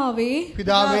 പിതാവേ,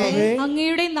 പിതാവേ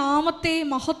അങ്ങയുടെ നാമത്തെ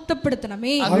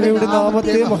മഹത്വപ്പെടുത്തണമേ, അങ്ങയുടെ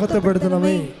നാമത്തെ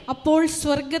മഹത്വപ്പെടുത്തണമേ. അപ്പോൾ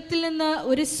സ്വർഗത്തിൽ നിന്ന്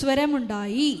ഒരു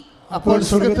സ്വരമുണ്ടായി. അപ്പോൾ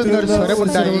സ്വർഗ്ഗത്തിൽ നിന്ന് ഒരു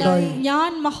സ്വരമുണ്ടായി. ഞാൻ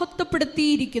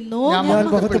മഹത്വപ്പെടുത്തിയിരിക്കുന്നു, ഞാൻ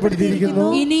മഹത്വപ്പെടുത്തിയിരിക്കുന്നു,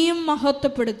 ഇനിയും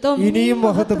മഹത്വപ്പെടുത്തും, ഇനിയും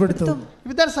മഹത്വപ്പെടുത്തും.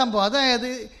 ഇതാണ് സംഭവം. അതായത്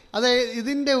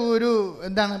ഇതിൻ്റെ ഒരു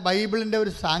എന്താണ്? ബൈബിളിൻ്റെ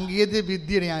ഒരു സാങ്കേതിക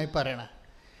വിദ്യയാണ് പറയണത്.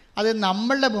 അത്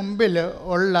നമ്മളുടെ മുമ്പിൽ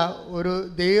ഉള്ള ഒരു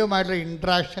ദൈവമായിട്ടുള്ള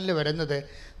ഇൻട്രാക്ഷനിൽ വരുന്നത്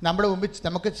നമ്മുടെ മുമ്പിൽ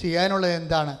നമുക്ക് ചെയ്യാനുള്ളത്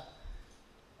എന്താണ്?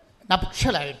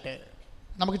 നപ്ഷലായിട്ട്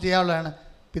നമുക്ക് ചെയ്യാനുള്ളതാണ്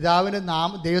പിതാവിൻ്റെ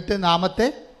ദൈവത്തിൻ്റെ നാമത്തെ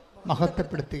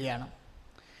മഹത്വപ്പെടുത്തുകയാണ്.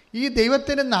 ഈ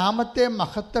ദൈവത്തിൻ്റെ നാമത്തെ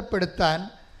മഹത്വപ്പെടുത്താൻ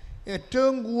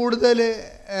ഏറ്റവും കൂടുതൽ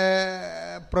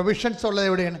പ്രൊവിഷൻസ് ഉള്ളത്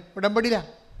എവിടെയാണ്? ഉടമ്പടിയിലാണ്.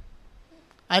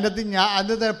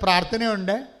 അതിനകത്ത്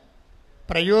പ്രാർത്ഥനയുണ്ട്,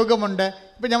 പ്രയോഗമുണ്ട്.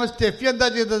 ഇപ്പം നമ്മൾ സ്റ്റെഫി എന്താ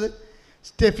ചെയ്തത്?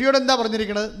 സ്റ്റെഫിയോട് എന്താ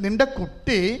പറഞ്ഞിരിക്കുന്നത്? നിൻ്റെ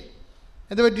കുട്ടി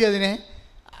എന്ത് പറ്റി? അതിനെ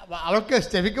അവൾക്ക്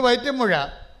സ്റ്റെഫിക്ക് വയറ്റും മുഴ,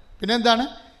 പിന്നെന്താണ്?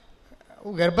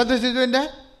 ഗർഭസ്ഥ ശിശുവിൻ്റെ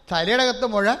തലയടകത്ത്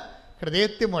മുഴ,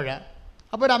 ഹൃദയത്തിൽ മുഴ.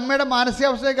 അപ്പോൾ ഒരു അമ്മയുടെ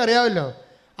മാനസികാവസ്ഥയൊക്കെ അറിയാമല്ലോ.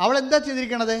 അവളെന്താ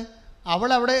ചെയ്തിരിക്കണത്?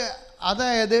 അവളവിടെ,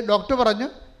 അതായത് ഡോക്ടർ പറഞ്ഞു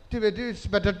it's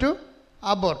better to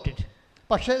abort it.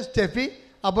 പക്ഷേ സ്റ്റെഫി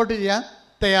അബോർട്ട് ചെയ്യാൻ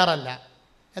തയ്യാറല്ല.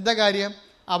 എന്താ കാര്യം?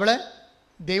 അവളെ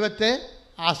ദൈവത്തെ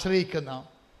ആശ്രയിക്കുന്നു,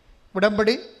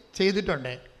 ഉടമ്പടി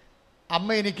ചെയ്തിട്ടുണ്ട്. അമ്മ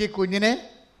എനിക്ക് കുഞ്ഞിനെ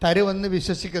തരുമെന്ന്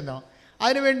വിശ്വസിക്കുന്നു.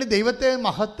 അതിനുവേണ്ടി ദൈവത്തെ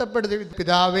മഹത്വപ്പെടുത്തി.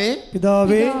 പിതാവേ,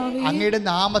 പിതാവേ അങ്ങയുടെ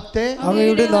നാമത്തെ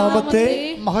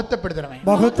മഹത്വപ്പെടുത്തണമേ,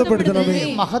 മഹത്വപ്പെടുത്തണമേ.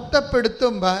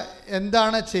 മഹത്വപ്പെടുത്തുമ്പോൾ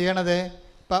എന്താണ് ചെയ്യണത്?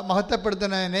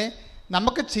 മഹത്വപ്പെടുത്തുന്നതിന്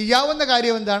നമുക്ക് ചെയ്യാവുന്ന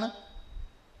കാര്യം എന്താണ്?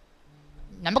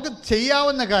 നമുക്ക്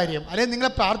ചെയ്യാവുന്ന കാര്യം, അല്ലെങ്കിൽ നിങ്ങൾ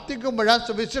പ്രാർത്ഥിക്കുമ്പോഴോ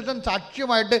സുവിശേഷം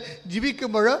സാക്ഷ്യമായിട്ട്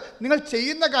ജീവിക്കുമ്പോഴോ നിങ്ങൾ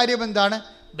ചെയ്യുന്ന കാര്യം എന്താണ്?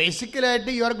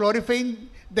 ബേസിക്കലായിട്ട് you are glorifying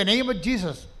the name of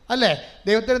Jesus, അല്ലേ?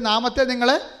 ദൈവത്തിൻ്റെ നാമത്തെ നിങ്ങൾ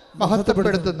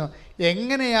മഹത്വപ്പെടുത്തുന്നു.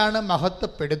 എങ്ങനെയാണ്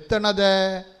മഹത്വപ്പെടുത്തണത്?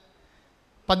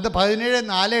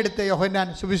 17:4 എടുത്ത യോഹന്നാൻ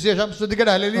സുവിശേഷം.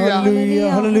 സ്തുതിക്കട്ടെ. ഹല്ലേലൂയ. ഹല്ലേലൂയ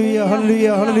ഹല്ലേലൂയ ഹല്ലേലൂയ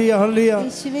ഹല്ലേലൂയ ഹല്ലേലൂയ.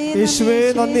 യേശുവേ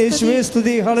നന്ദി, യേശുവേ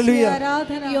സ്തുതി. ഹല്ലേലൂയ.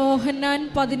 യോഹന്നാൻ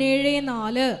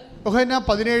 17:4. യോഹന്നാൻ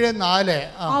 17:4.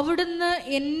 അവിടുന്ന്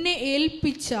എന്നെ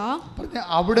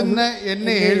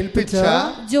ഏൽപ്പിച്ച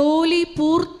ജോലി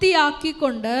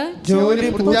പൂർത്തിയാക്കിക്കൊണ്ട്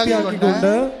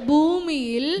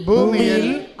ഭൂമിയിൽ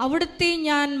അവിടുത്തെ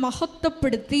ഞാൻ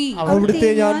മഹത്വപ്പെടുത്തി.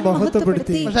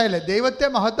 മനസ്സിലായില്ലേ? ദൈവത്തെ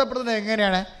മഹത്വപ്പെടുത്തുന്നത്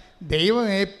എങ്ങനെയാണ്? ദൈവം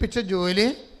ഏൽപ്പിച്ച ജോലി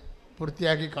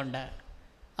പൂർത്തിയാക്കിക്കൊണ്ട്.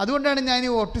 അതുകൊണ്ടാണ് ഞാൻ ഈ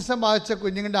ഓട്ടിസം ബാധിച്ച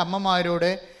കുഞ്ഞുങ്ങളുടെ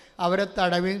അമ്മമാരോട് അവരെ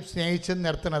തടവി സ്നേഹിച്ച്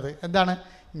നിർത്തുന്നത്. എന്താണ്?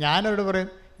 ഞാനവരോട് പറയും,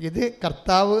 ഇത്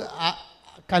കർത്താവ്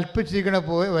കൽപ്പിച്ചിരിക്കണ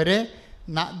വരെ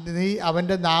നീ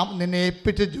അവൻ്റെ നിന്നെ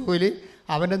ഏൽപ്പിച്ച ജോലി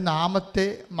അവൻ്റെ നാമത്തെ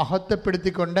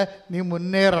മഹത്വപ്പെടുത്തിക്കൊണ്ട് നീ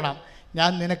മുന്നേറണം. ഞാൻ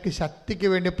നിനക്ക് ശക്തിക്ക്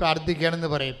വേണ്ടി പ്രാർത്ഥിക്കുകയാണെന്ന്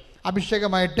പറയും.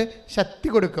 അഭിഷേകമായിട്ട് ശക്തി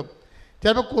കൊടുക്കും.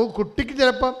 ചിലപ്പോൾ കുട്ടിക്ക്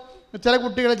ചില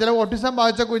കുട്ടികൾ, ചില ഓട്ടിസം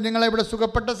ബാധിച്ച കുഞ്ഞുങ്ങളെ ഇവിടെ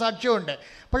സുഖപ്പെട്ട സാക്ഷ്യമുണ്ട്.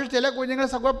 പക്ഷേ ചില കുഞ്ഞുങ്ങളെ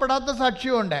സുഖപ്പെടാത്ത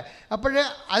സാക്ഷ്യമുണ്ട്. അപ്പോഴേ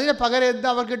അതിന് പകരം എന്താ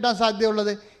അവർക്ക് കിട്ടാൻ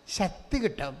സാധ്യതയുള്ളത്? ശക്തി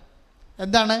കിട്ടും.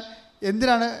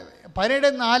 എന്തിനാണ്?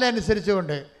 17:4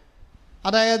 അനുസരിച്ചുകൊണ്ട്.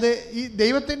 അതായത് ഈ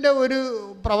ദൈവത്തിൻ്റെ ഒരു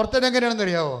പ്രവർത്തനം എങ്ങനെയാണെന്ന്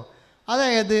അറിയാമോ?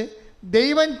 അതായത്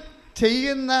ദൈവം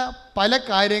ചെയ്യുന്ന പല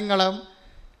കാര്യങ്ങളും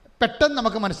പെട്ടെന്ന്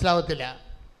നമുക്ക് മനസ്സിലാവത്തില്ല.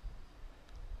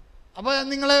 അപ്പോൾ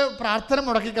നിങ്ങൾ പ്രാർത്ഥന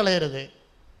മുടക്കിക്കളയരുത്.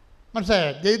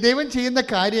 മനസ്സിലായോ? ദൈവം ചെയ്യുന്ന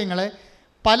കാര്യങ്ങൾ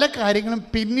പല കാര്യങ്ങളും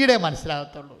പിന്നീടേ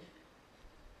മനസ്സിലാകത്തുള്ളൂ.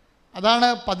 അതാണ്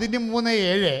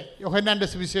 13:7 യോഹന്നാന്റെ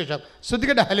സുവിശേഷം.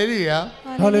 ശ്രദ്ധിക്കട്ടെ. ഹല്ലേലൂയ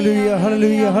ഹല്ലേലൂയ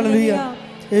ഹല്ലേലൂയ ഹല്ലേലൂയ.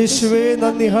 യേശുവേ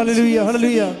നന്ദി. ഹല്ലേലൂയ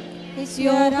ഹല്ലേലൂയ.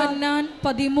 യോഹന്നാൻ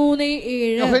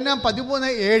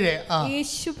 13:7.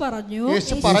 യേശു പറഞ്ഞു,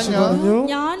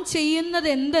 ഞാൻ ചെയ്യുന്നത്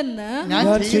എന്തെന്ന്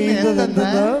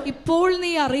ഇപ്പോൾ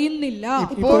നീ അറിയുന്നില്ല,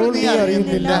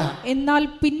 എന്നാൽ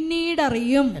പിന്നീട്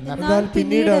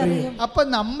അറിയും. അപ്പൊ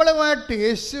നമ്മളുമായിട്ട്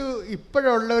യേശു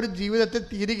ഇപ്പോഴുള്ള ഒരു ജീവിതത്തിൽ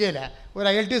തീരുകയില്ല. ഒരു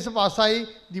IELTS പാസ്സായി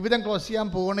ജീവിതം ക്ലോസ് ചെയ്യാൻ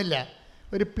പോകണില്ല.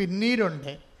 ഒരു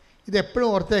പിന്നീടുണ്ട്. ഇതെപ്പോഴും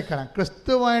ഓർത്തേക്കണം.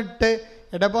 ക്രിസ്തുവായിട്ട്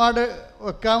ഇടപാട്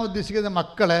വെക്കാൻ ഉദ്ദേശിക്കുന്ന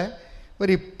മക്കളെ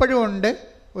ഇപ്പോഴും ഉണ്ട്,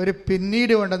 ഒരു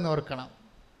പിന്നീടും ഉണ്ടെന്ന് ഓർക്കണം.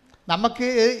 നമുക്ക്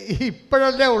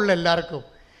ഇപ്പോഴല്ലേ ഉള്ളു എല്ലാവർക്കും.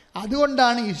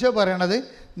 അതുകൊണ്ടാണ് ഈശോ പറയണത്,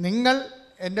 നിങ്ങൾ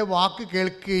എൻ്റെ വാക്ക്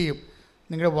കേൾക്കുകയും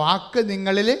നിങ്ങളുടെ വാക്ക്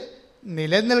നിങ്ങളിൽ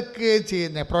നിലനിൽക്കുകയും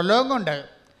ചെയ്യുന്ന പ്രലോഭമുണ്ട്.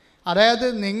 അതായത്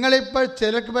നിങ്ങളിപ്പോൾ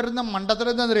ചിലർക്ക് വരുന്ന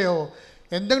മണ്ടത്തരം എന്താണെന്നറിയാമോ?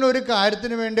 എന്തെങ്കിലും ഒരു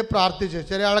കാര്യത്തിന് വേണ്ടി പ്രാർത്ഥിച്ചു.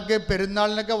 ചില ആൾക്ക്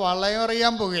പെരുന്നാളിനൊക്കെ വളയം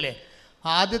എറിയാൻ പോകില്ലേ?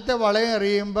 ആദ്യത്തെ വളയം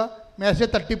എറിയുമ്പോൾ മേശ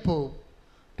തട്ടിപ്പോവും,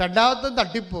 രണ്ടാമത്തെ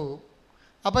തട്ടിപ്പോവും.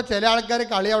 അപ്പോൾ ചില ആൾക്കാർ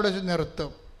കളി അവിടെ വെച്ച്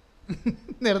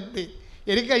നിർത്തി.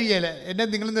 എനിക്ക് കഴിയല്ല, എന്നെ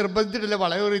നിങ്ങൾ നിർബന്ധിച്ചിട്ടില്ല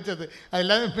വളയം എറിയിച്ചത്,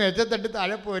 അതെല്ലാം മേശ തട്ടി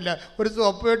താഴെ പോയില്ല, ഒരു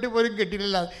സോപ്പ് പെട്ടി പോലും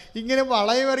കിട്ടിയില്ല. ഇങ്ങനെ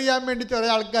വളയം എറിയാൻ വേണ്ടി ചില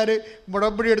ആൾക്കാർ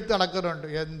മുടമ്പടി എടുത്ത് നടക്കുന്നുണ്ട്.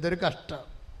 എന്തൊരു കഷ്ടം.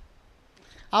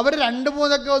 അവർ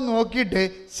 2-3 നോക്കിയിട്ട്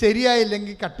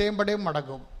ശരിയായില്ലെങ്കിൽ കട്ടയും പടയും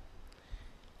മടക്കും.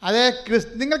 അതേ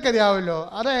നിങ്ങൾക്കറിയാമല്ലോ.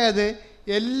 അതായത്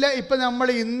ഇപ്പം നമ്മൾ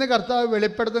ഇന്ന് കർത്താവ്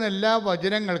വെളിപ്പെടുത്തുന്ന എല്ലാ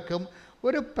വചനങ്ങൾക്കും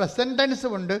ഒരു പ്രസൻറ്റ്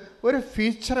ടെൻസുമുണ്ട്, ഒരു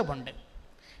ഫ്യൂച്ചറുമുണ്ട്.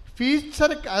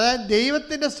 അതായത്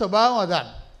ദൈവത്തിൻ്റെ സ്വഭാവം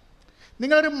അതാണ്.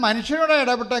 നിങ്ങളൊരു മനുഷ്യനോട്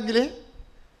ഇടപെട്ടെങ്കിൽ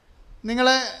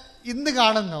നിങ്ങളെ ഇന്ന്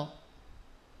കാണുന്നു,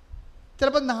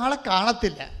 ചിലപ്പോൾ നാളെ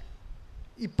കാണത്തില്ല.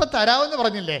 ഇപ്പം തരാമെന്ന്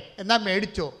പറഞ്ഞില്ലേ, എന്നാൽ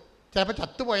മേടിച്ചോ, ചിലപ്പോൾ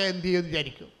ചത്തുപോയാൽ എന്ത് ചെയ്യുമെന്ന്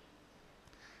വിചാരിക്കും.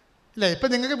 ഇല്ല, ഇപ്പം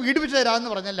നിങ്ങൾക്ക് വീട് വെച്ച് തരാമെന്ന്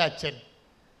പറഞ്ഞല്ലേ അച്ഛൻ,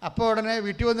 അപ്പോൾ ഉടനെ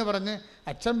വീട്ടിൽ വന്ന് പറഞ്ഞ്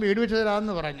അച്ഛൻ വീട് വെച്ച്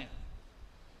തരാമെന്ന് പറഞ്ഞ്,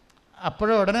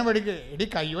 അപ്പോഴും ഉടനെ മേടിക്കുക, എടി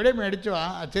കയ്യോടെ മേടിച്ചു ആ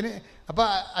അച്ഛന്. അപ്പോൾ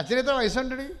അച്ഛന് എത്ര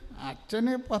വയസ്സുണ്ടെടി?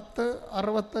 അച്ഛന് 10,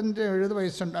 65, 70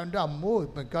 വയസ്സുണ്ട്. അവൻ്റെ അമ്മോ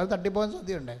മിക്കവാറും തട്ടിപ്പോകാൻ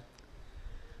സാധ്യതയുണ്ട്.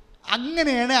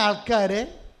 അങ്ങനെയാണ് ആൾക്കാർ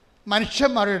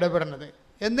മനുഷ്യന്മാരോട് ഇടപെടുന്നത്.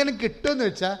 എന്തെങ്കിലും കിട്ടുമെന്ന്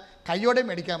വെച്ചാൽ കയ്യോടെ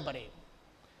മേടിക്കാൻ പറയും,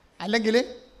 അല്ലെങ്കിൽ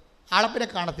ആളപ്പിനെ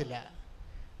കാണത്തില്ല.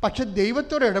 പക്ഷെ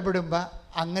ദൈവത്തോട് ഇടപെടുമ്പോൾ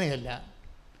അങ്ങനെയല്ല.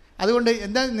 അതുകൊണ്ട്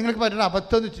എന്താ നിങ്ങൾക്ക് പറ്റുന്ന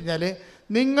അബദ്ധം എന്ന് വെച്ച് കഴിഞ്ഞാൽ,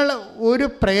 നിങ്ങൾ ഒരു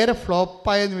പ്രെയർ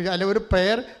ഫ്ലോപ്പായെന്ന് വെച്ചാൽ, അല്ലെങ്കിൽ ഒരു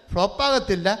പ്രെയർ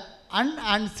ഫ്ലോപ്പാകത്തില്ല,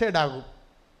 അൺആൻസേർഡ് ആകും.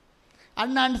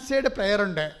 Unanswered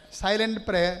പ്രെയറുണ്ട്,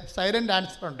 silent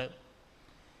ആൻസറുണ്ട്.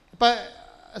 ഇപ്പം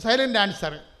സൈലൻ്റ്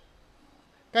ആൻസർ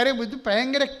കാര്യം ഇത്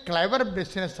ഭയങ്കര ക്ലെവർ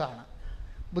ബിസിനസ്സാണ്.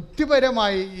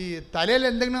 ബുദ്ധിപരമായി ഈ തലയിൽ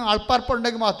എന്തെങ്കിലും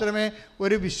ആൾപ്പാർപ്പുണ്ടെങ്കിൽ മാത്രമേ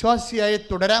ഒരു വിശ്വാസിയായി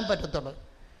തുടരാൻ പറ്റത്തുള്ളൂ.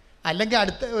 അല്ലെങ്കിൽ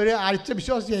അടുത്ത ഒരു ആഴ്ച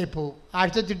വിശ്വാസിയായി പോകും.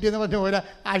 ആഴ്ച ചിട്ടിയെന്ന് പറഞ്ഞ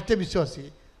ഒരാഴ്ച വിശ്വാസി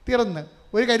തീർന്ന്.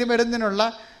 ഒരു കരിമരുന്നിനുള്ള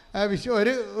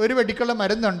ഒരു വെടിക്കുള്ള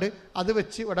മരുന്നുണ്ട്, അത്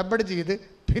വെച്ച് ഉടമ്പടി ചെയ്ത്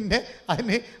പിന്നെ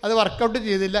അത് വർക്കൗട്ട്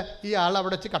ചെയ്തില്ല, ഈ ആൾ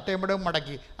അവിടെ വെച്ച് കട്ടയമ്പടവും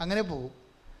മടക്കി അങ്ങനെ പോകും.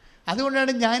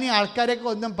 അതുകൊണ്ടാണ് ഞാൻ ഈ ആൾക്കാരെയൊക്കെ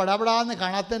ഒന്നും പടാപടാന്ന്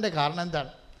കാണാത്തതിൻ്റെ കാരണം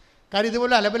എന്താണ്? കാര്യം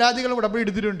ഇതുപോലെ അലപലാദികൾ ഉടമ്പടി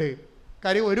എടുത്തിട്ടുണ്ട്.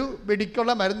 കാര്യം ഒരു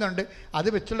വെടിക്കുള്ള മരുന്നുണ്ട്, അത്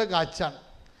വെച്ചുള്ള കാച്ചാണ്.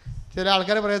 ചില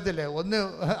ആൾക്കാർ പറയത്തില്ലേ, ഒന്ന്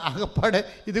അകപ്പാട്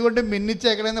ഇതുകൊണ്ട്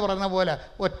മിന്നിച്ചേക്കണമെന്ന് പറഞ്ഞ പോലെ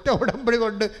ഒറ്റ ഉടമ്പടി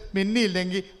കൊണ്ട്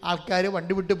മിന്നിയില്ലെങ്കിൽ ആൾക്കാർ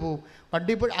വണ്ടി വിട്ട് പോകും.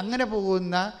 അങ്ങനെ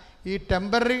പോകുന്ന ഈ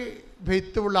ടെമ്പററി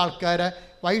ഫെയ്ത്തുള്ള ആൾക്കാരെ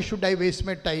why should I waste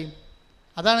my time?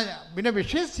 അതാണ്. പിന്നെ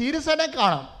വിഷയം സീരിയസ് ആയിട്ട്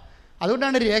കാണാം.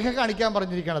 അതുകൊണ്ടാണ് രേഖ കാണിക്കാൻ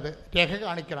പറഞ്ഞിരിക്കുന്നത്. രേഖ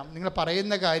കാണിക്കണം നിങ്ങൾ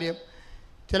പറയുന്ന കാര്യം.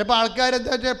 ചിലപ്പോൾ ആൾക്കാർ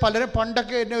എന്താ വെച്ചാൽ പലരും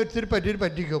പണ്ടൊക്കെ എന്നെ ഒത്തിരി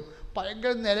പറ്റിക്കും.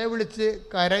 ഭയങ്കര നിലവിളിച്ച്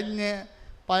കരഞ്ഞ്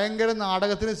ഭയങ്കര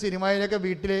നാടകത്തിനും സിനിമയിലൊക്കെ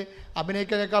വീട്ടിൽ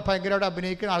അഭിനയിക്കാനേക്കാൾ ഭയങ്കരമായിട്ട്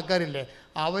അഭിനയിക്കുന്ന ആൾക്കാരില്ലേ,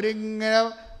 അവരിങ്ങനെ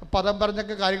പദം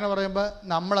പറഞ്ഞൊക്കെ കാര്യങ്ങൾ പറയുമ്പോൾ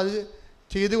നമ്മളത്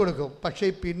ചെയ്തു കൊടുക്കും. പക്ഷേ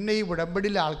പിന്നെ ഈ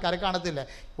ഉടമ്പടിയിൽ ആൾക്കാരെ കാണത്തില്ല.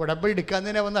 ഉടമ്പടി എടുക്കാൻ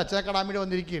തന്നെ വന്ന് അച്ഛനെ കാണാൻ വേണ്ടി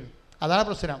വന്നിരിക്കുകയാണ്. അതാണ്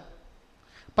പ്രശ്നം.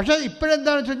 പക്ഷേ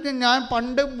ഇപ്പോഴെന്താണെന്ന് വെച്ച് കഴിഞ്ഞാൽ ഞാൻ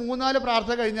പണ്ട് 3-4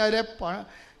 പ്രാർത്ഥന കഴിഞ്ഞാൽ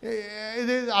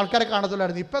ഇത് ആൾക്കാരെ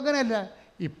കാണത്തുള്ളായിരുന്നു. ഇപ്പം അങ്ങനെയല്ല.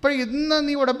 ഇപ്പം ഇന്ന്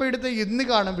നീ ഉടമ്പടി എടുത്ത് ഇന്ന്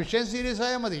കാണും. വിഷയം സീരിയസ്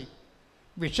ആയാൽ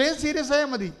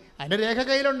മതി. അതിൻ്റെ രേഖ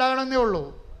കയ്യിലുണ്ടാകണമെന്നേ ഉള്ളൂ.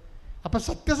 അപ്പം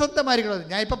സത്യസന്ധമായിരിക്കണം.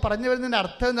 ഞാൻ ഇപ്പം പറഞ്ഞു വരുന്നതിൻ്റെ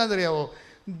അർത്ഥം എന്താണെന്നറിയാമോ?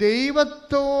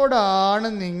 ദൈവത്തോടാണ്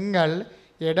നിങ്ങൾ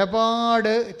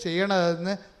ഇടപാട്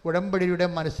ചെയ്യണതെന്ന് ഉടമ്പടിയുടെ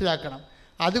മനസ്സിലാക്കണം.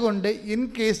 അതുകൊണ്ട് ഇൻ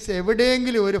കേസ്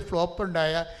എവിടെയെങ്കിലും ഒരു ഫ്ലോപ്പ്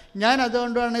ഉണ്ടായാൽ, ഞാൻ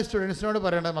അതുകൊണ്ടാണ് സ്റ്റുഡൻസിനോട്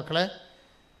പറയേണ്ടത്, മക്കളെ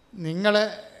നിങ്ങൾ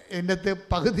ഇതിൻ്റെ അകത്ത്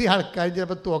പകുതി ആൾക്കാർ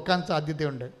ചിലപ്പോൾ തോക്കാൻ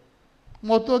സാധ്യതയുണ്ട്.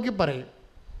 മുഖത്ത് നോക്കി പറയും,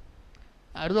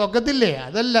 അവർ തോക്കത്തില്ലേ?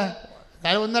 അതല്ല,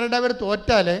 ഞാൻ 1-2 പേർ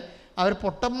തോറ്റാൽ അവർ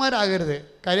പൊട്ടന്മാരാകരുത്.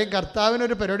 കാര്യം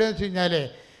കർത്താവിനൊരു പരിപാടി എന്ന് വെച്ച് കഴിഞ്ഞാൽ,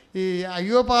 ഈ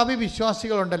അയ്യോ പാപി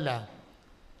വിശ്വാസികളുണ്ടല്ലോ,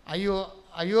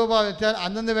 അയ്യോ പാപി വെച്ചാൽ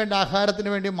അന്നു വേണ്ട ആഹാരത്തിന്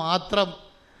വേണ്ടി മാത്രം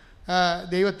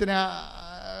ദൈവത്തിനെ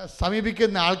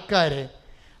സമീപിക്കുന്ന ആൾക്കാർ,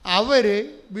 അവർ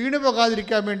വീണു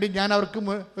പോകാതിരിക്കാൻ വേണ്ടി ഞാൻ അവർക്ക്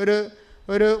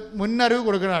ഒരു മുന്നറിവ്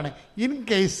കൊടുക്കുന്നതാണ്. ഇൻ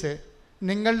കേസ്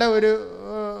നിങ്ങളുടെ ഒരു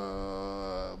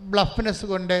ബ്ലഫ്നെസ്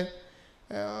കൊണ്ട്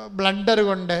ബ്ലണ്ടർ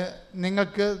കൊണ്ട്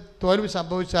നിങ്ങൾക്ക് തോൽവി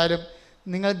സംഭവിച്ചാലും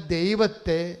നിങ്ങൾ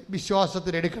ദൈവത്തെ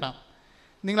വിശ്വാസത്തിലെടുക്കണം.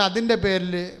 നിങ്ങൾ അതിൻ്റെ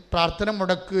പേരിൽ പ്രാർത്ഥന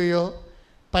മുടക്കുകയോ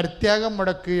പരിത്യാഗം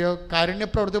മുടക്കുകയോ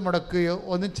കാരുണ്യപ്രവൃത്തി മുടക്കുകയോ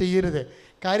ഒന്നും ചെയ്യരുത്.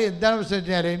 കാര്യം എന്താണെന്ന് വെച്ച്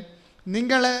കഴിഞ്ഞാൽ,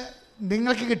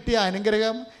 നിങ്ങൾക്ക് കിട്ടിയ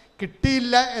അനുഗ്രഹം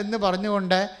കിട്ടിയില്ല എന്ന്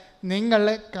പറഞ്ഞുകൊണ്ട് നിങ്ങൾ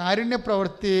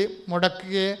കാരുണ്യപ്രവൃത്തി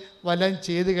മുടക്കുകയോ വല്ലതും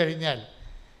ചെയ്തു കഴിഞ്ഞാൽ,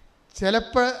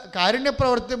 ചിലപ്പോൾ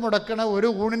കാരുണ്യപ്രവൃത്തി മുടക്കണ ഒരു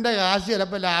ഊണിൻ്റെ കാശ്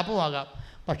ചിലപ്പോൾ ലാഭമാകാം,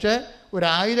 പക്ഷേ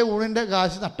 1000 ഊണിൻ്റെ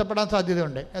കാശ് നഷ്ടപ്പെടാൻ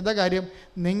സാധ്യതയുണ്ട്. എന്താ കാര്യം?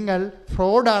 നിങ്ങൾ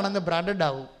ഫ്രോഡാണെന്ന് ബ്രാൻഡഡ്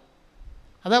ആവും.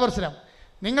 അതാ പ്രശ്നം.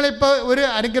 നിങ്ങളിപ്പോൾ ഒരു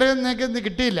അനുഗ്രഹം നിങ്ങൾക്ക്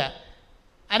കിട്ടിയില്ല.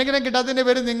 അനുഗ്രഹം കിട്ടാത്തതിൻ്റെ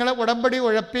പേര് നിങ്ങൾ ഉടമ്പടി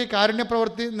ഉഴപ്പി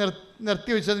കാരുണ്യപ്രവൃത്തി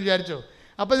നിർത്തി വെച്ചെന്ന് വിചാരിച്ചോ.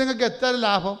 അപ്പോൾ നിങ്ങൾക്ക് എത്ര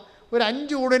ലാഭം? ഒരു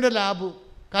 5 ഊണിൻ്റെ ലാഭം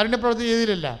കാരുണ്യപ്രവൃത്തി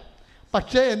ചെയ്തില്ല.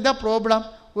 പക്ഷേ എന്താ പ്രോബ്ലം?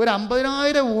 ഒരു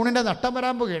 50,000 ഊണിൻ്റെ നഷ്ടം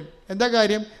വരാൻ പോകുകയാണ്. എന്താ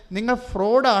കാര്യം? നിങ്ങൾ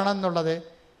ഫ്രോഡാണെന്നുള്ളത്,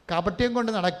 കാപട്യം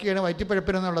കൊണ്ട് നടക്കുകയാണ്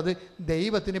വയറ്റിപ്പഴപ്പിനെന്നുള്ളത്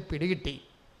ദൈവത്തിന് പിടികിട്ടി.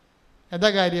 എന്താ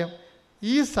കാര്യം?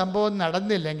 ഈ സംഭവം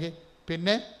നടന്നില്ലെങ്കിൽ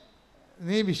പിന്നെ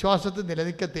നീ വിശ്വാസത്തിൽ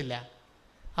നിലനിൽക്കത്തില്ല.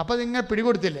 അപ്പോൾ നിങ്ങൾ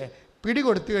പിടികൊടുത്തില്ലേ?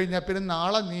 പിടികൊടുത്തു കഴിഞ്ഞാൽ പിന്നെ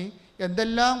നാളെ നീ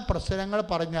എന്തെല്ലാം പ്രശ്നങ്ങൾ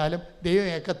പറഞ്ഞാലും ദൈവം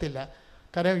ഏക്കത്തില്ല.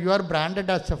 കാരണം you are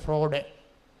branded as A fraud.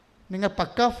 നിങ്ങൾ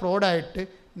പക്ക ഫ്രോഡായിട്ട്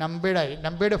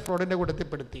നമ്പേഡ് ഫ്രോഡിൻ്റെ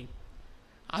കൂട്ടത്തിൽപ്പെടുത്തി.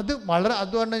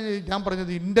 അതുകൊണ്ട് ഞാൻ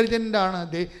പറഞ്ഞത് ഇൻ്റലിജൻ്റാണ്.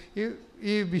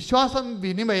 ഈ വിശ്വാസം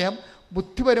വിനിമയം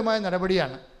ബുദ്ധിപരമായ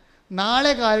നടപടിയാണ്.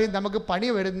 നാളെ കാര്യം നമുക്ക് പണി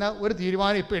വരുന്ന ഒരു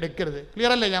തീരുമാനം ഇപ്പോൾ എടുക്കരുത്.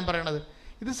 ക്ലിയർ അല്ലേ ഞാൻ പറയണത്?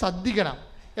 ഇത് ശ്രദ്ധിക്കണം.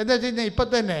 എന്താ വെച്ച് കഴിഞ്ഞാൽ ഇപ്പം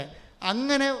തന്നെ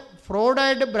അങ്ങനെ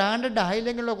ഫ്രോഡായിട്ട് ബ്രാൻഡഡ്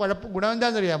ആയില്ലെങ്കിലുള്ള ഗുണം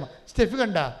എന്താണെന്നറിയാമോ? സ്റ്റെഫ്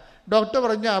കണ്ട ഡോക്ടർ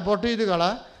പറഞ്ഞ അബോർട്ട് ചെയ്ത്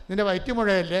നിൻ്റെ വയറ്റ്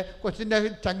മുഴയല്ലേ, കൊച്ചിൻ്റെ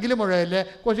ചങ്കിൽ മുഴയല്ലേ,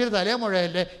 കൊച്ചിൻ്റെ തലേ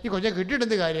മുഴയല്ലേ, ഈ കൊച്ചിനെ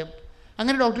കിട്ടിയിട്ടെന്ത് കാര്യം?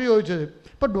 അങ്ങനെ ഡോക്ടർ ചോദിച്ചത്.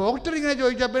 ഇപ്പോൾ ഡോക്ടർ ഇങ്ങനെ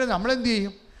ചോദിച്ചാൽ പിന്നെ നമ്മളെന്ത്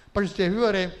ചെയ്യും? പക്ഷേ സ്റ്റെഫി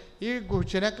പറയും, ഈ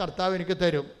കൊച്ചിനെ കർത്താവ് എനിക്ക്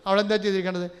തരും. അവളെന്താ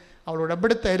ചെയ്തിരിക്കണത്? അവൾ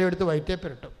ഉടമ്പടി തൈലമെടുത്ത് വയറ്റേ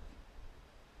പുരട്ടും.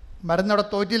 മരുന്നവിടെ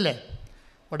തോറ്റില്ലേ?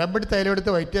 ഉടമ്പടി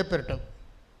തൈലമെടുത്ത് വയറ്റേ പുരട്ടും.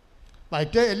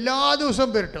 വയറ്റ് എല്ലാ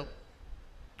ദിവസവും പുരട്ടും.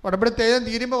 ഉടമ്പടി തൈലം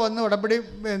തീരുമ്പോൾ വന്ന് ഉടമ്പടി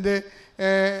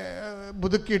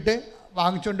പുതുക്കിയിട്ട്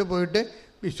വാങ്ങിച്ചുകൊണ്ട് പോയിട്ട്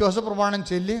വിശ്വാസ പ്രമാണം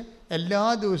ചൊല്ലി എല്ലാ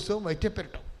ദിവസവും വയറ്റേ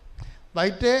പുരട്ടും.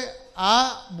 വയറ്റ് ആ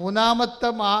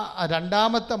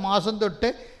 2ാമത്തെ മാസം തൊട്ട്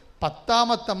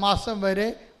 10ാമത്തെ മാസം വരെ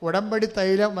ഉടമ്പടി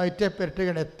തൈലം വയറ്റേ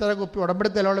പുരട്ടുകയാണ്. എത്ര കുപ്പി ഉടമ്പടി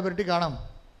തൈലമുള്ള പുരട്ടി കാണാം.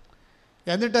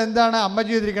 എന്നിട്ട് എന്താണ് അമ്മ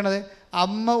ചെയ്തിരിക്കണത്?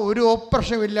 അമ്മ ഒരു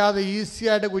ഓപ്പറേഷൻ ഇല്ലാതെ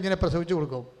ഈസിയായിട്ട് കുഞ്ഞിനെ പ്രസവിച്ച്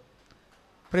കൊടുക്കും.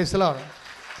 Price the Lord.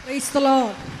 Price the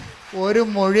Lord. ഒരു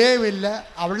മുഴയുമില്ല.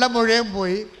 അവളുടെ മുഴയും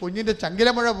പോയി, കുഞ്ഞിൻ്റെ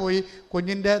ചങ്കിലെ മുഴ പോയി,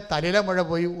 കുഞ്ഞിൻ്റെ തലയിലെ മുഴ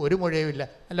പോയി, ഒരു മുഴയുമില്ല.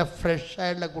 നല്ല ഫ്രഷ്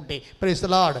ആയിട്ടുള്ള കുട്ടി. Price the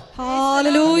Lord.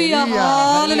 Hallelujah,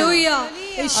 hallelujah.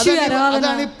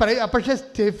 അതാണ് പക്ഷേ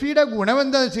സ്റ്റെഫിയുടെ ഗുണം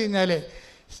എന്താണെന്ന് വെച്ച് കഴിഞ്ഞാൽ,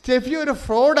 സ്റ്റെഫി ഒരു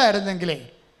ഫ്രോഡായിരുന്നെങ്കിലേ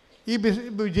ഈ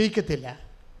വിജയിക്കത്തില്ല.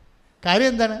 കാര്യം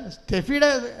എന്താണ്? സ്റ്റെഫിയുടെ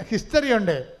ഹിസ്റ്ററി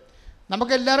ഉണ്ട്.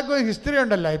 നമുക്കെല്ലാവർക്കും ഹിസ്റ്ററി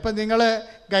ഉണ്ടല്ലോ. ഇപ്പം നിങ്ങൾ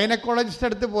ഗൈനക്കോളജിസ്റ്റ്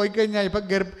അടുത്ത് പോയി കഴിഞ്ഞാൽ, ഇപ്പം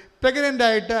പ്രഗ്നൻ്റ്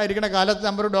ആയിട്ട് ആയിരിക്കണ കാലത്ത്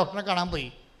നമ്മൾ ഡോക്ടറെ കാണാൻ പോയി.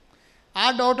 ആ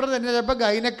ഡോക്ടർ തന്നെ ചിലപ്പോൾ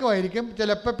ഗൈനക്കും ആയിരിക്കും,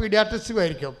 ചിലപ്പോൾ പീഡിയാട്രിസ്റ്റും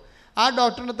ആയിരിക്കും. ആ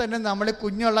ഡോക്ടറിനെ തന്നെ നമ്മൾ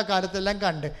കുഞ്ഞുള്ള കാലത്തെല്ലാം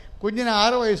കണ്ട്, കുഞ്ഞിന്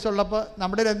 6 വയസ്സുള്ളപ്പോൾ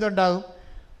നമ്മുടെ എന്തുണ്ടാകും,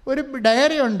 ഒരു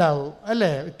ഡയറി ഉണ്ടാവും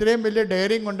അല്ലേ? ഇത്രയും വലിയ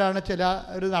ഡയറിയും കൊണ്ടാണ്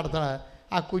ചിലർ നടത്തുന്നത്.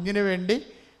 ആ കുഞ്ഞിന് വേണ്ടി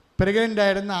പ്രഗ്നൻ്റ്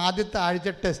ആയിരുന്ന ആദ്യത്തെ ആഴ്ച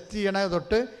ടെസ്റ്റ് ചെയ്യണത്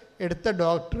തൊട്ട് എടുത്ത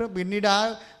ഡോക്ടർ പിന്നീട് ആ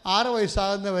 6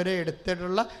 വയസ്സാകുന്നവരെ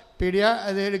എടുത്തിട്ടുള്ള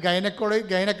അതായത്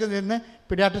ഗൈനക്കിൽ നിന്ന്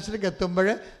പീഡിയാട്രിസ്റ്റിലേക്ക് എത്തുമ്പോൾ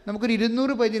നമുക്കൊരു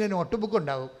 200 പേജിൻ്റെ നോട്ട് ബുക്ക്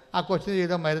ഉണ്ടാകും ആ കൊച്ചിന്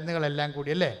ചെയ്ത മരുന്നുകളെല്ലാം കൂടി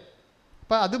അല്ലേ?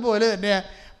 അപ്പം അതുപോലെ തന്നെ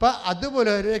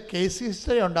അതുപോലെ ഒരു കേസ്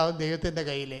ഹിസ്റ്ററി ഉണ്ടാകും ദൈവത്തിൻ്റെ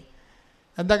കയ്യിൽ.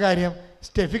 എന്താ കാര്യം?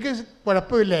 സ്റ്റെഫിക്ക്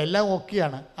കുഴപ്പമില്ല, എല്ലാം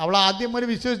ഓക്കെയാണ്. അവൾ ആദ്യം ഒരു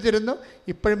വിശ്വസിച്ചിരുന്നു,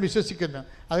 ഇപ്പോഴും വിശ്വസിക്കുന്നു.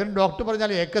 അതിന് ഡോക്ടർ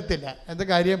പറഞ്ഞാൽ ഏക്കത്തില്ല. എന്താ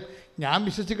കാര്യം? ഞാൻ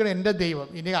വിശ്വസിക്കണം എൻ്റെ ദൈവം,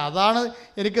 ഇനി അതാണ്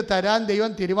എനിക്ക് തരാൻ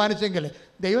ദൈവം തീരുമാനിച്ചെങ്കിൽ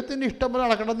ദൈവത്തിൻ്റെ ഇഷ്ടം പോലെ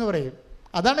നടക്കണമെന്ന് പറയും.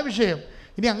 അതാണ് വിഷയം.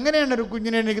 ഇനി അങ്ങനെയാണ് ഒരു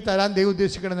കുഞ്ഞിനെ എനിക്ക് തരാൻ ദൈവം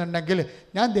ഉദ്ദേശിക്കണമെന്നുണ്ടെങ്കിൽ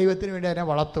ഞാൻ ദൈവത്തിന് വേണ്ടി അതിനെ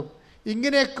വളർത്തും.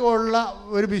 ഇങ്ങനെയൊക്കെ ഉള്ള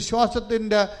ഒരു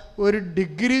വിശ്വാസത്തിൻ്റെ ഒരു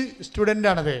ഡിഗ്രി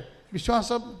സ്റ്റുഡൻ്റാണത്.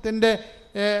 വിശ്വാസത്തിൻ്റെ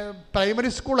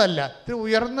പ്രൈമറി സ്കൂളല്ല, ഇത്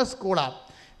ഉയർന്ന സ്കൂളാണ്.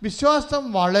 വിശ്വാസം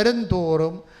വളരും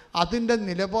തോറും അതിൻ്റെ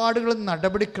നിലപാടുകളും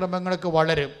നടപടിക്രമങ്ങളൊക്കെ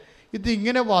വളരും.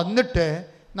 ഇതിങ്ങനെ വന്നിട്ട്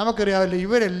നമുക്കറിയാമല്ലോ,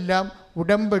 ഇവരെല്ലാം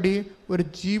ഉടമ്പടി ഒരു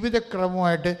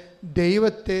ജീവിതക്രമമായിട്ട്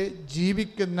ദൈവത്തെ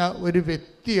ജീവിക്കുന്ന ഒരു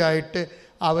വ്യക്തിയായിട്ട്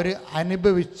അവർ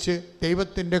അനുഭവിച്ച്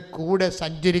ദൈവത്തിൻ്റെ കൂടെ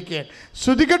സഞ്ചരിക്കുകയാണ്.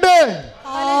 ശ്രുതിക്കട്ടെ.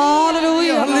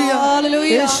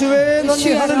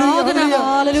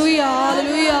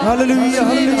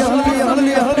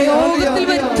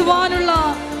 വരുത്തുവാനുള്ള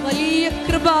വലിയ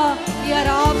കൃപ ഈ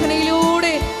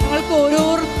ആരാധനയിലൂടെ ഞങ്ങൾക്ക്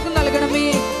ഓരോരുത്തർക്കും നൽകണമേ.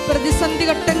 പ്രതിസന്ധി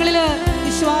ഘട്ടങ്ങളിൽ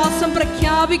വിശ്വാസം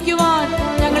പ്രഖ്യാപിക്കുവാൻ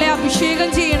ഞങ്ങളെ അഭിഷേകം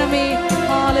ചെയ്യണമേ.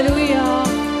 ഹല്ലേലൂയ.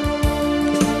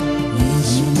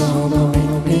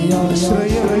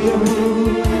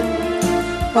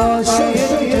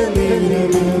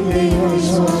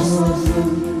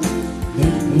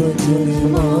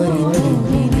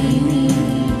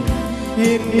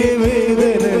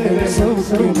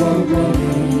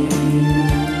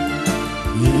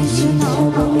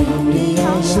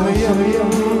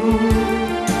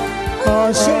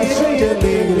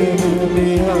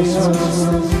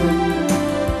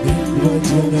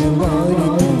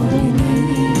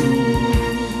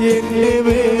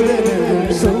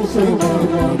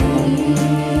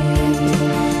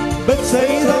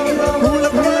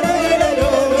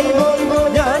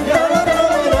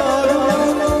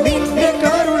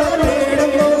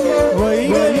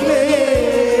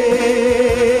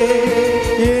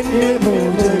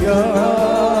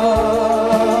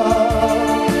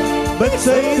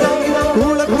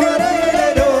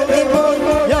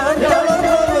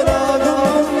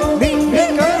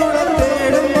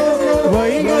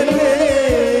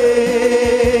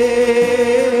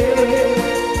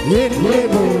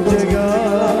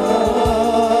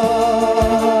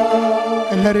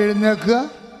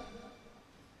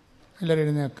 എല്ലാവരും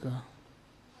എഴുന്നേൽക്കുക.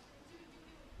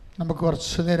 നമുക്ക്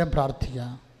കുറച്ചു നേരം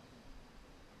പ്രാർത്ഥിക്കാം.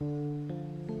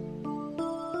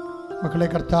 മക്കളെ,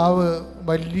 കർത്താവ്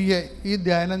വലിയ ഈ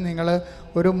ധ്യാനം നിങ്ങൾ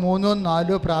ഒരു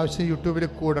 3-4 പ്രാവശ്യം യൂട്യൂബിൽ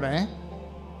കൂടണേ.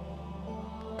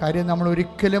 കാര്യം നമ്മൾ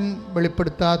ഒരിക്കലും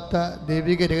വെളിപ്പെടുത്താത്ത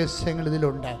ദൈവിക രഹസ്യങ്ങൾ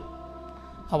ഇതിലുണ്ട്.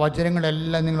 ആ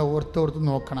വചനങ്ങളെല്ലാം നിങ്ങൾ ഓർത്തോർത്ത്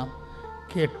നോക്കണം,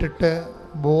 കേട്ടിട്ട്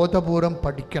ബോധപൂർവം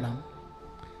പഠിക്കണം.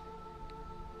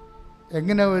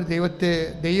 എങ്ങനെ ഒരു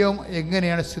ദൈവം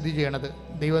എങ്ങനെയാണ് സ്ഥിതി ചെയ്യണത്?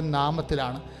 ദൈവം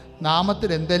നാമത്തിലാണ്. നാമത്തിൽ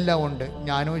എന്തെല്ലാം ഉണ്ട്?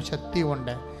 ജ്ഞാനവും ശക്തിയും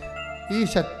ഉണ്ട്. ഈ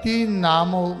ശക്തിയും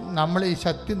നാമവും ഈ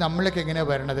ശക്തി നമ്മളിലേക്ക് എങ്ങനെ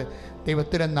വരണത്?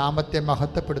 ദൈവത്തിൻ്റെ നാമത്തെ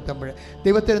മഹത്വപ്പെടുത്തുമ്പോൾ.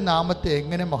 ദൈവത്തിൻ്റെ നാമത്തെ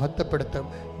എങ്ങനെ മഹത്വപ്പെടുത്തും?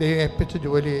 ദൈവം ഏൽപ്പിച്ച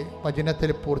ജോലി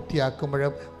വചനത്തിൽ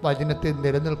പൂർത്തിയാക്കുമ്പോഴും വചനത്തിൽ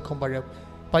നിലനിൽക്കുമ്പോഴും.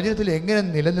 വചനത്തിൽ എങ്ങനെ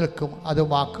നിലനിൽക്കും? അത്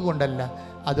വാക്കുകൊണ്ടല്ല,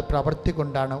 അത് പ്രവൃത്തി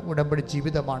കൊണ്ടാണ്. ഉടമ്പടി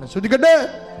ജീവിതമാണ്. ശ്രദ്ധിക്കട്ടെ.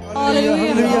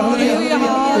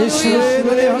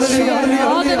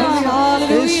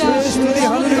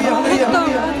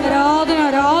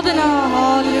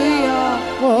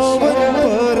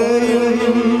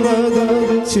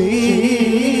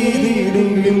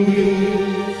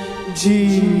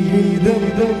 ജീവിതം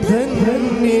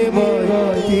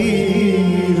ധന്യമായി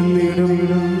തീർന്നിടും.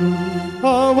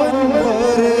 അവൻ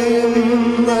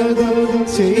പറയുന്നത്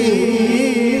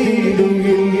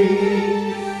ചെയ്തിടുകിൽ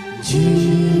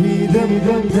ജീവിതം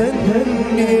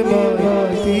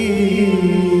ധന്യമായി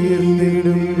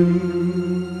തീർന്നിടും.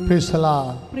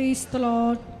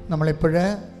 നമ്മളിപ്പോഴേ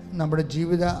നമ്മുടെ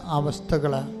ജീവിത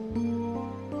അവസ്ഥകൾ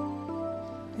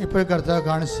ഇപ്പോൾ കർത്താവ്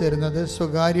കാണിച്ചു തരുന്നത്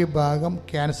സ്വകാര്യ ഭാഗം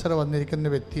ക്യാൻസർ വന്നിരിക്കുന്ന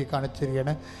വ്യക്തിയെ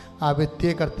കാണിച്ചിരിക്കുകയാണ്. ആ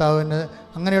വ്യക്തിയെ കർത്താവിന്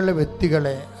അങ്ങനെയുള്ള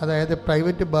വ്യക്തികളെ, അതായത്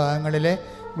പ്രൈവറ്റ് ഭാഗങ്ങളിലെ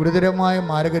ഗുരുതരമായ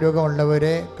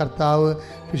മാരകരോഗമുള്ളവരെ കർത്താവ്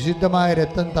വിശുദ്ധമായ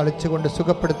രക്തം തളിച്ചുകൊണ്ട്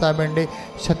സുഖപ്പെടുത്താൻ വേണ്ടി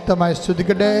ശക്തമായി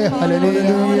സ്തുതിക്കട്ടെ.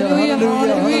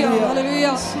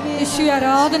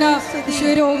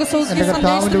 എൻ്റെ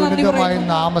കർത്താവിൻ്റെ ഉന്നതമായ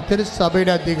നാമത്തിൽ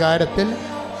സഭയുടെ അധികാരത്തിൽ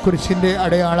കുരിശിൻ്റെ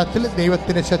അടയാളത്തിൽ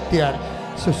ദൈവത്തിൻ്റെ ശക്തിയാൽ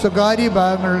സ്വകാര്യ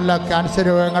ഭാഗങ്ങളിലുള്ള ക്യാൻസർ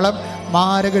രോഗങ്ങളും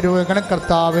മാരക രോഗങ്ങളും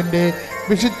കർത്താവിൻ്റെ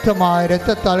വിശുദ്ധമായ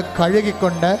രക്തത്താൽ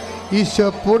കഴുകിക്കൊണ്ട് ഈശോ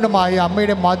പൂർണ്ണമായ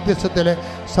അമ്മയുടെ മാധ്യസ്ഥത്തിൽ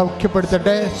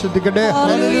സൗഖ്യപ്പെടുത്തട്ടെ. ശ്രദ്ധിക്കട്ടെ.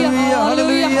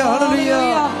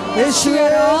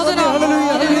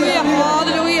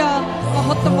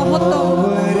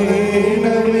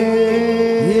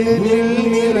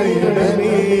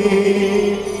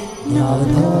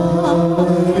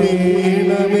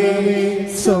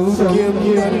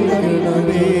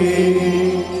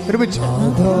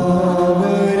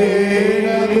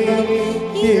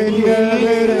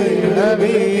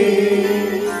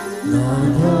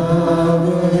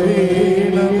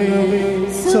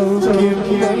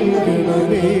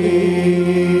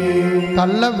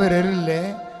 തള്ളവിരലിലെ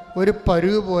ഒരു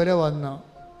പരുവ് പോലെ വന്നു.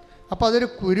 അപ്പോൾ അതൊരു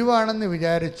കുരുവാണെന്ന്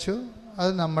വിചാരിച്ചു.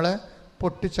 അത് നമ്മൾ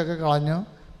പൊട്ടിച്ചൊക്കെ കളഞ്ഞു,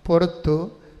 പുറത്തു,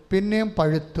 പിന്നെയും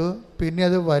പഴുത്തു, പിന്നെ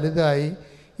അത് വലുതായി.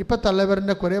 ഇപ്പം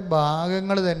തള്ളവിരലിൻ്റെ കുറേ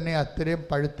ഭാഗങ്ങൾ തന്നെ അത്രയും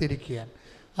പഴുത്തിരിക്കുകയാണ്.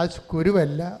 അത്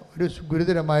കുരുവല്ല, ഒരു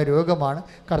ഗുരുതരമായ രോഗമാണ്.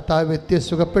 കർത്താവ് വ്യക്തിയെ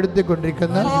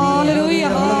സുഖപ്പെടുത്തിക്കൊണ്ടിരിക്കുന്ന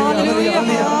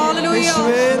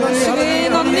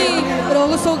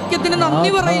രോഗസൗഖ്യത്തിന് നന്ദി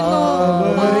പറയുന്നു.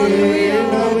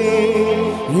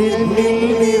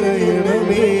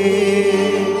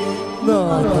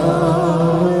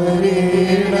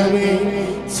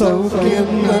 സൗഖ്യം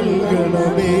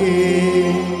നൽകണമേ,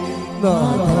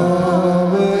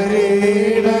 നാഥാവരേണമേ,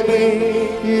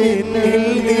 എന്നിൽ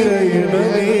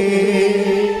നിറയണമേ,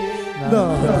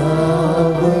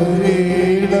 നാഥാവരേണമേ,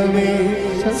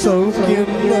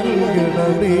 സൗഖ്യം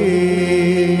നൽകണമേ.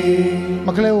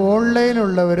 മക്കളെ,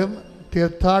 ഓൺലൈനുള്ളവരും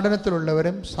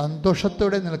തീർത്ഥാടനത്തിലുള്ളവരും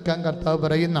സന്തോഷത്തോടെ നിൽക്കാൻ കർത്താവ്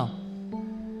പറയുന്ന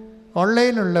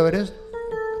ഓൺലൈനുള്ളവരും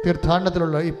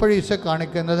തീർത്ഥാടനത്തിലുള്ളവർ ഇപ്പോഴും ഈശോ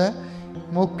കാണിക്കുന്നത്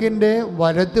മൂക്കിൻ്റെ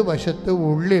വലതുവശത്ത്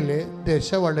ഉള്ളിൽ ദശ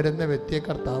വളരുന്ന വ്യക്തിയെ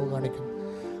കർത്താവ് കാണിക്കുന്നു.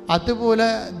 അതുപോലെ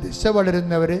ദശ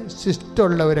വളരുന്നവർ,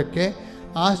 സിസ്റ്റുള്ളവരൊക്കെ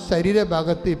ആ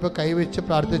ശരീരഭാഗത്ത് ഇപ്പോൾ കൈവച്ച്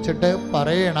പ്രാർത്ഥിച്ചിട്ട്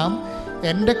പറയണം,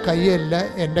 എൻ്റെ കൈയല്ല,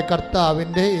 എൻ്റെ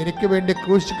കർത്താവിൻ്റെ, എനിക്ക് വേണ്ടി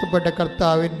ക്രൂശിക്കപ്പെട്ട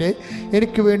കർത്താവിൻ്റെ,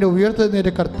 എനിക്ക് വേണ്ടി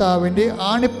ഉയർത്തുന്നതിൻ്റെ കർത്താവിൻ്റെ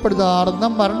ആണിപ്പെടുതാർന്ന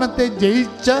മരണത്തെ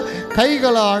ജയിച്ച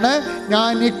കൈകളാണ്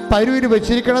ഞാൻ ഈ പരുവിന്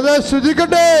വെച്ചിരിക്കുന്നത്.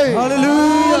 ശ്രദ്ധിക്കട്ടെ.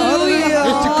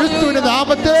 ക്രിസ്തുവിന്റെ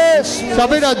നാമത്തില്,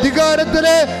 സഭയുടെ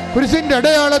അധികാരത്തില്, കുരിശിന്റെ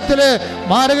അടയാളത്തില്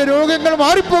മാരക രോഗങ്ങൾ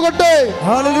മാറിപ്പോകട്ടെ.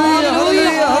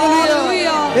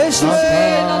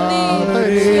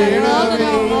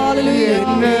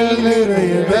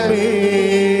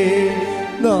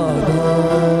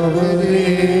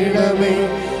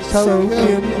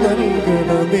 സൗഖ്യം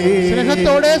നൽകണമേ,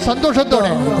 സ്നേഹത്തോടെ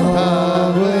സന്തോഷത്തോടെ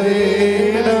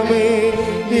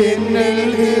എന്നിൽ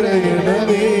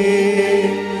നിറയണമേ,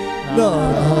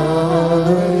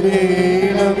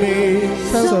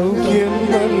 സൗഖ്യം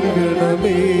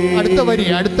നൽകണമേ. അടുത്ത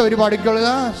വരി പാടിക്കൊള്ളുക.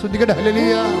 ശ്രദ്ധിക്കട്ടെ.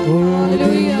 ഹല്ലേലൂയ.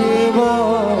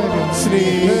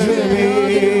 സ്നേഹമേ,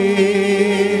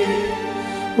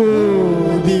 ഓ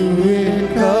ദിവ്യകാരുണ്യമേ,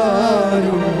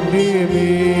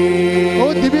 ഓ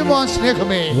ദിവ്യമാൻ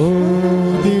സ്നേഹമേ, ഓ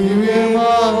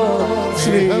ദിവ്യമാൻ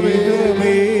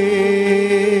സ്നേഹമേ,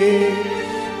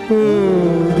 ഓ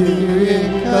ദിവ്യകാരുണ്യമേ,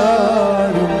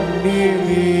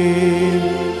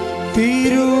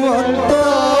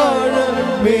 തിരുവത്താഴ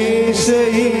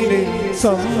മേശയിലെ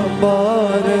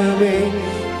സമ്മാനമേ,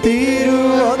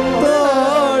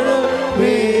 തിരുവത്താഴ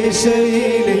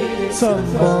മേശയിലെ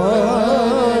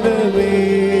സമ്മാനമേ,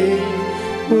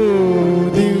 ഓ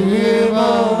ദിവ്യമാ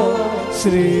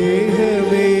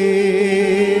സ്നേഹമേ,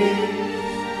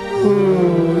 ഓ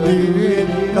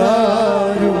ദിവ്യകാരുണ്യമേ.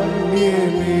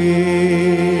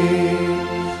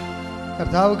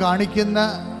 കർത്താവ് കാണിക്കുന്ന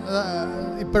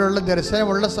ഇപ്പോഴുള്ള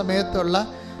ദർശനമുള്ള സമയത്തുള്ള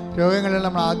രോഗങ്ങളിൽ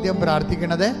നമ്മൾ ആദ്യം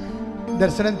പ്രാർത്ഥിക്കണത്.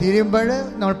 ദർശനം തീരുമ്പോൾ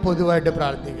നമ്മൾ പൊതുവായിട്ട്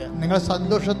പ്രാർത്ഥിക്കുക. നിങ്ങൾ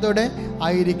സന്തോഷത്തോടെ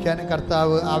ആയിരിക്കാൻ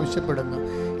കർത്താവ് ആവശ്യപ്പെടുന്നു.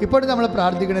 ഇപ്പോൾ നമ്മൾ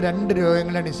പ്രാർത്ഥിക്കുന്ന 2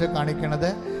 രോഗങ്ങളാണ് ഈശോ കാണിക്കുന്നത്.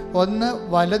 ഒന്ന്,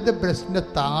 വലത് ബ്രസ്റ്റിൻ്റെ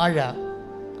താഴെ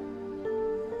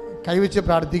കൈവച്ച്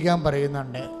പ്രാർത്ഥിക്കാൻ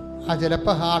പറയുന്നുണ്ട്. ആ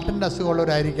ചിലപ്പോൾ ഹാർട്ടിൻ്റെ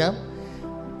അസുഖമുള്ളവരായിരിക്കാം.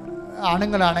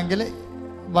 ആണുങ്ങളാണെങ്കിൽ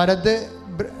വലത്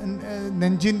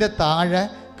നെഞ്ചിൻ്റെ താഴെ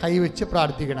കൈവച്ച്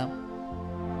പ്രാർത്ഥിക്കണം.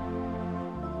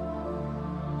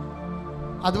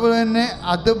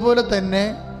 അതുപോലെ തന്നെ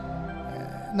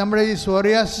നമ്മുടെ ഈ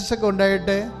സോറിയാസിസ് ഒക്കെ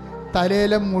ഉണ്ടായിട്ട്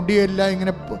തലയിലെ മുടിയെല്ലാം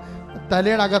ഇങ്ങനെ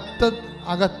തലയുടെ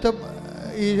അകത്ത്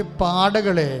ഈ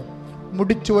പാടകളെ,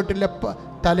 മുടിച്ചുവട്ടിലെ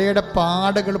തലയുടെ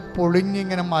പാടകൾ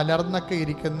പൊളിഞ്ഞിങ്ങനെ മലർന്നൊക്കെ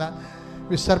ഇരിക്കുന്ന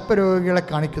വിസർപ്പ രോഗികളെ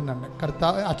കാണിക്കുന്നുണ്ട്.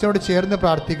 കർത്താവ് അച്ഛനോട് ചേർന്ന്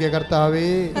പ്രാർത്ഥിക്കുക. കർത്താവേ,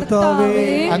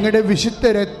 അങ്ങയുടെ വിശുദ്ധ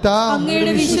രക്തം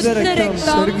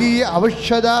സ്വർഗീയ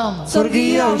ഔഷധം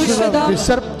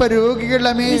വിസർപ്പ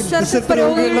രോഗികളുടെ മേൽ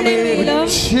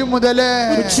ഉച്ചി മുതല്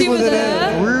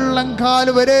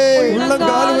ഉള്ളംകാല് വരെ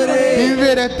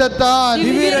ദിവ്യ രക്തത്താൽ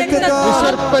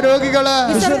വിസർപ്പ രോഗികള്,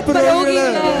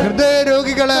 ഹൃദയ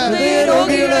രോഗികള്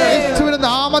യേശുവിന്റെ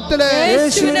നാമത്തില്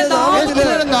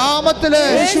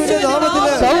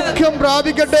സൗഖ്യം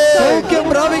പ്രാപിക്കട്ടെ.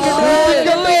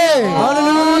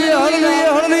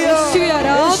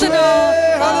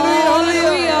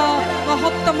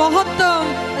 മഹത്വം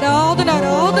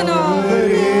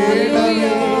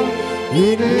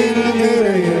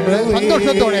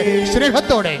സന്തോഷത്തോടെ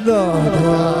സ്നേഹത്തോടെ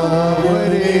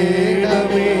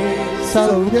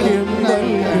സൗഖ്യം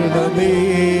നൽകണമേ,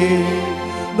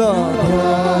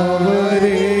 നാഥാവരേണമേ,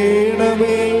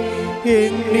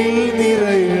 എന്നിൽ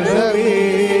നിറയണമേ,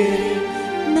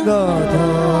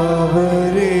 നാഥാവരേണമേ,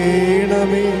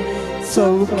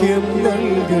 സൗഖ്യം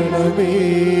നൽകണമേ.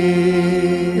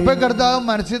 ഇപ്പൊ കർത്താവ്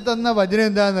മനസ്സിൽ തന്ന വചനം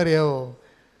എന്താണെന്നറിയാവോ?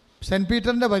 സെന്റ്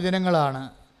പീറ്ററിന്റെ വചനങ്ങളാണ്.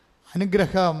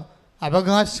 അനുഗ്രഹം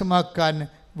അവകാശമാക്കാൻ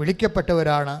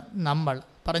വിളിക്കപ്പെട്ടവരാണ് നമ്മൾ.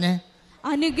 പറഞ്ഞേ,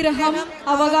 അനുഗ്രഹം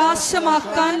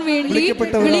അവകാശമാക്കാൻ വേണ്ടി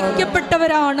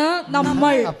വിളിക്കപ്പെട്ടവരാണ്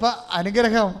നമ്മൾ. അപ്പൊ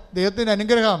അനുഗ്രഹം, ദൈവത്തിന്റെ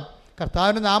അനുഗ്രഹം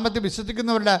കർത്താവിന്റെ നാമത്തിൽ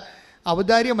വിശ്വസിക്കുന്നവരുടെ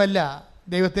ഔദാര്യമല്ല,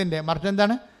 ദൈവത്തിന്റെ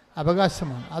മറിച്ചെന്താണ്?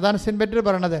 അവകാശമാണ്. അതാണ് സെന്റ് പീറ്റർ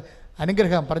പറയണത്.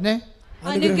 അനുഗ്രഹം പറഞ്ഞേ,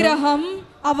 അനുഗ്രഹം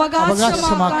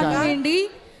അവകാശമാക്കാൻ വേണ്ടി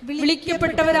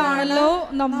വിളിക്കപ്പെട്ടവരാണല്ലോ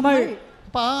നമ്മൾ.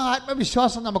 അപ്പൊ ആ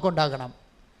ആത്മവിശ്വാസം നമുക്കുണ്ടാകണം.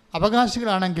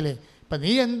 അവകാശികളാണെങ്കിൽ ഇപ്പം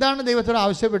നീ എന്താണ് ദൈവത്തോട്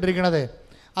ആവശ്യപ്പെട്ടിരിക്കുന്നത്,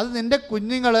 അത് നിൻ്റെ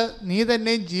കുഞ്ഞുങ്ങൾ നീ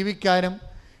തന്നെയും ജീവിക്കാനും.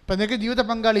 ഇപ്പം നിനക്ക് ജീവിത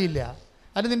പങ്കാളിയില്ല,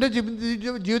 അത് നിൻ്റെ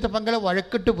ജീവിത പങ്കാളി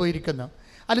വഴക്കിട്ട് പോയിരിക്കുന്നു,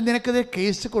 അത് നിനക്കത്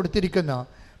കേസ് കൊടുത്തിരിക്കുന്നു.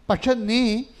 പക്ഷെ നീ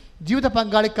ജീവിത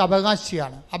പങ്കാളിക്ക്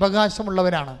അവകാശിയാണ്,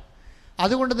 അവകാശമുള്ളവനാണ്.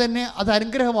 അതുകൊണ്ട് തന്നെ അത്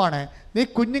അനുഗ്രഹമാണ്. നീ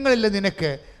കുഞ്ഞുങ്ങളില്ല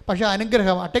നിനക്ക്, പക്ഷെ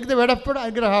അനുഗ്രഹം അട്ടേക്ക് വേടപ്പോഴും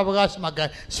അനുഗ്രഹം അവകാശമാക്കാൻ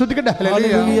ശ്രദ്ധിക്കട്ടെ.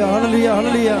 ഹല്ലേലൂയ, ഹല്ലേലൂയ,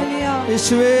 ഹല്ലേലൂയ.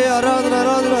 യേശുവേ ആരാധന,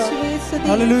 ആരാധന.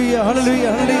 ഹല്ലേലൂയ, ഹല്ലേലൂയ,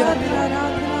 ഹല്ലേലൂയ.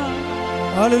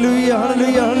 ഹല്ലേലൂയ,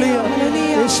 ഹല്ലേലൂയ, ഹല്ലേലൂയ.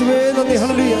 യേശുവേ നന്ദി.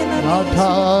 ഹല്ലേലൂയ.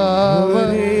 നാഥാവരേണമേ,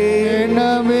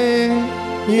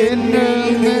 എന്നിൽ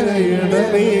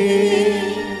നിറയണമേ,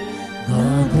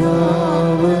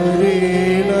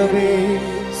 നാഥാവരേണമേ,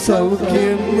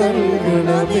 സൗഖ്യം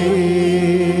നൽകണമേ.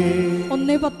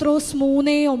 1 പത്രോസ്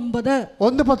 3:9.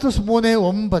 1 പത്രോസ്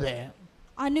 3:9.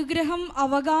 അനുഗ്രഹം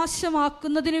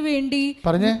അവകാശമാക്കുന്നതിന് വേണ്ടി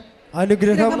പറഞ്ഞേ,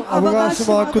 അനുഗ്രഹം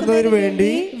അവകാശമാക്കുന്നതിന്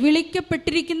വേണ്ടി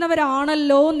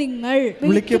വിളിക്കപ്പെട്ടിരിക്കുന്നവരാണല്ലോ നിങ്ങൾ.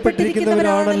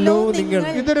 വിളിക്കപ്പെട്ടിരിക്കുന്നവരാണല്ലോ നിങ്ങൾ.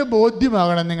 ഇതൊരു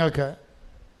ബോധ്യമാകണം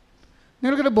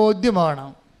നിങ്ങൾക്കൊരു ബോധ്യമാകണം.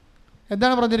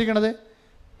 എന്താണ് പറഞ്ഞിരിക്കുന്നത്?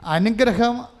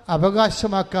 അനുഗ്രഹം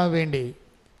അവകാശമാക്കാൻ വേണ്ടി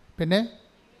പിന്നെ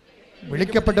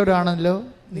വിളിക്കപ്പെട്ടവരാണല്ലോ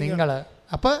നിങ്ങൾ.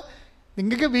 അപ്പം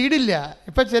നിങ്ങൾക്ക് വീടില്ല.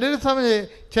 ഇപ്പം ചിലർ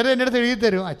എൻ്റെ അടുത്ത് എഴുതി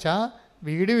തരും, അച്ഛാ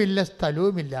വീടുമില്ല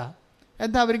സ്ഥലവുമില്ല.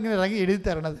 എന്താ അവരിങ്ങനെ ഇറങ്ങി എഴുതി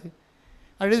തരണത്?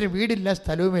 അവിടെ വീടില്ല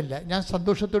സ്ഥലവുമില്ല. ഞാൻ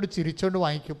സന്തോഷത്തോട് ചിരിച്ചുകൊണ്ട്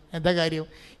വാങ്ങിക്കും. എന്താ കാര്യം?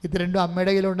 ഇത് രണ്ടും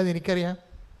അമ്മയുടെ കയ്യിലുണ്ടെന്ന് എനിക്കറിയാം.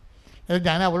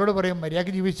 ഞാൻ അവളോട് പറയും,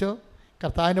 മര്യാദയ്ക്ക് ജീവിച്ചോ,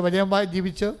 കർത്താവിൻ്റെ വചനം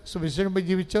ജീവിച്ചോ, സുവിശേഷം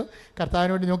ജീവിച്ചോ,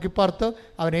 കർത്താവിന് വേണ്ടി നോക്കിപ്പാർത്തോ,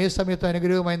 അവൻ ഏത് സമയത്തും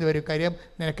അനുഗ്രഹമായി വരും. കാര്യം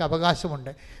നിനക്ക്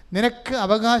അവകാശമുണ്ട്. നിനക്ക്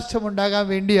അവകാശമുണ്ടാകാൻ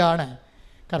വേണ്ടിയാണ്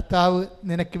കർത്താവ്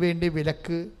നിനക്ക് വേണ്ടി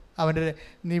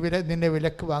നിന്നെ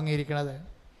വിലക്ക് വാങ്ങിയിരിക്കുന്നത്.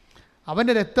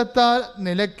 അവൻ്റെ രക്തത്താൽ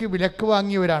നിലയ്ക്ക് വിലക്ക്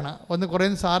വാങ്ങിയവരാണ്. 1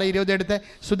 കൊറിന്ത്യർ 6:20 എടുത്ത്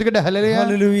ശ്രദ്ധിക്കട്ടെ.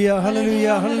 ഹല്ലേലൂയ, ഹല്ലേലൂയ,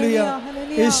 ഹല്ലേലൂയ.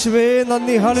 യേശുവേ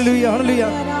നന്ദി. ഹല്ലേലൂയ, ഹല്ലേലൂയ.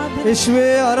 യേശുവേ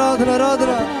ആരാധന,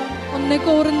 ആരാധന. 1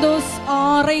 കൊറിന്ത്യർ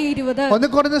 6:20. 1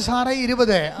 കൊറിന്ത്യർ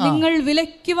 6:20. നിങ്ങൾ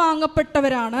വിലക്ക്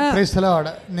വാങ്ങപ്പെട്ടവരാണ്. Price the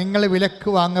Lord. നിങ്ങൾ വിലക്ക്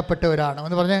വാങ്ങപ്പെട്ടവരാണ്.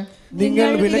 എന്ന് പറഞ്ഞേ, നിങ്ങൾ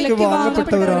വിലക്ക്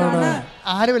വാങ്ങപ്പെട്ടവരാണ്.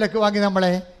 ആര് വിലക്ക് വാങ്ങി?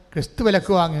 നമ്മളെ ക്രിസ്തു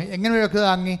വിലക്ക് വാങ്ങി. എങ്ങനെ വിലക്ക്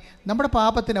വാങ്ങി? നമ്മുടെ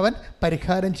പാപത്തിന് അവൻ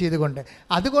പരിഹാരം ചെയ്തുകൊണ്ട്.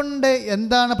 അതുകൊണ്ട്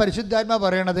എന്താണ് പരിശുദ്ധാത്മാ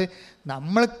പറയണത്?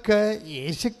 നമ്മൾക്ക്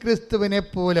യേശുക്രിസ്തുവിനെ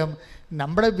പോലും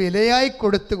നമ്മുടെ വിലയായി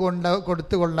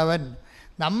കൊടുത്തുകൊണ്ടവൻ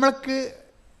നമ്മൾക്ക്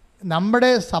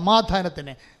നമ്മുടെ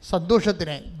സമാധാനത്തിന്,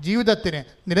 സന്തോഷത്തിന്, ജീവിതത്തിന്,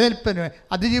 നിലനിൽപ്പിന്,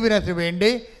 അതിജീവനത്തിന് വേണ്ടി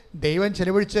ദൈവം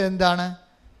ചെലവഴിച്ചത് എന്താണ്?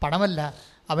 പണമല്ല,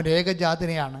 അവൻ്റെ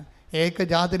ഏകജാതനെയാണ്.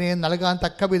 ഏകജാതനയെ നൽകാൻ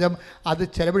തക്ക വിധം അത്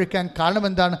ചെലവഴിക്കാൻ കാരണം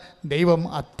എന്താണ്? ദൈവം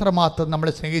അത്രമാത്രം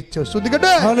നമ്മളെ സ്നേഹിച്ചു.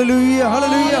 ശ്രദ്ധിക്കട്ടെ. ഹല്ലേലൂയ,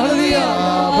 ഹല്ലേലൂയ, ഹല്ലേലൂയ.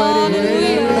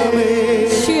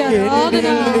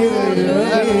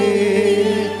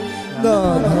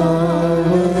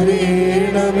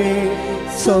 നാഥാവരേണമേ,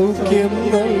 സൗഖ്യം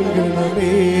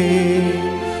നൽകണമേ,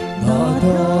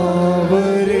 നാഥാവരേണമേ,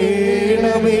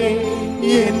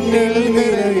 എന്നിൽ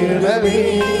നിറയണമേ,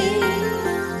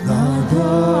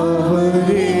 നാഥാവരേണമേ,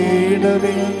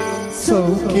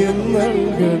 സൗഖ്യം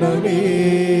നൽകണമേ.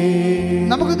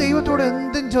 നമുക്ക് ദൈവത്തോട്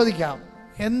എന്തും ചോദിക്കാം,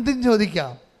 എന്തും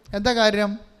ചോദിക്കാം. എന്താ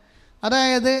കാര്യം?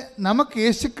 അതായത് നമുക്ക്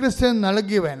യേശുക്രിസ്തു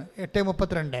നൽകിയവൻ.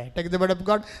 8:32 take the word of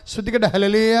God. ശ്രദ്ധിക്കട്ടെ.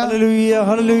 ഹല്ലേലൂയ ഹല്ലേലൂയ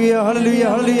ഹല്ലേലൂയ ഹല്ലേലൂയ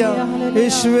ഹല്ലേലൂയ.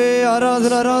 യേശുവേ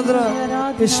ആരാധന ആരാധന.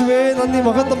 യേശുവേ നന്ദി,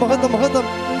 മഹത്വം മഹത്വം മഹത്വം.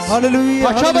 ഹല്ലേലൂയ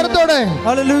പക്ഷാപരത്തോടെ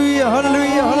ഹല്ലേലൂയ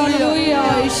ഹല്ലേലൂയ ഹല്ലേലൂയ.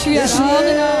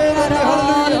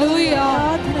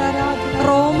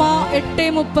 റോമ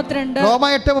 8:32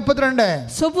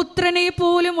 സ്വപുത്രനെ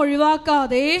പോലും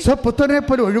ഒഴിവാക്കാതെ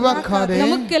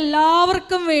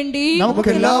നമുക്കെല്ലാവർക്കും വേണ്ടി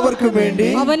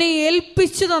അവനെ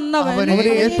ഏൽപ്പിച്ചു തന്നവൻ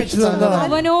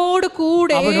അവനോട്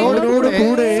കൂടെ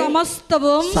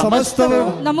സമസ്തവും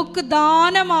നമുക്ക്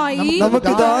ദാനമായി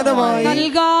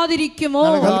നൽകാതിരിക്കുമോ?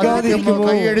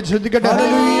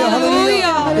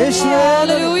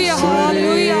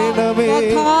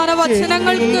 പ്രധാന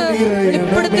വചനങ്ങൾക്ക്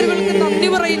വെളിപ്പെടുത്തലുകൾക്ക് നന്ദി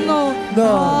പറയുന്നു.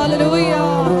 ഹല്ലേലൂയ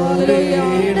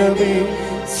ഹല്ലേലൂയ.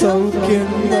 സൗഖ്യം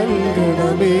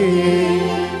നൽകണമേ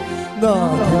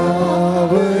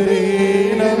നാഥാവരേണമേ,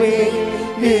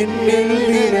 എന്നിൽ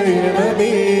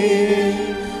നിറയണമേ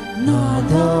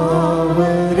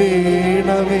നാഥാവരേണമേ,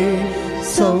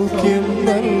 സൗഖ്യം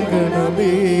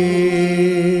നൽകണമേ.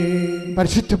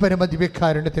 പരിശുദ്ധ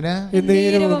പരമദിവ്യകാരുണ്യത്തിന്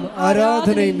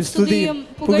ആരാധനയും സ്തുതിയും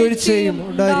പുകഴ്ചയും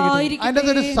ഉണ്ടായിരിക്കട്ടെ.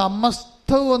 അതിൻ്റെ ഒരു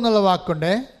സമസ്തവും എന്നുള്ള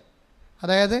വാക്കുണ്ട്.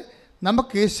 അതായത്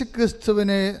നമുക്ക്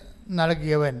യേശുക്രിസ്തുവിനെ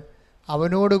നൽകിയവൻ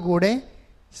അവനോടുകൂടെ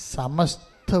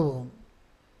സമസ്തവും.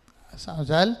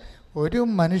 എന്നുവെച്ചാൽ ഒരു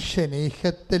മനുഷ്യൻ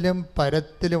ഈഹത്തിലും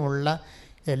പരത്തിലുമുള്ള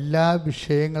എല്ലാ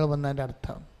വിഷയങ്ങളും എന്നതിൻ്റെ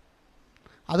അർത്ഥം.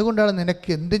 അതുകൊണ്ടാണ് നിനക്ക്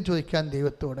എന്തും ചോദിക്കാൻ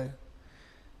ദൈവത്തോട്.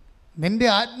 നിൻ്റെ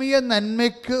ആത്മീയ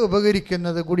നന്മയ്ക്ക്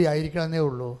ഉപകരിക്കുന്നത് കൂടി ആയിരിക്കണമെന്നേ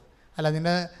ഉള്ളൂ. അല്ല,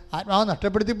 നിൻ്റെ ആത്മാവ്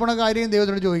നഷ്ടപ്പെടുത്തി പോണ കാര്യം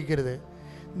ദൈവത്തോട് ചോദിക്കരുത്.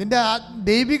 നിൻ്റെ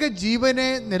ദൈവിക ജീവനെ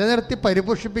നിലനിർത്തി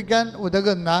പരിപോഷിപ്പിക്കാൻ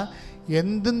ഉതകുന്ന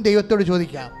എന്തും ദൈവത്തോട്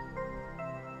ചോദിക്കാം.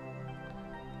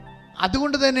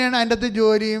 അതുകൊണ്ട് തന്നെയാണ് അതിൻ്റെ അകത്ത്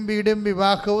ജോലിയും വീടും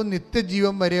വിവാഹവും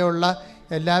നിത്യജീവൻ വരെയുള്ള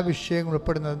എല്ലാ വിഷയങ്ങളും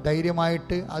ഉൾപ്പെടുന്നത്.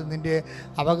 ധൈര്യമായിട്ട് അത് നിൻ്റെ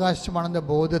അവകാശമാണെന്ന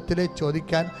ബോധത്തിൽ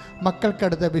ചോദിക്കാൻ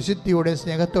മക്കൾക്കടുത്ത വിശുദ്ധിയോടെയും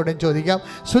സ്നേഹത്തോടെയും ചോദിക്കാം.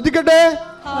 ശ്രദ്ധിക്കട്ടെ.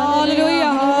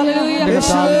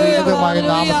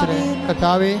 നാമത്തിന്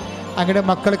കർത്താവേ, അങ്ങയുടെ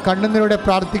മക്കൾ കണ്ണുനീരോടെ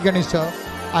പ്രാർത്ഥിക്കണീശോ.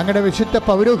 അങ്ങയുടെ വിശുദ്ധ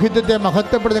പൗരോഹിത്യത്തെ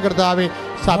മഹത്വപ്പെടുന്ന കർത്താവേ,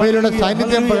 സഭയിലുള്ള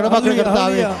സാന്നിധ്യം പ്രകടമാക്കുന്ന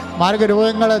കർത്താവേ,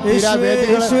 മാർഗരോഗങ്ങൾ,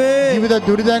 തീരാവേദികൾ, ജീവിത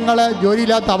ദുരിതങ്ങൾ,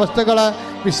 ജോലിയില്ലാത്ത അവസ്ഥകൾ,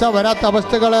 വിസ വരാത്ത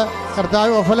അവസ്ഥകൾ,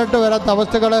 കർത്താവ് ഒഫലട്ട് വരാത്ത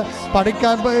അവസ്ഥകൾ,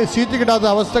 പഠിക്കാൻ സീറ്റ് കിട്ടാത്ത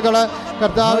അവസ്ഥകൾ,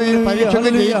 കർത്താവ് പരീക്ഷകൾ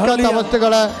ജയിക്കാത്ത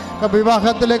അവസ്ഥകൾ,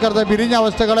 വിവാഹത്തിൽ കർത്താവ് പിരിഞ്ഞ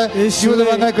അവസ്ഥകൾ,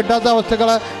 ജീവിതങ്ങൾ കിട്ടാത്ത അവസ്ഥകൾ,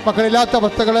 മക്കളില്ലാത്ത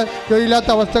അവസ്ഥകൾ, ജോലിയില്ലാത്ത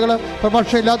അവസ്ഥകൾ,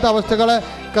 പ്രമോഷൻ ഇല്ലാത്ത അവസ്ഥകൾ,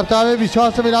 കർത്താവ്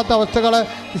വിശ്വാസമില്ലാത്ത അവസ്ഥകൾ,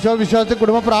 വിശ്വാസത്തിൽ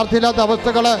കുടുംബ പ്രാർത്ഥനയില്ലാത്ത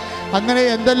അവസ്ഥകൾ, അങ്ങനെ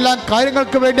എന്തെല്ലാം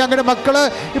കാര്യങ്ങൾക്ക് വേണ്ടി അങ്ങനെ മക്കള്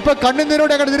ഇപ്പൊ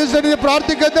കണ്ണുനീരോടെ അങ്ങനെ തിരുസന്നിധി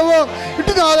പ്രാർത്ഥിക്കുന്നുവോ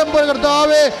ഇട്ടുനാദം പോലെ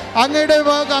കർത്താവേ, അങ്ങയുടെ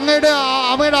അമ്മയുടെ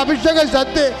അഭിഷേക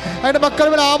ശക്തി അങ്ങയുടെ മക്കൾ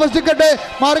ഇവിടെ ആവശ്യിക്കട്ടെ.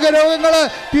 മാർഗരോഗങ്ങള്,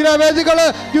 തീരാവേദികള്,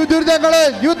 ദുരിതങ്ങള്,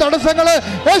 തടസ്സങ്ങള്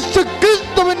യേശു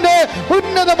ക്രിസ്തുവിന്റെ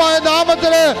ഉന്നതമായ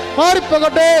നാമത്തില്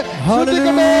മാറിപ്പോകട്ടെ.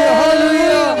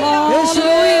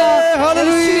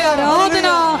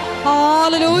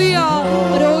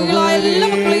 രോഗികളായ എല്ലാ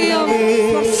മക്കളെയും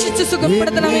സ്പർശിച്ച്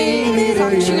സുഖപ്പെടുത്തണമേ,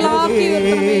 സാക്ഷികളാക്കി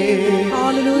ഉയർത്തണമേ.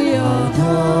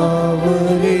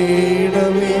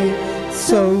 നാഥാവരേണമേ,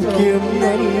 സൗഖ്യം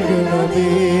നൽകണമേ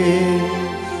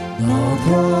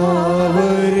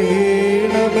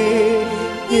നാഥാവരേണമേ,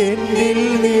 എന്നിൽ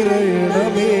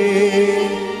നിറയണമേ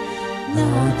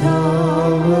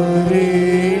നാഥാവരേണമേ,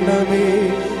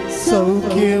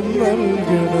 സൗഖ്യം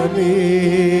നൽകണമേ.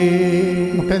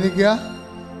 മുട്ടനിക്കുക.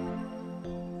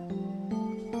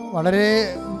 വളരെ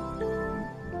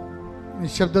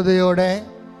നിശബ്ദതയോടെ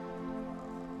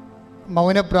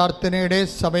മൗനപ്രാർത്ഥനയുടെ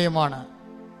സമയമാണ്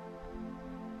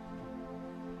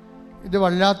ഇത്.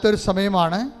 വല്ലാത്തൊരു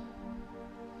സമയമാണ്.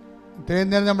 ഇത്രയും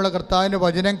നേരം നമ്മൾ കർത്താവിൻ്റെ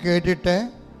വചനം കേട്ടിട്ട്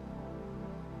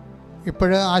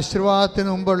ഇപ്പോഴ് ആശീർവാദത്തിന്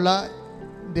മുമ്പുള്ള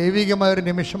ദൈവികമായൊരു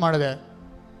നിമിഷമാണിത്.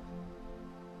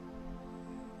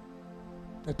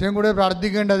 ഏറ്റവും കൂടുതൽ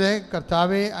പ്രാർത്ഥിക്കേണ്ടത്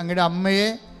കർത്താവെ, അങ്ങയുടെ അമ്മയെ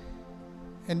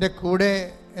എൻ്റെ കൂടെ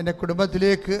എൻ്റെ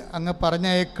കുടുംബത്തിലേക്ക് അങ്ങ്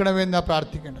പറഞ്ഞയക്കണമെന്നാണ്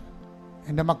പ്രാർത്ഥിക്കേണ്ടത്.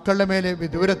 എൻ്റെ മക്കളുടെ മേലെ,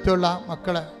 വിദൂരത്തുള്ള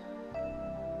മക്കളെ,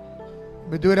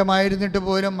 വിദൂരമായിരുന്നിട്ട്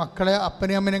പോലും മക്കളെ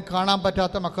അപ്പനെയും അമ്മനെയും കാണാൻ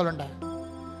പറ്റാത്ത മക്കളുണ്ട്.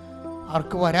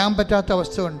 അവർക്ക് വരാൻ പറ്റാത്ത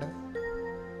അവസ്ഥയുണ്ട്.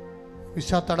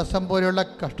 വിസ തടസ്സം പോലെയുള്ള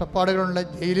കഷ്ടപ്പാടുകളുള്ള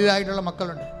ജയിലിലായിട്ടുള്ള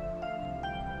മക്കളുണ്ട്.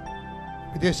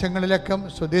 വിദേശങ്ങളിലൊക്കെ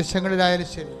സ്വദേശങ്ങളിലായാലും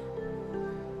ശരി.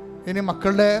 ഇനി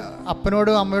മക്കളുടെ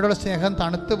അപ്പനോടും അമ്മയോടുള്ള സ്നേഹം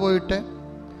തണുത്തു പോയിട്ട്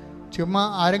ചുമ്മാ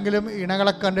ആരെങ്കിലും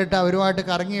ഇണകളെ കണ്ടിട്ട് അവരുമായിട്ട്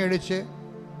കറങ്ങി അടിച്ച്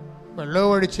വെള്ളവും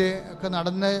ഒഴിച്ച് ഒക്കെ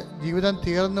നടന്ന് ജീവിതം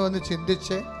തീർന്നുവെന്ന്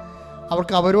ചിന്തിച്ച്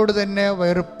അവർക്ക് അവരോട് തന്നെ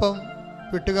വെറുപ്പും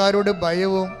വീട്ടുകാരോട്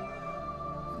ഭയവും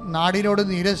നാടിനോട്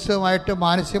നീരസമായിട്ട്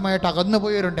മാനസികമായിട്ട് അകന്നു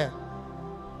പോയവരുണ്ട്.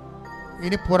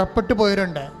 ഇനി പുറപ്പെട്ടു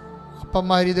പോയവരുണ്ട്.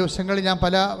 അപ്പന്മാർ ഈ ദിവസങ്ങളിൽ ഞാൻ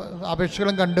പല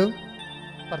അപേക്ഷകളും കണ്ടു.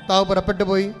 ഭർത്താവ് പുറപ്പെട്ടു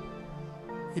പോയി,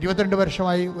 22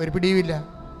 വർഷമായി, ഒരു പിടിയുമില്ല.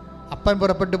 അപ്പൻ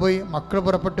പുറപ്പെട്ടു പോയി, മക്കൾ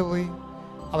പുറപ്പെട്ടു പോയി.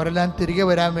 അവരെല്ലാം തിരികെ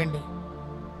വരാൻ വേണ്ടി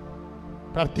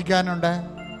പ്രാർത്ഥിക്കാനുണ്ട്.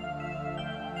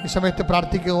 ഈ സമയത്ത്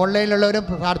പ്രാർത്ഥിക്കുക. ഓൺലൈനിലുള്ളവരും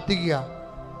പ്രാർത്ഥിക്കുക.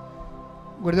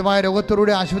 ഗുരുതരമായ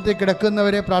രോഗത്തോടുകൂടി ആശുപത്രിയിൽ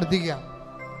കിടക്കുന്നവരെ പ്രാർത്ഥിക്കുക.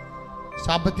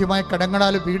 സാമ്പത്തികമായ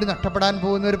കടങ്ങളാൽ വീട് നഷ്ടപ്പെടാൻ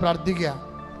പോകുന്നവർ പ്രാർത്ഥിക്കുക.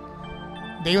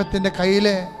 ദൈവത്തിൻ്റെ കയ്യിൽ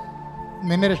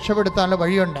നിന്നെ രക്ഷപ്പെടുത്താനുള്ള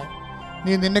വഴിയുണ്ട്.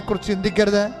 നീ നിന്നെക്കുറിച്ച്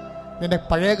ചിന്തിക്കരുത്, നിന്റെ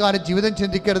പഴയകാല ജീവിതം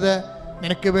ചിന്തിക്കരുത്.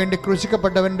 നിനക്ക് വേണ്ടി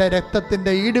ക്രൂശിക്കപ്പെട്ടവൻ്റെ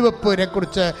രക്തത്തിൻ്റെ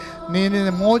ഈടുവെപ്പിനെക്കുറിച്ച് നീ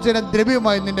മോചന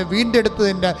ദ്രവ്യമായി നിന്നെ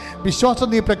വീണ്ടെടുത്തതിൻ്റെ വിശ്വാസം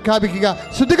നീ പ്രഖ്യാപിക്കുക.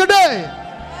 ശ്രദ്ധിക്കട്ടെ.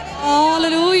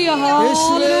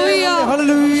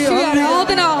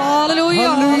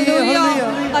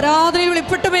 ആരാധനയിൽ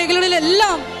വെളിപ്പെട്ട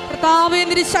മേഖലകളിലെല്ലാം കർത്താവേ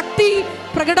നിന്റെ ശക്തി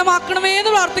പ്രകടമാക്കണമേ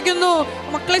എന്ന് പ്രാർത്ഥിക്കുന്നു.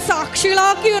 മക്കളെ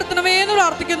സാക്ഷികളാക്കി ഉയർത്തണമേ എന്ന്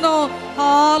പ്രാർത്ഥിക്കുന്നു.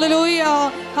 ഹല്ലേലൂയ,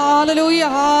 ഹല്ലേലൂയ,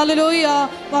 ഹല്ലേലൂയ.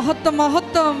 മഹത്വം,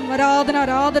 മഹത്വം. ആരാധന,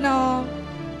 ആരാധന.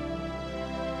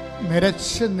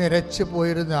 നിരച്ച്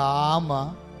പോയിരുന്ന ആമ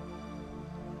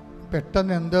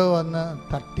പെട്ടെന്ന് എന്തോ വന്ന്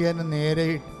തട്ടിയതിന് നേരെ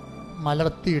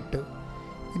മലർത്തിയിട്ട്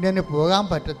ഇനി അതിന് പോകാൻ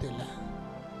പറ്റത്തില്ല.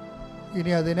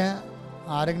 ഇനി അതിനെ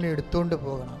ആരെങ്കിലും എടുത്തുകൊണ്ട്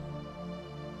പോകണം.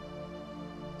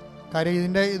 കാര്യം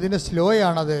ഇതിൻ്റെ സ്ലോ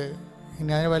ആണത്.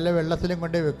 ഇനി അതിന് വല്ല വെള്ളത്തിലും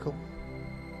കൊണ്ടേ വെക്കും.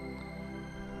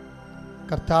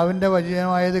 കർത്താവിൻ്റെ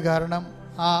വചനമായത് കാരണം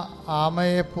ആ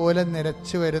ആമയെപ്പോലെ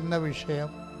നിരച്ച് വരുന്ന വിഷയം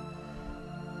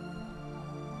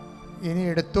ഇനി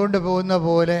എടുത്തുകൊണ്ട് പോകുന്ന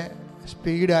പോലെ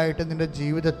സ്പീഡായിട്ട് നിൻ്റെ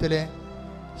ജീവിതത്തിൽ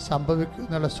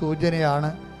സംഭവിക്കുന്നുള്ള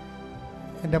സൂചനയാണ്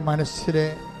എൻ്റെ മനസ്സിൽ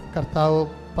കർത്താവ്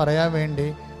പറയാൻ വേണ്ടി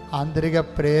ആന്തരിക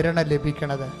പ്രേരണ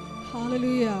ലഭിക്കണത്.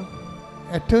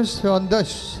 ഏറ്റവും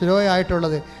സ്ലോ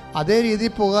ആയിട്ടുള്ളത്. അതേ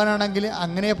രീതിയിൽ പോകാനാണെങ്കിൽ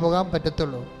അങ്ങനെ പോകാൻ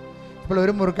പറ്റത്തുള്ളൂ. ഇപ്പോൾ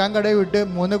ഒരു മുറുക്കാൻ കടയിൽ വിട്ട്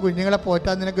 3 കുഞ്ഞുങ്ങളെ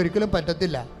പോറ്റാൻ നിനക്ക് ഒരിക്കലും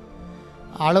പറ്റത്തില്ല,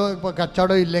 ആൾ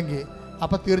കച്ചവടം ഇല്ലെങ്കിൽ.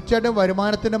 അപ്പോൾ തീർച്ചയായിട്ടും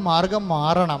വരുമാനത്തിൻ്റെ മാർഗം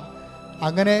മാറണം.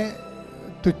 അങ്ങനെ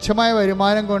തുച്ഛമായ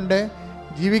വരുമാനം കൊണ്ട്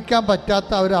ജീവിക്കാൻ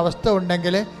പറ്റാത്ത ഒരു അവസ്ഥ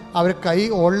ഉണ്ടെങ്കിൽ അവർ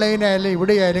ഓൺലൈനായാലും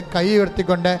ഇവിടെയായാലും കൈ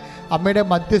ഉയർത്തിക്കൊണ്ട് അമ്മയുടെ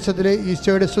മധ്യസ്ഥത്തിൽ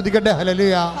ഈശോയുടെ സ്തുതിക്കട്ടെ.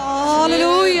 ഹല്ലേലൂയ,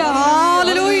 ഹല്ലേലൂയ,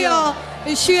 ഹല്ലേലൂയ.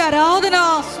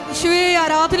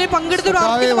 ആരാധനയിൽ പങ്കെടുത്ത്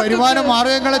വരുമാന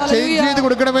മാർഗങ്ങളെ ചേഞ്ച് ചെയ്ത്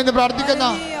കൊടുക്കണമെന്ന് പ്രാർത്ഥിക്കുന്ന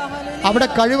അവിടെ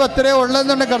കഴിവ് അത്രേ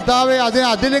ഉള്ളതെന്നുണ്ട് കർത്താവെ. അതിനെ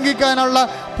അതിലംഘിക്കാനുള്ള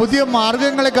പുതിയ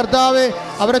മാർഗങ്ങളെ കർത്താവെ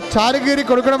അവരെ ചാരുകീറി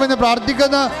കൊടുക്കണമെന്ന്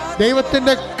പ്രാർത്ഥിക്കുന്ന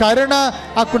ദൈവത്തിൻ്റെ കരുണ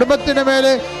ആ കുടുംബത്തിൻ്റെ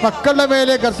മേലെ, മക്കളുടെ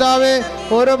മേലെ കർത്താവെ,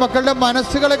 ഓരോ മക്കളുടെ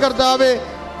മനസ്സുകളെ കർത്താവെ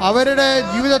അവരുടെ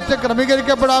ജീവിതത്തെ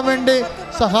ക്രമീകരിക്കപ്പെടാൻ വേണ്ടി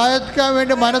സഹായിക്കാൻ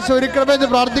വേണ്ടി മനസ്സൊരുക്കണമെന്ന്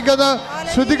പ്രാർത്ഥിക്കുന്നത്.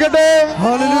 ശ്രദ്ധിക്കട്ടെ.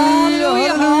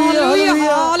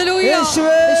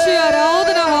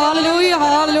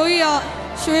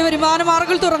 വരുമാന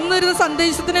മാർഗങ്ങൾ തുറന്നു തരുന്ന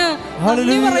സന്ദേശത്തിന്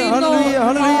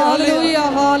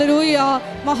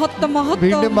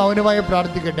വീണ്ടും മൗനമായി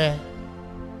പ്രാർത്ഥിക്കട്ടെ.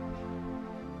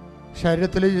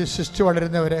 ശരീരത്തിൽ സൃഷ്ടി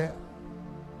വളരുന്നവരെ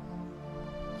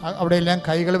അവിടെയെല്ലാം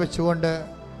കൈകൾ വെച്ചുകൊണ്ട്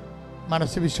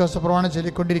മനസ്സ് വിശ്വാസ പ്രമാണം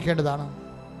ചൊല്ലിക്കൊണ്ടിരിക്കേണ്ടതാണ്.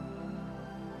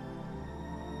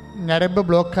 ഞരമ്പ്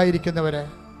ബ്ലോക്കായിരിക്കുന്നവരെ,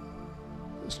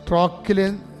 സ്ട്രോക്കിൽ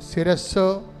ശിരസ്സോ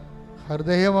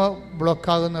ഹൃദയമോ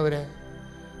ബ്ലോക്കാകുന്നവരെ,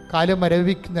 കാല്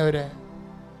മരവിക്കുന്നവരെ,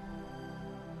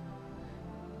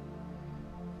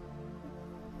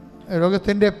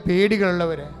 രോഗത്തിൻ്റെ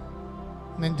പേടികളുള്ളവരെ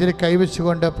നെഞ്ചിൽ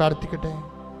കൈവച്ചുകൊണ്ട് പ്രാർത്ഥിക്കട്ടെ.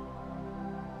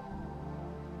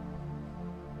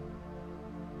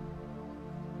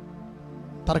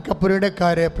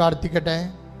 തർക്കപ്പുരയുടെക്കാരെ പ്രാർത്ഥിക്കട്ടെ.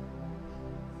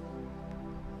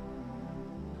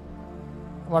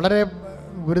 വളരെ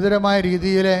ഗുരുതരമായ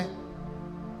രീതിയിൽ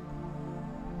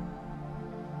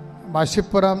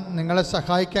വാശിപ്പുറം നിങ്ങളെ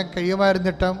സഹായിക്കാൻ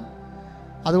കഴിയുമായിരുന്നിട്ടും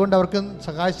അതുകൊണ്ട്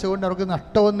സഹായിച്ചുകൊണ്ട് അവർക്ക്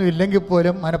നഷ്ടമൊന്നും ഇല്ലെങ്കിൽ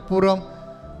പോലും മനഃപൂർവ്വം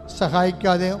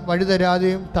സഹായിക്കാതെയും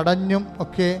വഴിതരാതെയും തടഞ്ഞും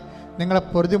ഒക്കെ നിങ്ങളെ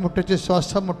പൊറുതി മുട്ടിച്ച്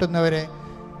ശ്വാസം മുട്ടുന്നവരെ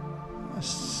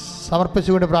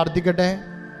സമർപ്പിച്ചുകൊണ്ട് പ്രാർത്ഥിക്കട്ടെ.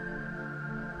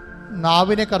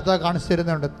 നാവിനെ കർത്താവ് കാണിച്ചു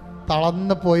തരുന്നുണ്ട്.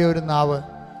 തളർന്നു പോയ ഒരു നാവ്.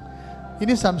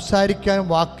 ഇനി സംസാരിക്കാൻ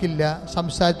വാക്കില്ല,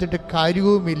 സംസാരിച്ചിട്ട്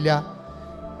കാര്യവുമില്ല.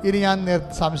 ഇനി ഞാൻ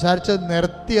സംസാരിച്ചത്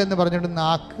നിർത്തി എന്ന് പറഞ്ഞിട്ട്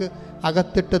നാക്ക്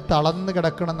അകത്തിട്ട് തളർന്ന്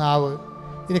കിടക്കുന്ന നാവ്.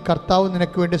 ഇനി കർത്താവ്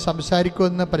നിനക്ക് വേണ്ടി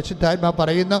സംസാരിക്കുമെന്ന് പരിശുദ്ധാത്മാ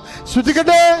പറയുന്നു.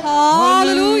 ശ്രദ്ധിക്കട്ടെ.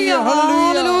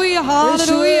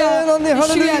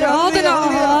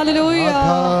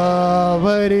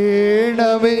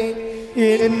 വരേണമേ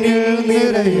എന്നിൽ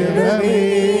നിറയണമേ,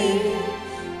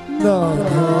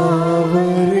 നാഥാവരേണമേ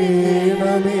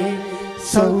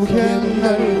സൗഖ്യം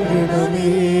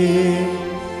നൽകണമേ,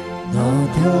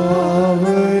 നാഥാവരേണമേ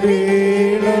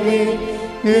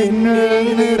എന്നിൽ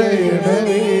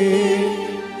നിറയണമേ.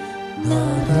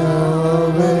 നാഥാ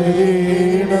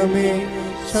വരേണമേ,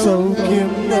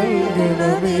 സൗഖ്യം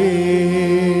നൽകണമേ.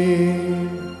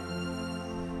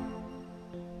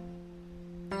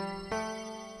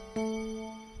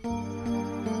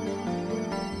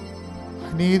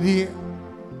 അനീതി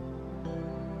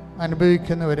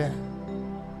അനുഭവിക്കുന്നവര്,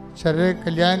 ചിലർ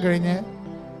കല്യാണം കഴിഞ്ഞ്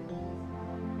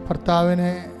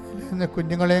ഭർത്താവിനെ നിന്ന്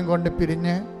കുഞ്ഞുങ്ങളെയും കൊണ്ട്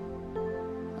പിരിഞ്ഞ്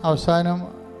അവസാനം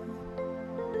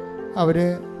അവർ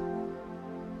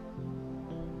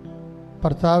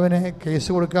ഭർത്താവിന് കേസ്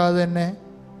കൊടുക്കാതെ തന്നെ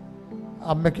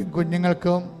അമ്മയ്ക്കും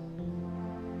കുഞ്ഞുങ്ങൾക്കും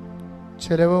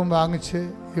ചിലവും വാങ്ങിച്ച്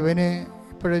ഇവന്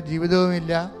ഇപ്പോഴും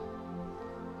ജീവിതവുമില്ല,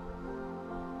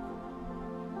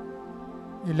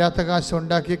 ഇല്ലാത്ത കാശ്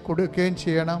ഉണ്ടാക്കി കൊടുക്കുകയും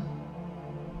ചെയ്യണം.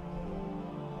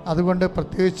 അതുകൊണ്ട്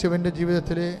പ്രത്യേകിച്ച് ഇവൻ്റെ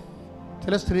ജീവിതത്തിൽ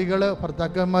ചില സ്ത്രീകൾ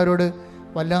ഭർത്താക്കന്മാരോട്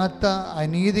വല്ലാത്ത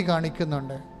അനീതി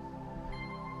കാണിക്കുന്നുണ്ട്.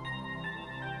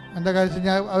 എന്താ കാര്യം വെച്ച്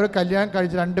കഴിഞ്ഞാൽ അവർ കല്യാണം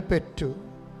കഴിച്ച് 2 പെറ്റു,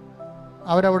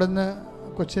 അവരവിടുന്ന്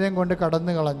കൊച്ചിനെയും കൊണ്ട്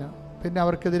കടന്നു കളഞ്ഞു. പിന്നെ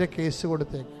അവർക്കെതിരെ കേസ്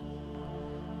കൊടുത്തേക്ക്.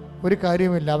 ഒരു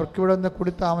കാര്യമില്ല, അവർക്കിവിടെ നിന്ന്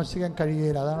കൂടി താമസിക്കാൻ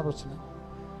കഴിയില്ല, അതാണ് പ്രശ്നം.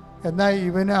 എന്നാൽ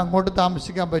ഇവന് അങ്ങോട്ട്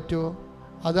താമസിക്കാൻ പറ്റുമോ?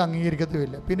 അത്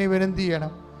അംഗീകരിക്കത്തുമില്ല. പിന്നെ ഇവനെന്ത്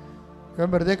ചെയ്യണം? ഇവൻ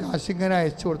വെറുതെ കാശിങ്ങനെ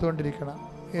അയച്ചു കൊടുത്തുകൊണ്ടിരിക്കണം.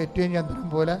 ATM യന്ത്രം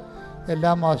പോലെ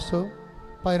എല്ലാ മാസവും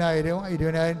 10,000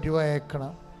 20,000 രൂപ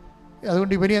അയക്കണം.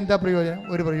 അതുകൊണ്ട് ഇവന് എന്താ പ്രയോജനം?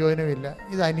 ഒരു പ്രയോജനമില്ല.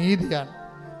 ഇത് അനീതിയാണ്.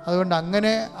 അതുകൊണ്ട്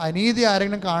അങ്ങനെ അനീതി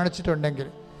ആരെങ്കിലും കാണിച്ചിട്ടുണ്ടെങ്കിൽ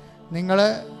നിങ്ങൾ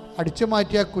അടിച്ചു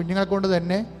മാറ്റിയ കുഞ്ഞുങ്ങളെ കൊണ്ട്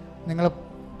തന്നെ നിങ്ങൾ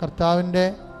കർത്താവിൻ്റെ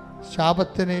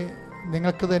ശാപത്തിന്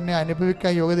നിങ്ങൾക്ക് തന്നെ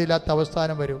അനുഭവിക്കാൻ യോഗ്യതയില്ലാത്ത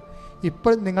അവസ്ഥാനം വരും.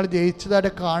 ഇപ്പോൾ നിങ്ങൾ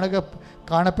ജയിച്ചതായിട്ട്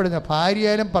കാണപ്പെടുന്ന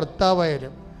ഭാര്യയായാലും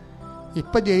ഭർത്താവായാലും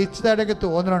ഇപ്പം ജയിച്ചതായിട്ടൊക്കെ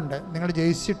തോന്നുന്നുണ്ട്, നിങ്ങൾ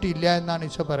ജയിച്ചിട്ടില്ല എന്നാണ്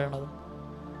ഈശോ പറയണത്.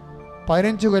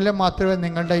 15 കൊല്ലം മാത്രമേ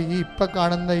നിങ്ങളുടെ ഈ ഇപ്പം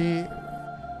കാണുന്ന ഈ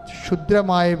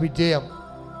ക്ഷുദ്രമായ വിജയം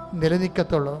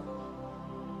നിലനിൽക്കത്തുള്ളൂ.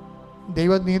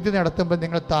 ദൈവനീതി നടത്തുമ്പോൾ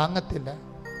നിങ്ങൾ താങ്ങത്തില്ല.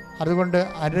 അതുകൊണ്ട്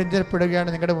അനുരഞ്ജനപ്പെടുകയാണ്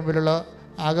നിങ്ങളുടെ മുമ്പിലുള്ള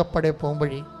ആകപ്പടെ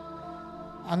പോകുംവഴി.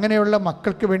 അങ്ങനെയുള്ള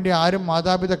മക്കൾക്ക് വേണ്ടി ആരും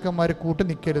മാതാപിതാക്കന്മാർ കൂട്ടു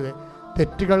നിൽക്കരുത്.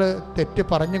 തെറ്റ്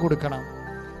പറഞ്ഞു കൊടുക്കണം.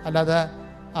 അല്ലാതെ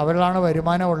അവരാണ്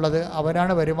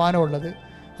വരുമാനമുള്ളത്,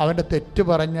 അവൻ്റെ തെറ്റ്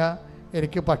പറഞ്ഞാൽ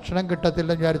എനിക്ക് ഭക്ഷണം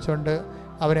കിട്ടത്തില്ലെന്ന് വിചാരിച്ചുകൊണ്ട്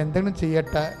അവരെന്തെങ്കിലും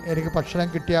ചെയ്യട്ടെ, എനിക്ക് ഭക്ഷണം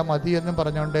കിട്ടിയാൽ മതി എന്നും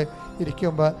പറഞ്ഞുകൊണ്ട്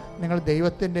ഇരിക്കുമ്പോൾ നിങ്ങൾ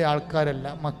ദൈവത്തിൻ്റെ ആൾക്കാരല്ല,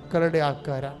 മക്കളുടെ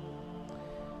ആൾക്കാരാണ്.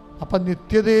 അപ്പം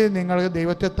നിത്യതയിൽ നിങ്ങൾ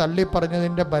ദൈവത്തെ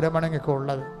തള്ളിപ്പറഞ്ഞതിൻ്റെ ബലമണങ്ങൊക്കെ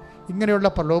ഉള്ളത്. ഇങ്ങനെയുള്ള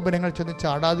പ്രലോഭനങ്ങൾ ചെന്ന്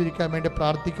ചാടാതിരിക്കാൻ വേണ്ടി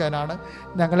പ്രാർത്ഥിക്കാനാണ്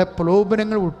ഞങ്ങളെ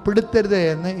പ്രലോഭനങ്ങൾ ഉൾപ്പെടുത്തരുത്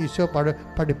എന്ന് ഈശോ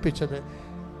പഠിപ്പിച്ചത്.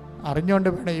 അറിഞ്ഞുകൊണ്ട്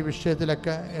വേണം ഈ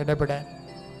വിഷയത്തിലൊക്കെ ഇടപെടാൻ.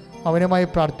 മൗനമായി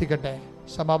പ്രാർത്ഥിക്കട്ടെ.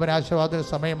 സമാപനാശീർവാദത്തിന്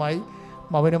സമയമായി.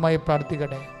 മൗനമായി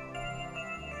പ്രാർത്ഥിക്കട്ടെ.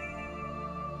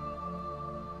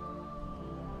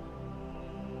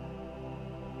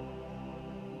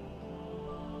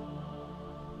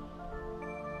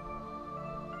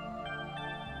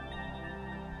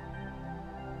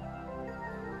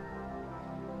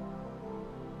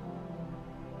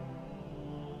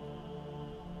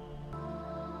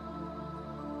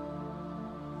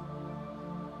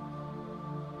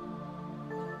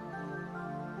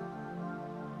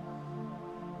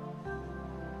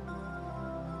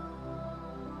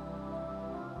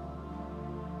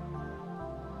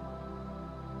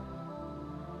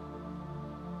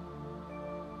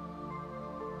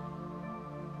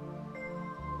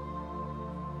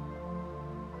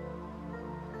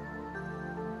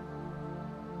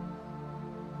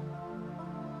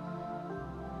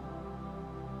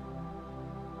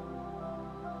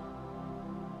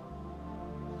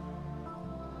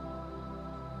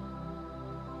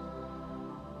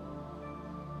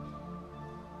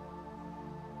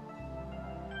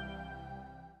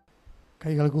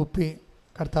 കൈകൾ കൂപ്പി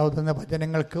കർത്താവ് തന്ന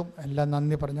വചനങ്ങൾക്കും എല്ലാം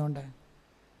നന്ദി പറഞ്ഞുകൊണ്ട്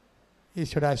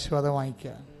ഈശോയുടെ ആശീർവാദം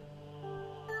വാങ്ങിക്കുക.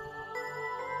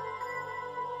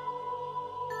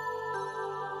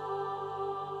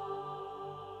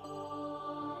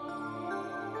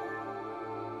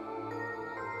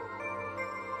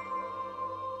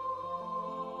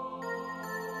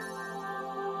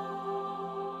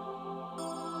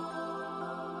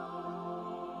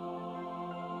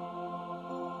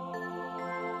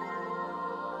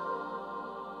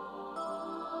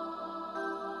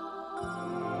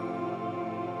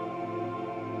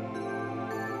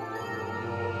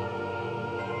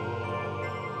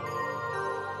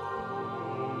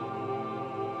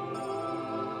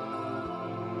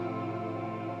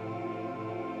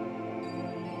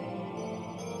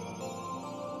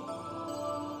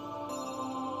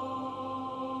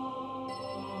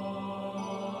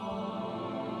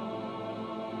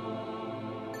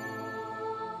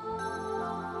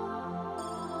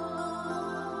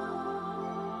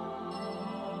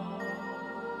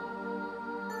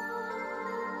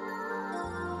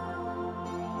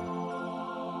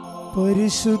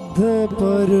 പരിശുദ്ധ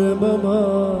പരമമാ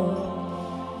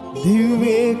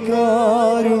ദിവ്യകാരുണ്യമേ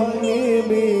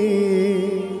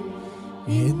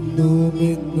എന്നും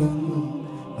എന്നും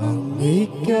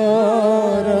അങ്ങേയ്ക്കാരാധന.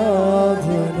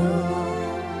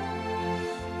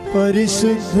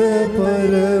 പരിശുദ്ധ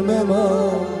പരമമാ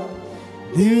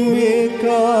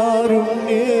ദിവ്യകാരുണ്യമേ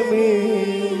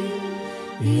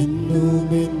എന്നും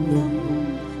എന്നും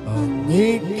അങ്ങേയ്ക്കാരാധന.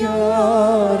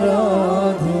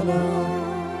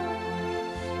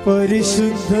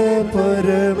 പരിശുദ്ധ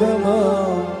പരമമാ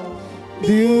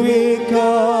ദിവ്യകാരുണ്യമേ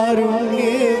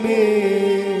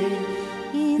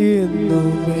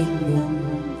എന്നും എന്നും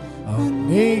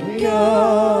അങ്ങേയ്ക്കാരാധന.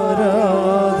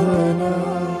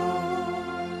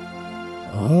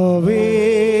 ആവേ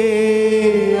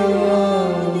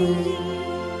ആവേ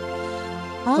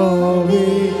ആവേ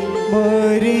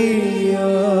മരിയ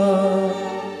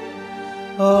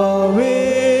ആവേ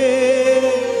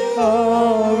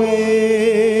ആവേ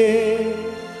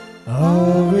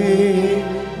ആവേ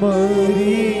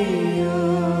മരിയ.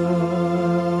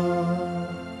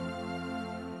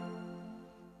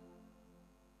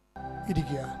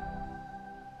 ഇരിക്കുക.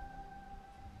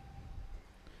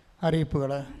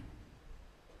 അറിയിപ്പുകൾ.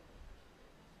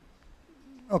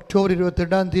 ഒക്ടോബർ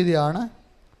 22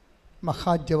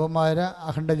 മഹാജപമാല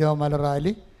അഖണ്ഡ ജപമാല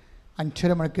റാലി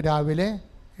 5:30 മണിക്ക് രാവിലെ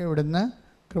ഇവിടുന്ന്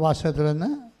കൃപാസനത്തിൽ നിന്ന്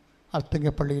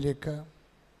അർത്തിങ്കപ്പള്ളിയിലേക്ക്.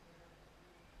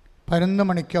 11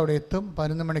 മണിക്ക് അവിടെ എത്തും.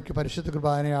 11 മണിക്ക് പരിശുദ്ധ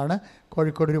കുർബാനയാണ്.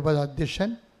 കോഴിക്കോട് രൂപത അധ്യക്ഷൻ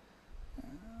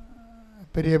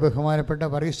പെരിയ ബഹുമാനപ്പെട്ട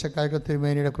വർഗീസ് ചക്കാലക്കൽ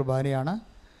തിരുമേനിയുടെ കുർബാനയാണ്.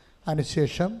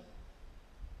 അതിനുശേഷം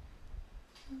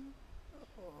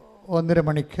 1:30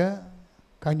 മണിക്ക്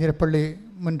കാഞ്ഞിരപ്പള്ളി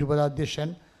മുൻ രൂപതാധ്യക്ഷൻ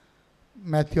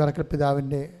മാത്യു അറക്കൽ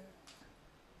പിതാവിൻ്റെ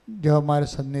ജപമാല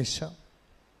സന്ദേശം.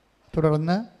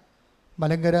 തുടർന്ന്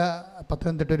മലങ്കര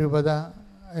പത്തനംതിട്ട രൂപത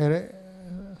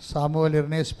സാമുവൽ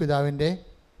ഇർണേസ് പിതാവിൻ്റെ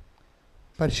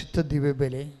പരിശുദ്ധ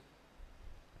ദിവ്യബലി.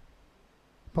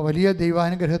 ഇപ്പോൾ വലിയ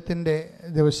ദൈവാനുഗ്രഹത്തിൻ്റെ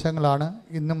ദിവസങ്ങളാണ്.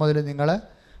 ഇന്നു മുതൽ നിങ്ങൾ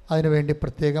അതിനുവേണ്ടി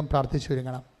പ്രത്യേകം പ്രാർത്ഥിച്ചു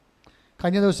ഒരുങ്ങണം.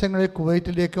 കഴിഞ്ഞ ദിവസങ്ങളിൽ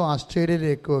കുവൈറ്റിലേക്കും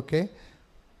ഓസ്ട്രേലിയയിലേക്കും ഒക്കെ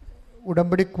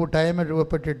ഉടമ്പടി കൂട്ടായ്മ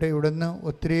രൂപപ്പെട്ടിട്ട് ഇവിടുന്ന്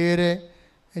ഒത്തിരിയേറെ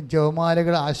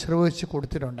ജപമാലകൾ ആശ്രയിച്ച്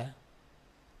കൊടുത്തിട്ടുണ്ട്.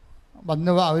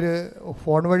 വന്ന് അവർ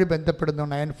ഫോൺ വഴി ബന്ധപ്പെടുന്നു.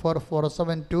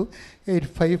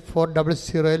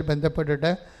 9447285400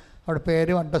 ബന്ധപ്പെട്ടിട്ട് അവിടെ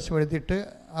പേരും അഡ്രസ്സും എഴുതിയിട്ട്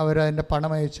അവരതിൻ്റെ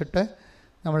പണം അയച്ചിട്ട്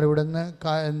നമ്മളിവിടുന്ന്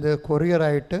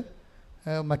കൊറിയറായിട്ട്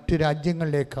മറ്റു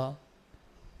രാജ്യങ്ങളിലേക്ക്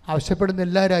ആവശ്യപ്പെടുന്ന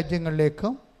എല്ലാ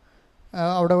രാജ്യങ്ങളിലേക്കും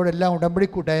അവിടെ എല്ലാം ഉടമ്പടി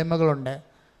കൂട്ടായ്മകളുണ്ട്.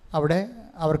 അവിടെ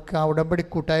അവർക്ക് ആ ഉടമ്പടി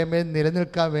കൂട്ടായ്മയിൽ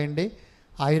നിലനിൽക്കാൻ വേണ്ടി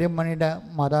 1000 മണിയുടെ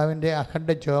മാതാവിൻ്റെ അഖണ്ഡ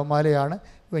ജപമാലയാണ്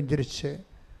വെഞ്ചരിച്ച്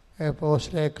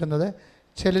പോസ്റ്റിലേക്കുന്നത്.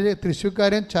 ചിലർ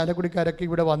തൃശ്ശൂർക്കാരും ചാലക്കുടിക്കാരൊക്കെ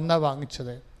ഇവിടെ വന്നാണ്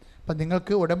വാങ്ങിച്ചത്. അപ്പം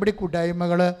നിങ്ങൾക്ക് ഉടമ്പടി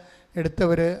കൂട്ടായ്മകൾ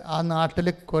എടുത്തവർ ആ നാട്ടിൽ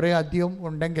കുറേ അധികം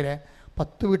ഉണ്ടെങ്കിൽ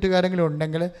 10 വീട്ടുകാരെങ്കിലും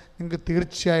ഉണ്ടെങ്കിൽ നിങ്ങൾക്ക്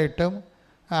തീർച്ചയായിട്ടും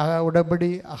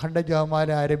ഉടമ്പടി അഖണ്ഡ ജപമാല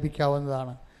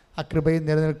ആരംഭിക്കാവുന്നതാണ്. ആ കൃപയിൽ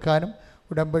നിലനിൽക്കാനും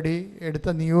ഉടമ്പടി എടുത്ത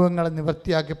നിയോഗങ്ങളെ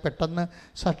നിവൃത്തിയാക്കി പെട്ടെന്ന്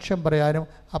സാക്ഷ്യം പറയാനും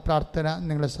ആ പ്രാർത്ഥന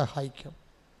നിങ്ങളെ സഹായിക്കും.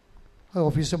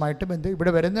 ഓഫീസുമായിട്ട്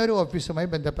ഇവിടെ വരുന്നവർ ഓഫീസുമായി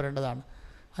ബന്ധപ്പെടേണ്ടതാണ്.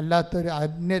 അല്ലാത്തൊരു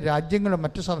അന്യ രാജ്യങ്ങളും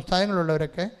മറ്റു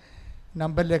സംസ്ഥാനങ്ങളിലുള്ളവരൊക്കെ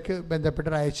നമ്പറിലേക്ക് ബന്ധപ്പെട്ട്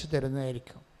അയച്ചു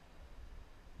തരുന്നതായിരിക്കും.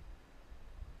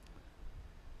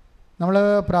 നമ്മൾ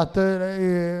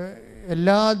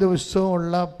എല്ലാ ദിവസവും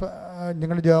ഉള്ള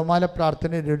നിങ്ങൾ ജപമാല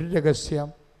പ്രാർത്ഥനയുടെ ഒരു രഹസ്യം,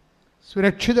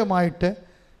 സുരക്ഷിതമായിട്ട്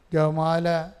ജപമാല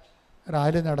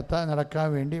റാലി നടക്കാൻ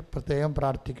വേണ്ടി പ്രത്യേകം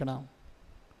പ്രാർത്ഥിക്കണം.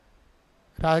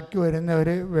 റാലിക്ക് വരുന്നവർ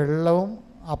വെള്ളവും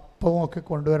അപ്പവും ഒക്കെ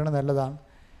കൊണ്ടുവരണം, നല്ലതാണ്.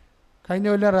 കഴിഞ്ഞ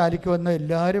കൊല്ലം റാലിക്ക് വന്ന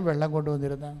എല്ലാവരും വെള്ളം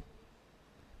കൊണ്ടുവന്നിരുന്നതാണ്.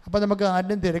 അപ്പോൾ നമുക്ക്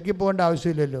ആരും തിരക്കി പോകേണ്ട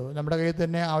ആവശ്യമില്ലല്ലോ. നമ്മുടെ കയ്യിൽ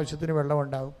തന്നെ ആവശ്യത്തിന് വെള്ളം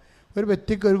ഉണ്ടാവും. ഒരു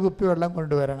വ്യക്തിക്ക് ഒരു കുപ്പി വെള്ളം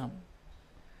കൊണ്ടുവരണം.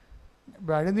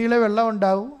 വഴിനീളെ വെള്ളം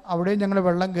ഉണ്ടാവും. അവിടെയും ഞങ്ങൾ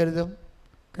വെള്ളം കരുതും.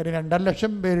 കാര്യം 2.5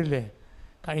 ലക്ഷം പേരില്ലേ,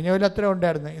 കഴിഞ്ഞ കൊല്ലം അത്ര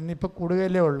ഉണ്ടായിരുന്നു, ഇന്നിപ്പോൾ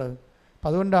കൂടുതലേ ഉള്ളത്. അപ്പം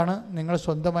അതുകൊണ്ടാണ് നിങ്ങൾ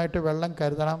സ്വന്തമായിട്ട് വെള്ളം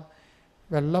കരുതണം.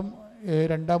 വെള്ളം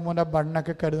 2-3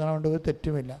 ബണ്ണൊക്കെ കരുതണമുണ്ട്, ഒരു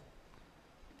തെറ്റുമില്ല.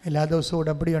 എല്ലാ ദിവസവും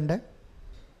ഉടമ്പടിയുണ്ട്,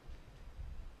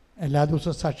 എല്ലാ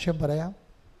ദിവസവും സാക്ഷ്യം പറയാം.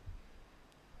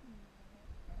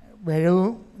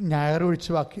 വെഴവും ഞായറും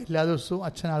ഒഴിച്ച് ബാക്കി എല്ലാ ദിവസവും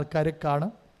അച്ഛൻ ആൾക്കാരെ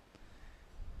കാണും.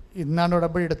 ഇന്നാണ്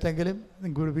ഉടമ്പടി എടുത്തെങ്കിലും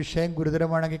വിഷയം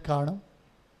ഗുരുതരമാണെങ്കിൽ കാണും.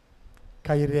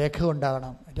 രേഖ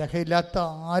ഉണ്ടാകണം. രേഖയില്ലാത്ത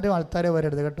ആരും ആൾക്കാരെ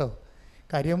വരരുത് കേട്ടോ.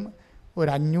 കാര്യം ഒരു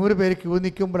 500 പേര് ക്യൂ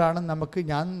നിൽക്കുമ്പോഴാണ്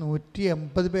ഞാൻ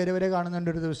 180 പേര് വരെ കാണുന്നുണ്ട്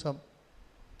ഒരു ദിവസം.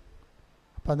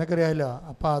 അപ്പം അതൊക്കെ അറിയാമല്ലോ.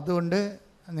 അപ്പോൾ അതുകൊണ്ട്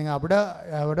നിങ്ങൾ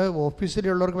അവിടെ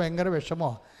ഓഫീസിലുള്ളവർക്ക് ഭയങ്കര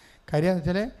വിഷമമാണ്. കാര്യം എന്ന്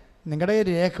വെച്ചാൽ നിങ്ങളുടെ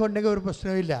രേഖ ഉണ്ടെങ്കിൽ ഒരു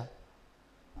പ്രശ്നവുമില്ല,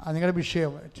 അത് നിങ്ങളുടെ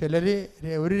വിഷയം. ചിലർ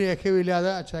ഒരു രേഖയും ഇല്ലാതെ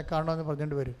അച്ഛനെ കാണണമെന്ന്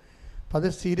പറഞ്ഞുകൊണ്ട് വരും. അപ്പം അത്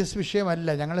സീരിയസ് വിഷയമല്ല.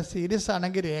 ഞങ്ങൾ സീരിയസ്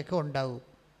ആണെങ്കിൽ രേഖ ഉണ്ടാവും.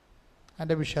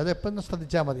 എൻ്റെ വിഷയം. അത് എപ്പോൾ ഒന്ന്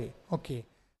ശ്രദ്ധിച്ചാൽ മതി. ഓക്കെ.